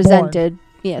He's presented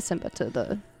Simba to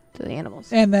the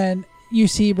animals. And then you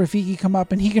see Rafiki come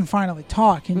up, and he can finally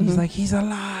talk, and he's like, he's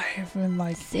alive, and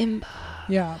like, Simba.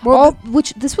 yeah. Well,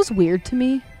 Which this was weird to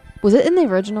me. Was it in the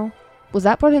original? Was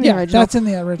that part in the yeah, original? that's in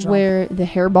the original. Where the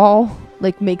hairball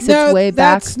like makes its way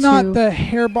back that's not to... the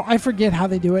hairball. I forget how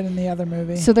they do it in the other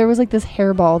movie. So there was like this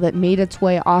hairball that made its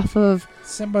way off of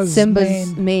Simba's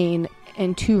mane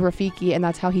and to Rafiki, and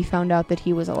that's how he found out that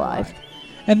he was alive.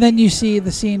 And then you see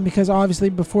the scene, because obviously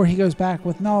before he goes back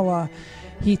with Nala,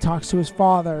 he talks to his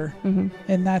father,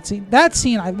 and that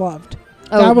scene I loved.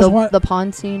 Oh, that was the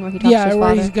pond scene where he talks to his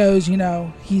where father? he goes,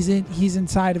 he's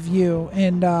inside of you,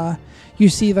 and you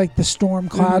see like the storm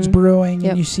clouds brewing,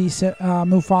 and you see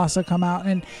Mufasa come out,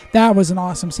 and that was an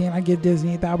awesome scene. I give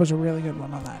Disney, that was a really good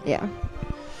one on that. Yeah.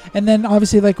 And then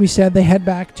obviously, like we said, they head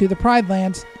back to the Pride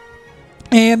Lands,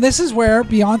 and this is where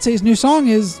Beyonce's new song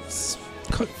is.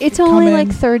 It's only like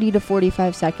 30 to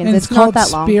 45 seconds. And It's called not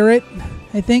that long. Spirit,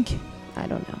 I think. I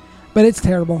don't know. But it's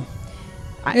terrible.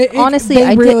 Honestly,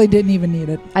 they really didn't even need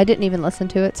it. I didn't even listen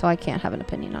to it, so I can't have an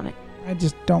opinion on it. I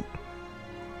just don't.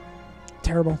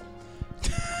 Terrible.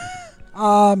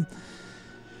 The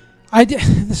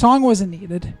song wasn't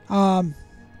needed.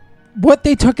 What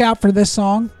they took out for this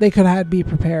song, they could have had Be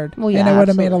Prepared. Well, yeah, and it would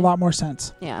have made a absolutely. lot more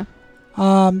sense. Yeah.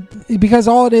 Because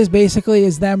all it is basically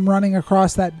is them running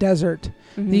across that desert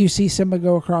that you see Simba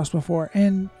go across before.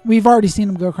 And we've already seen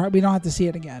him go across. We don't have to see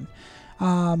it again.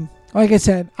 Like I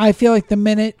said, I feel like I'm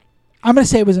going to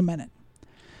say it was a minute.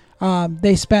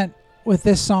 They spent with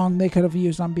this song they could have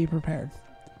used on Be Prepared.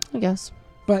 I guess.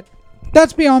 But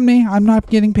that's beyond me. I'm not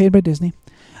getting paid by Disney.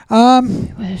 I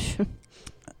wish.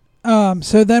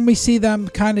 So then we see them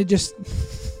kind of just...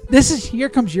 Here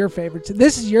comes your favorite.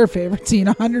 This is your favorite scene,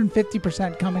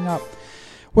 150% coming up,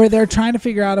 where they're trying to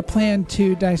figure out a plan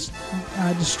to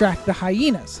distract the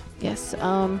hyenas. Yes.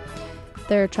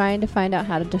 They're trying to find out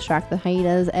how to distract the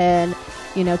hyenas, and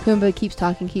Pumbaa keeps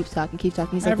talking. He's like,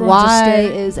 Everyone's just "Why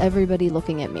staring. is everybody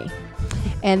looking at me?"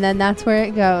 And then that's where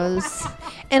it goes.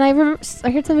 And I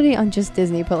heard somebody on Just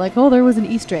Disney put like, "Oh, there was an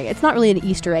Easter egg." It's not really an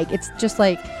Easter egg. It's just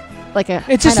like a It's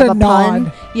kind just of a pun.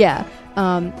 nod. Yeah.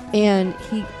 And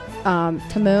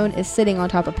Timon is sitting on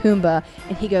top of Pumbaa,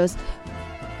 and he goes,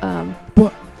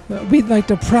 But we'd like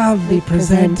to proudly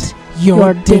present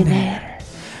your dinner.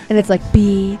 And it's like,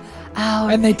 be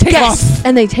our And they take guest. off.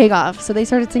 And they take off. So they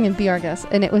started singing Be Our Guest,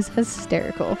 and it was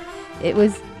hysterical. It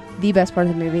was the best part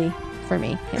of the movie for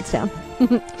me, hands down.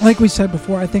 Like we said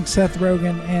before, I think Seth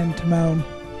Rogen and Timon,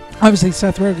 obviously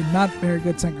Seth Rogen, not a very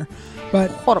good singer, but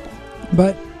Horrible.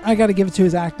 But I got to give it to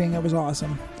his acting. It was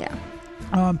awesome. Yeah.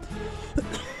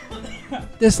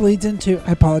 This leads into,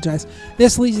 I apologize.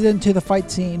 This leads into the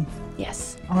fight scene.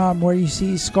 Yes. Where you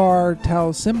see Scar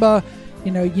tell Simba,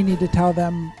 you need to tell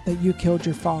them that you killed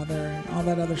your father and all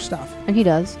that other stuff. And he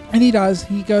does. And he does.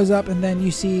 He goes up, and then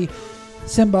you see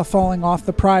Simba falling off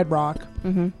the Pride Rock.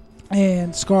 Mm-hmm.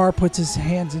 And Scar puts his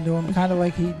hands into him, kind of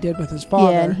like he did with his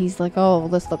father. Yeah, and he's like, "Oh,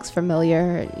 this looks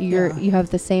familiar. You have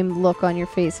the same look on your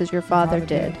face as your father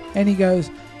did." And he goes,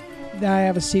 "I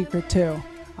have a secret too.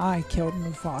 I killed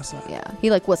Mufasa." Yeah, he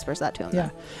like whispers that to him. Yeah,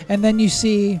 and then you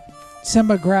see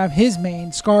Simba grab his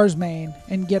mane, Scar's mane,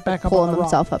 and get back up on the rock.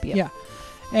 Himself up. Yeah,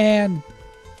 and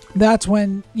that's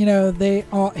when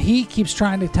he keeps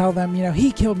trying to tell them,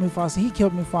 he killed Mufasa. He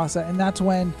killed Mufasa, and that's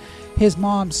when his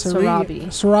mom,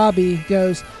 Sarabi,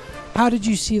 goes, "How did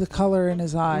you see the color in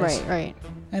his eyes?" Right.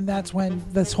 And that's when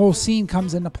this whole scene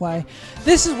comes into play.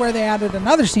 This is where they added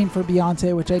another scene for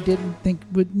Beyonce, which I didn't think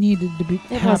would needed to be.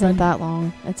 It wasn't that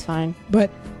long. It's fine. But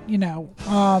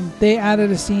they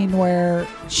added a scene where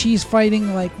she's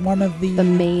fighting like one of the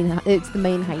main. It's the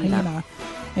main hyena,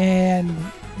 and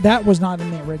that was not in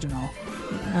the original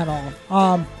at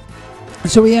all.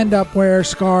 So we end up where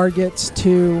Scar gets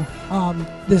to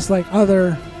this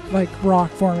other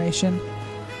rock formation,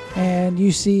 and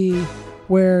you see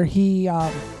where he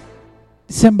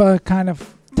Simba kind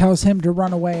of tells him to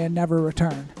run away and never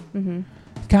return. Mm-hmm.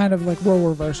 Kind of like role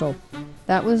reversal.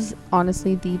 That was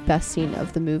honestly the best scene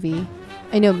of the movie.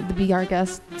 I know the Be Our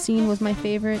Guest scene was my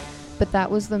favorite, but that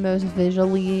was the most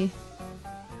visually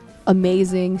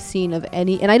amazing scene of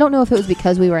any. And I don't know if it was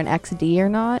because we were in XD or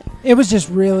not. It was just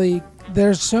really,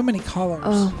 there's so many colors.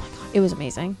 Oh my god, it was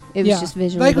amazing. It was just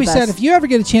visually like the we best. said, if you ever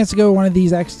get a chance to go to one of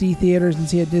these XD theaters and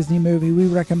see a Disney movie, we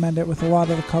recommend it with a lot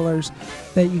of the colors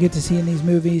that you get to see in these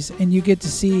movies. And you get to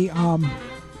see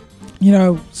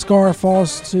Scar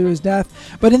falls to his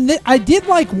death. But I did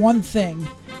like one thing.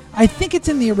 I think it's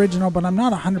in the original, but I'm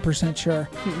not 100% sure.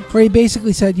 Where he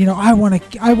basically said, I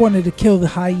wanted to kill the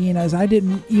hyenas. I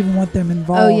didn't even want them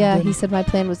involved. Oh yeah, he said my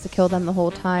plan was to kill them the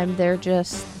whole time. They're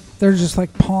just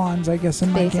like pawns, I guess,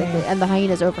 in my game. And the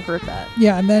hyenas overheard that.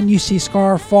 Yeah, and then you see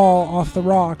Scar fall off the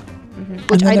rock. Mm-hmm.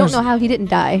 Which I don't know how he didn't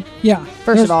die. Yeah.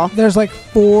 First of all. There's like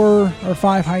 4 or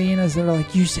 5 hyenas that are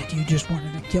like, you said you just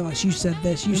wanted to kill us. You said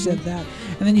this. You said that.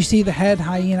 And then you see the head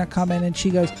hyena come in and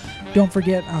she goes, don't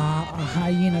forget, a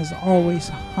hyena's always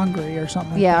hungry or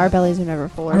something like that. Our bellies are never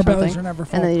full or Our something. bellies are never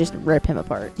full. And then they just rip him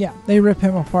apart. Yeah, they rip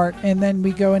him apart. And then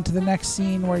we go into the next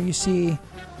scene where you see...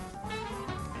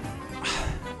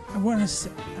 I want to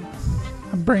say...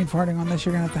 I'm brain farting on this.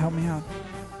 You're going to have to help me out.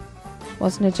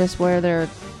 Wasn't it just where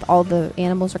all the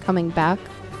animals are coming back?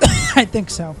 I think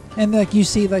so. And you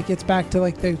see it's back to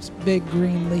those big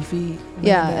green leafy.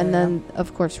 Yeah, and then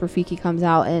of course Rafiki comes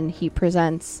out and he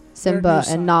presents Simba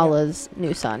and Nala's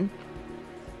new son.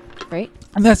 Right?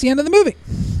 And that's the end of the movie.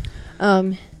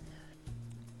 I'm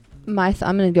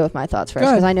going to go with my thoughts first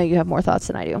because I know you have more thoughts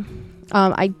than I do.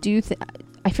 I do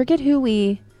I forget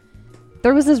who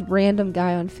there was this random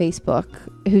guy on Facebook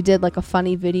who did a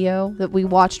funny video that we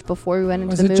watched before we went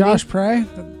into the movie. Was it Josh Prey?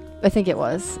 I think it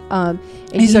was.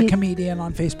 He's a comedian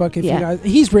on Facebook. If you guys,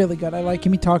 he's really good. I like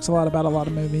him. He talks a lot about a lot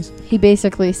of movies. He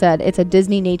basically said it's a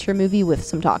Disney nature movie with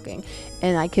some talking,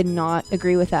 and I could not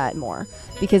agree with that more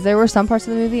because there were some parts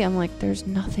of the movie I'm like, there's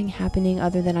nothing happening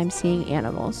other than I'm seeing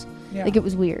animals. Yeah. It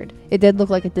was weird. It did look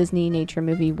like a Disney nature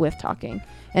movie with talking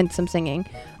and some singing.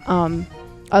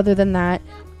 Other than that,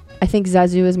 I think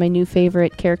Zazu is my new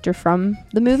favorite character from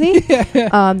the movie.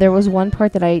 There was one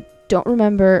part that I don't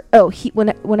remember. Oh,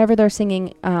 whenever they're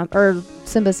singing, or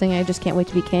Simba's singing, I Just Can't Wait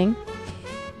to Be King.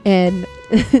 And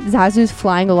Zazu's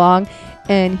flying along,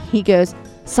 and he goes,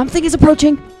 something is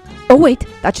approaching. Oh, wait,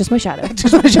 that's just my shadow.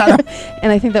 Just my shadow.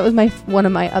 And I think that was one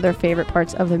of my other favorite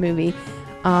parts of the movie.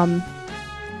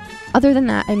 Other than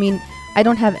that, I mean, I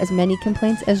don't have as many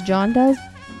complaints as John does,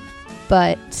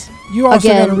 but... You also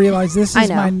got to realize this is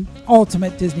my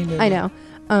ultimate Disney movie. I know.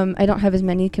 I don't have as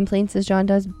many complaints as John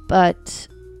does, but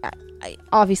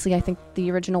obviously I think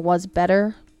the original was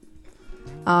better.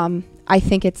 I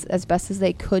think it's as best as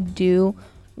they could do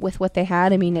with what they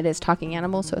had. I mean, it is talking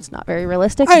animals, so it's not very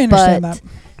realistic. I understand that.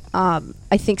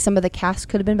 I think some of the cast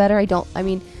could have been better.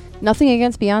 Nothing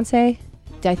against Beyonce.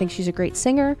 I think she's a great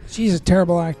singer. She's a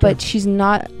terrible actor. But she's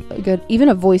not a good, even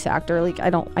a voice actor. Like, I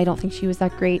don't think she was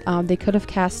that great. They could have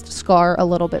cast Scar a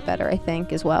little bit better, I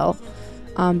think, as well.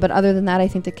 But other than that, I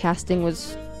think the casting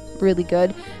was really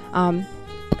good.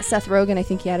 Seth Rogen, I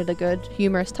think he added a good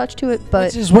humorous touch to it. But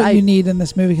which is what you need in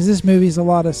this movie, because this movie's a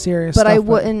lot of serious stuff. But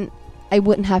I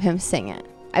wouldn't have him sing it.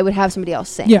 I would have somebody else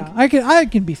sing. Yeah, I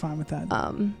can be fine with that.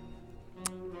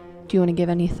 Do you want to give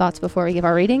any thoughts before we give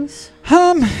our ratings?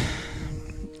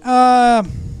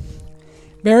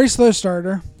 Very slow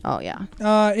starter. Oh yeah.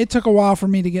 It took a while for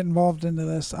me to get involved into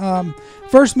this.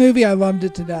 First movie, I loved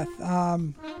it to death.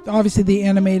 Obviously, the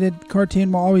animated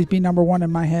cartoon will always be number one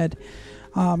in my head.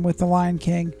 With The Lion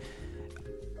King,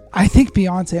 I think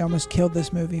Beyonce almost killed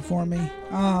this movie for me.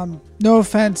 No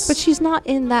offense, but she's not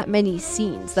in that many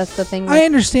scenes. That's the thing. I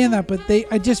understand that, but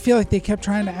I just feel like they kept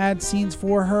trying to add scenes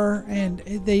for her, and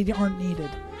they aren't needed.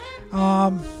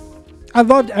 I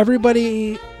loved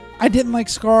everybody. I didn't like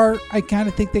Scar. I kind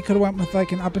of think they could have went with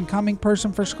like an up and coming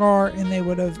person for Scar, and they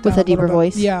would have with a deeper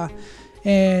voice. Yeah,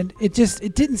 and it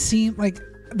didn't seem like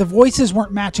the voices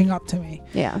weren't matching up to me.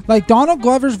 Yeah, like Donald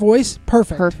Glover's voice,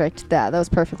 perfect. Perfect. That was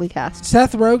perfectly cast.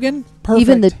 Seth Rogen,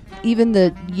 perfect. Even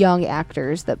the young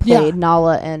actors that played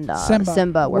Nala and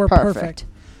Simba were perfect.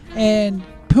 And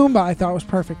Pumbaa, I thought was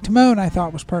perfect. Timon, I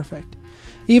thought was perfect.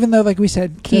 Even though, like we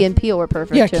said, Key and Peele were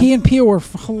perfect. Yeah, too. Key and Peele were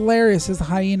hilarious as the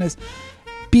hyenas.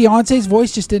 Beyonce's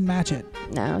voice just didn't match it.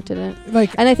 No, it didn't.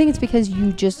 And I think it's because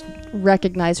you just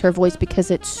recognize her voice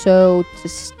because it's so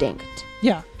distinct.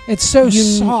 Yeah. It's so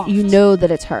soft. You know that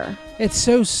it's her. It's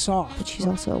so soft. But she's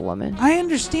also a woman. I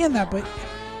understand that, but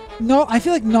no, I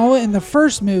feel like Nala in the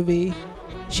first movie,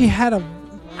 she had I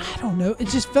don't know. It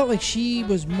just felt like she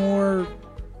was more.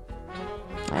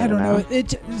 I don't know.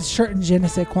 It's certain je ne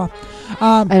sais quoi.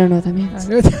 I don't know what that means.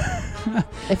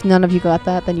 If none of you got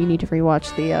that, then you need to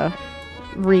rewatch the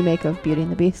remake of Beauty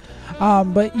and the Beast.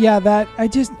 But yeah, I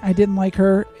didn't like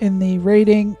her in the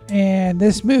rating, and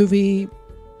this movie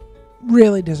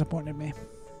really disappointed me.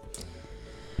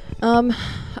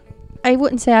 I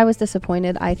wouldn't say I was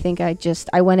disappointed. I think I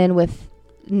went in with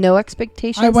no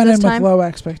expectations. I went in with low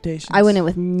expectations. I went in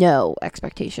with no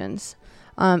expectations.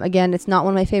 Again, it's not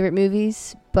one of my favorite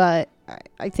movies, but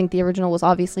I think the original was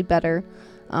obviously better.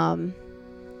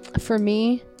 For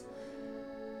me,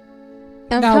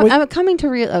 I'm coming to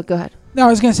real. Oh, go ahead. No, I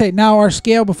was gonna say now our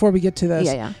scale before we get to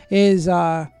this is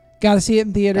gotta see it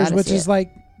in theaters, which is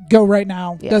like go right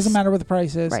now. Yes. Doesn't matter what the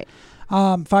price is. Right.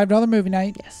 $5 movie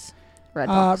night. Yes.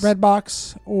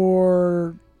 Redbox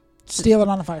or steal it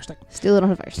on a Fire Stick. Steal it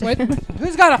on a Fire Stick. Wait,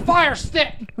 who's got a Fire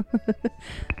Stick?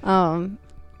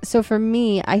 So for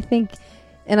me, I think,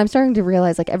 and I'm starting to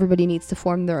realize like everybody needs to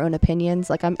form their own opinions.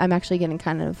 Like I'm actually getting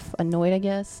kind of annoyed, I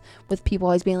guess, with people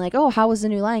always being like, oh, how was the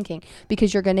new Lion King?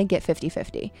 Because you're going to get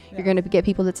 50-50. Yeah. You're going to get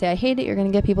people that say I hate it. You're going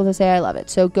to get people that say I love it.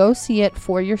 So go see it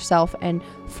for yourself and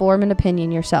form an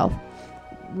opinion yourself.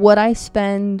 Would I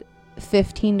spend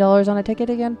 $15 on a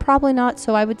ticket again? Probably not.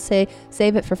 So I would say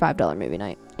save it for $5 movie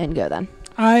night and go then.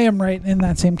 I am right in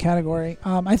that same category.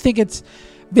 I think it's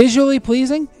visually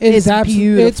pleasing. It's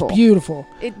beautiful. It's beautiful.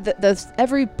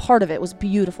 Every part of it was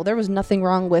beautiful. There was nothing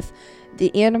wrong with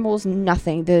the animals.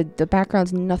 Nothing. The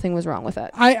backgrounds. Nothing was wrong with it.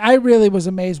 I really was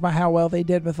amazed by how well they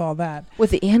did with all that. With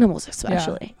the animals,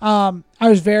 especially. Yeah. I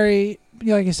was very,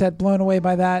 like I said, blown away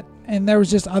by that. And there was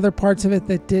just other parts of it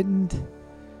that didn't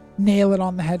nail it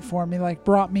on the head for me. Like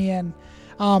brought me in.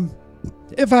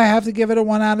 If I have to give it a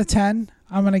 1 out of 10,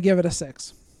 I'm gonna give it a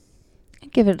 6.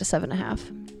 I'd give it a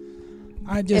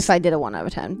 7.5. If I did a 1 out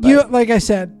of 10. Like I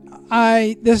said,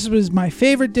 this was my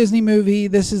favorite Disney movie.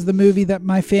 This is the movie that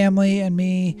my family and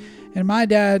me and my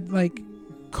dad like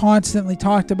constantly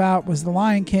talked about was The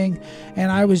Lion King,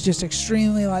 and I was just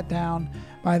extremely let down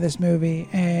by this movie.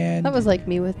 And that was like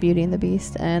me with Beauty and the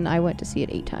Beast, and I went to see it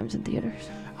 8 times in theaters.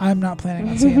 I'm not planning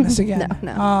on seeing this again.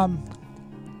 No.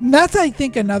 That's, I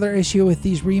think, another issue with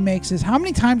these remakes is how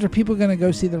many times are people going to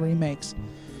go see the remakes?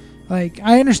 Like,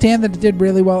 I understand that it did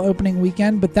really well opening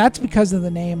weekend, but that's because of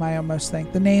the name, I almost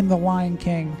think. The name The Lion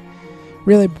King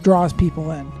really draws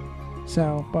people in.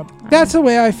 So, but that's the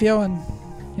way I feel, and,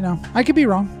 you know, I could be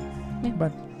wrong. Yeah.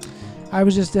 But I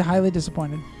was just highly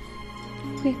disappointed.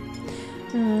 Okay.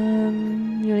 You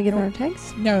want to give our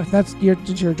tags? No, that's your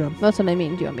job. That's what I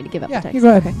mean. Do you want me to give up the tags? Yeah,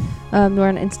 go ahead. Okay. We're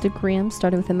on Instagram,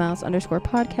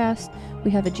 startedwithamouse_podcast.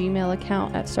 We have a Gmail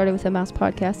account at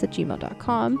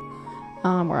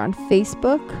startedwithamousepodcast@gmail.com. We're on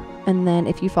Facebook. And then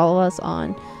if you follow us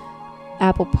on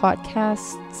Apple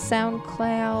Podcasts,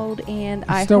 SoundCloud, and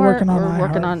iHeart. We're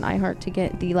working on iHeart to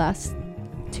get the last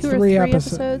 2 or 3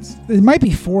 episodes. It might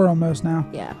be 4 almost now.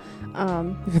 Yeah.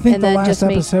 I think the last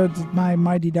episode, my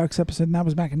Mighty Ducks episode, and that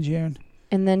was back in June.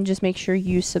 And then just make sure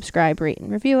you subscribe, rate,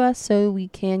 and review us so we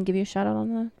can give you a shout out on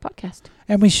the podcast.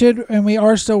 And we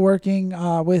are still working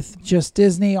with Just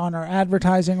Disney on our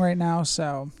advertising right now.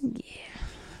 So yeah.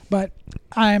 But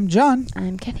I'm John.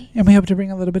 I'm Kathy. And we hope to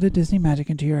bring a little bit of Disney magic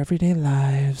into your everyday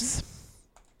lives.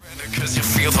 Because you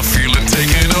feel the feeling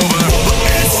taking over.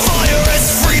 It's fire,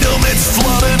 it's freedom, it's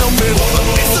flooding a myth.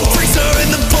 It's the preacher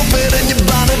in the pulpit and you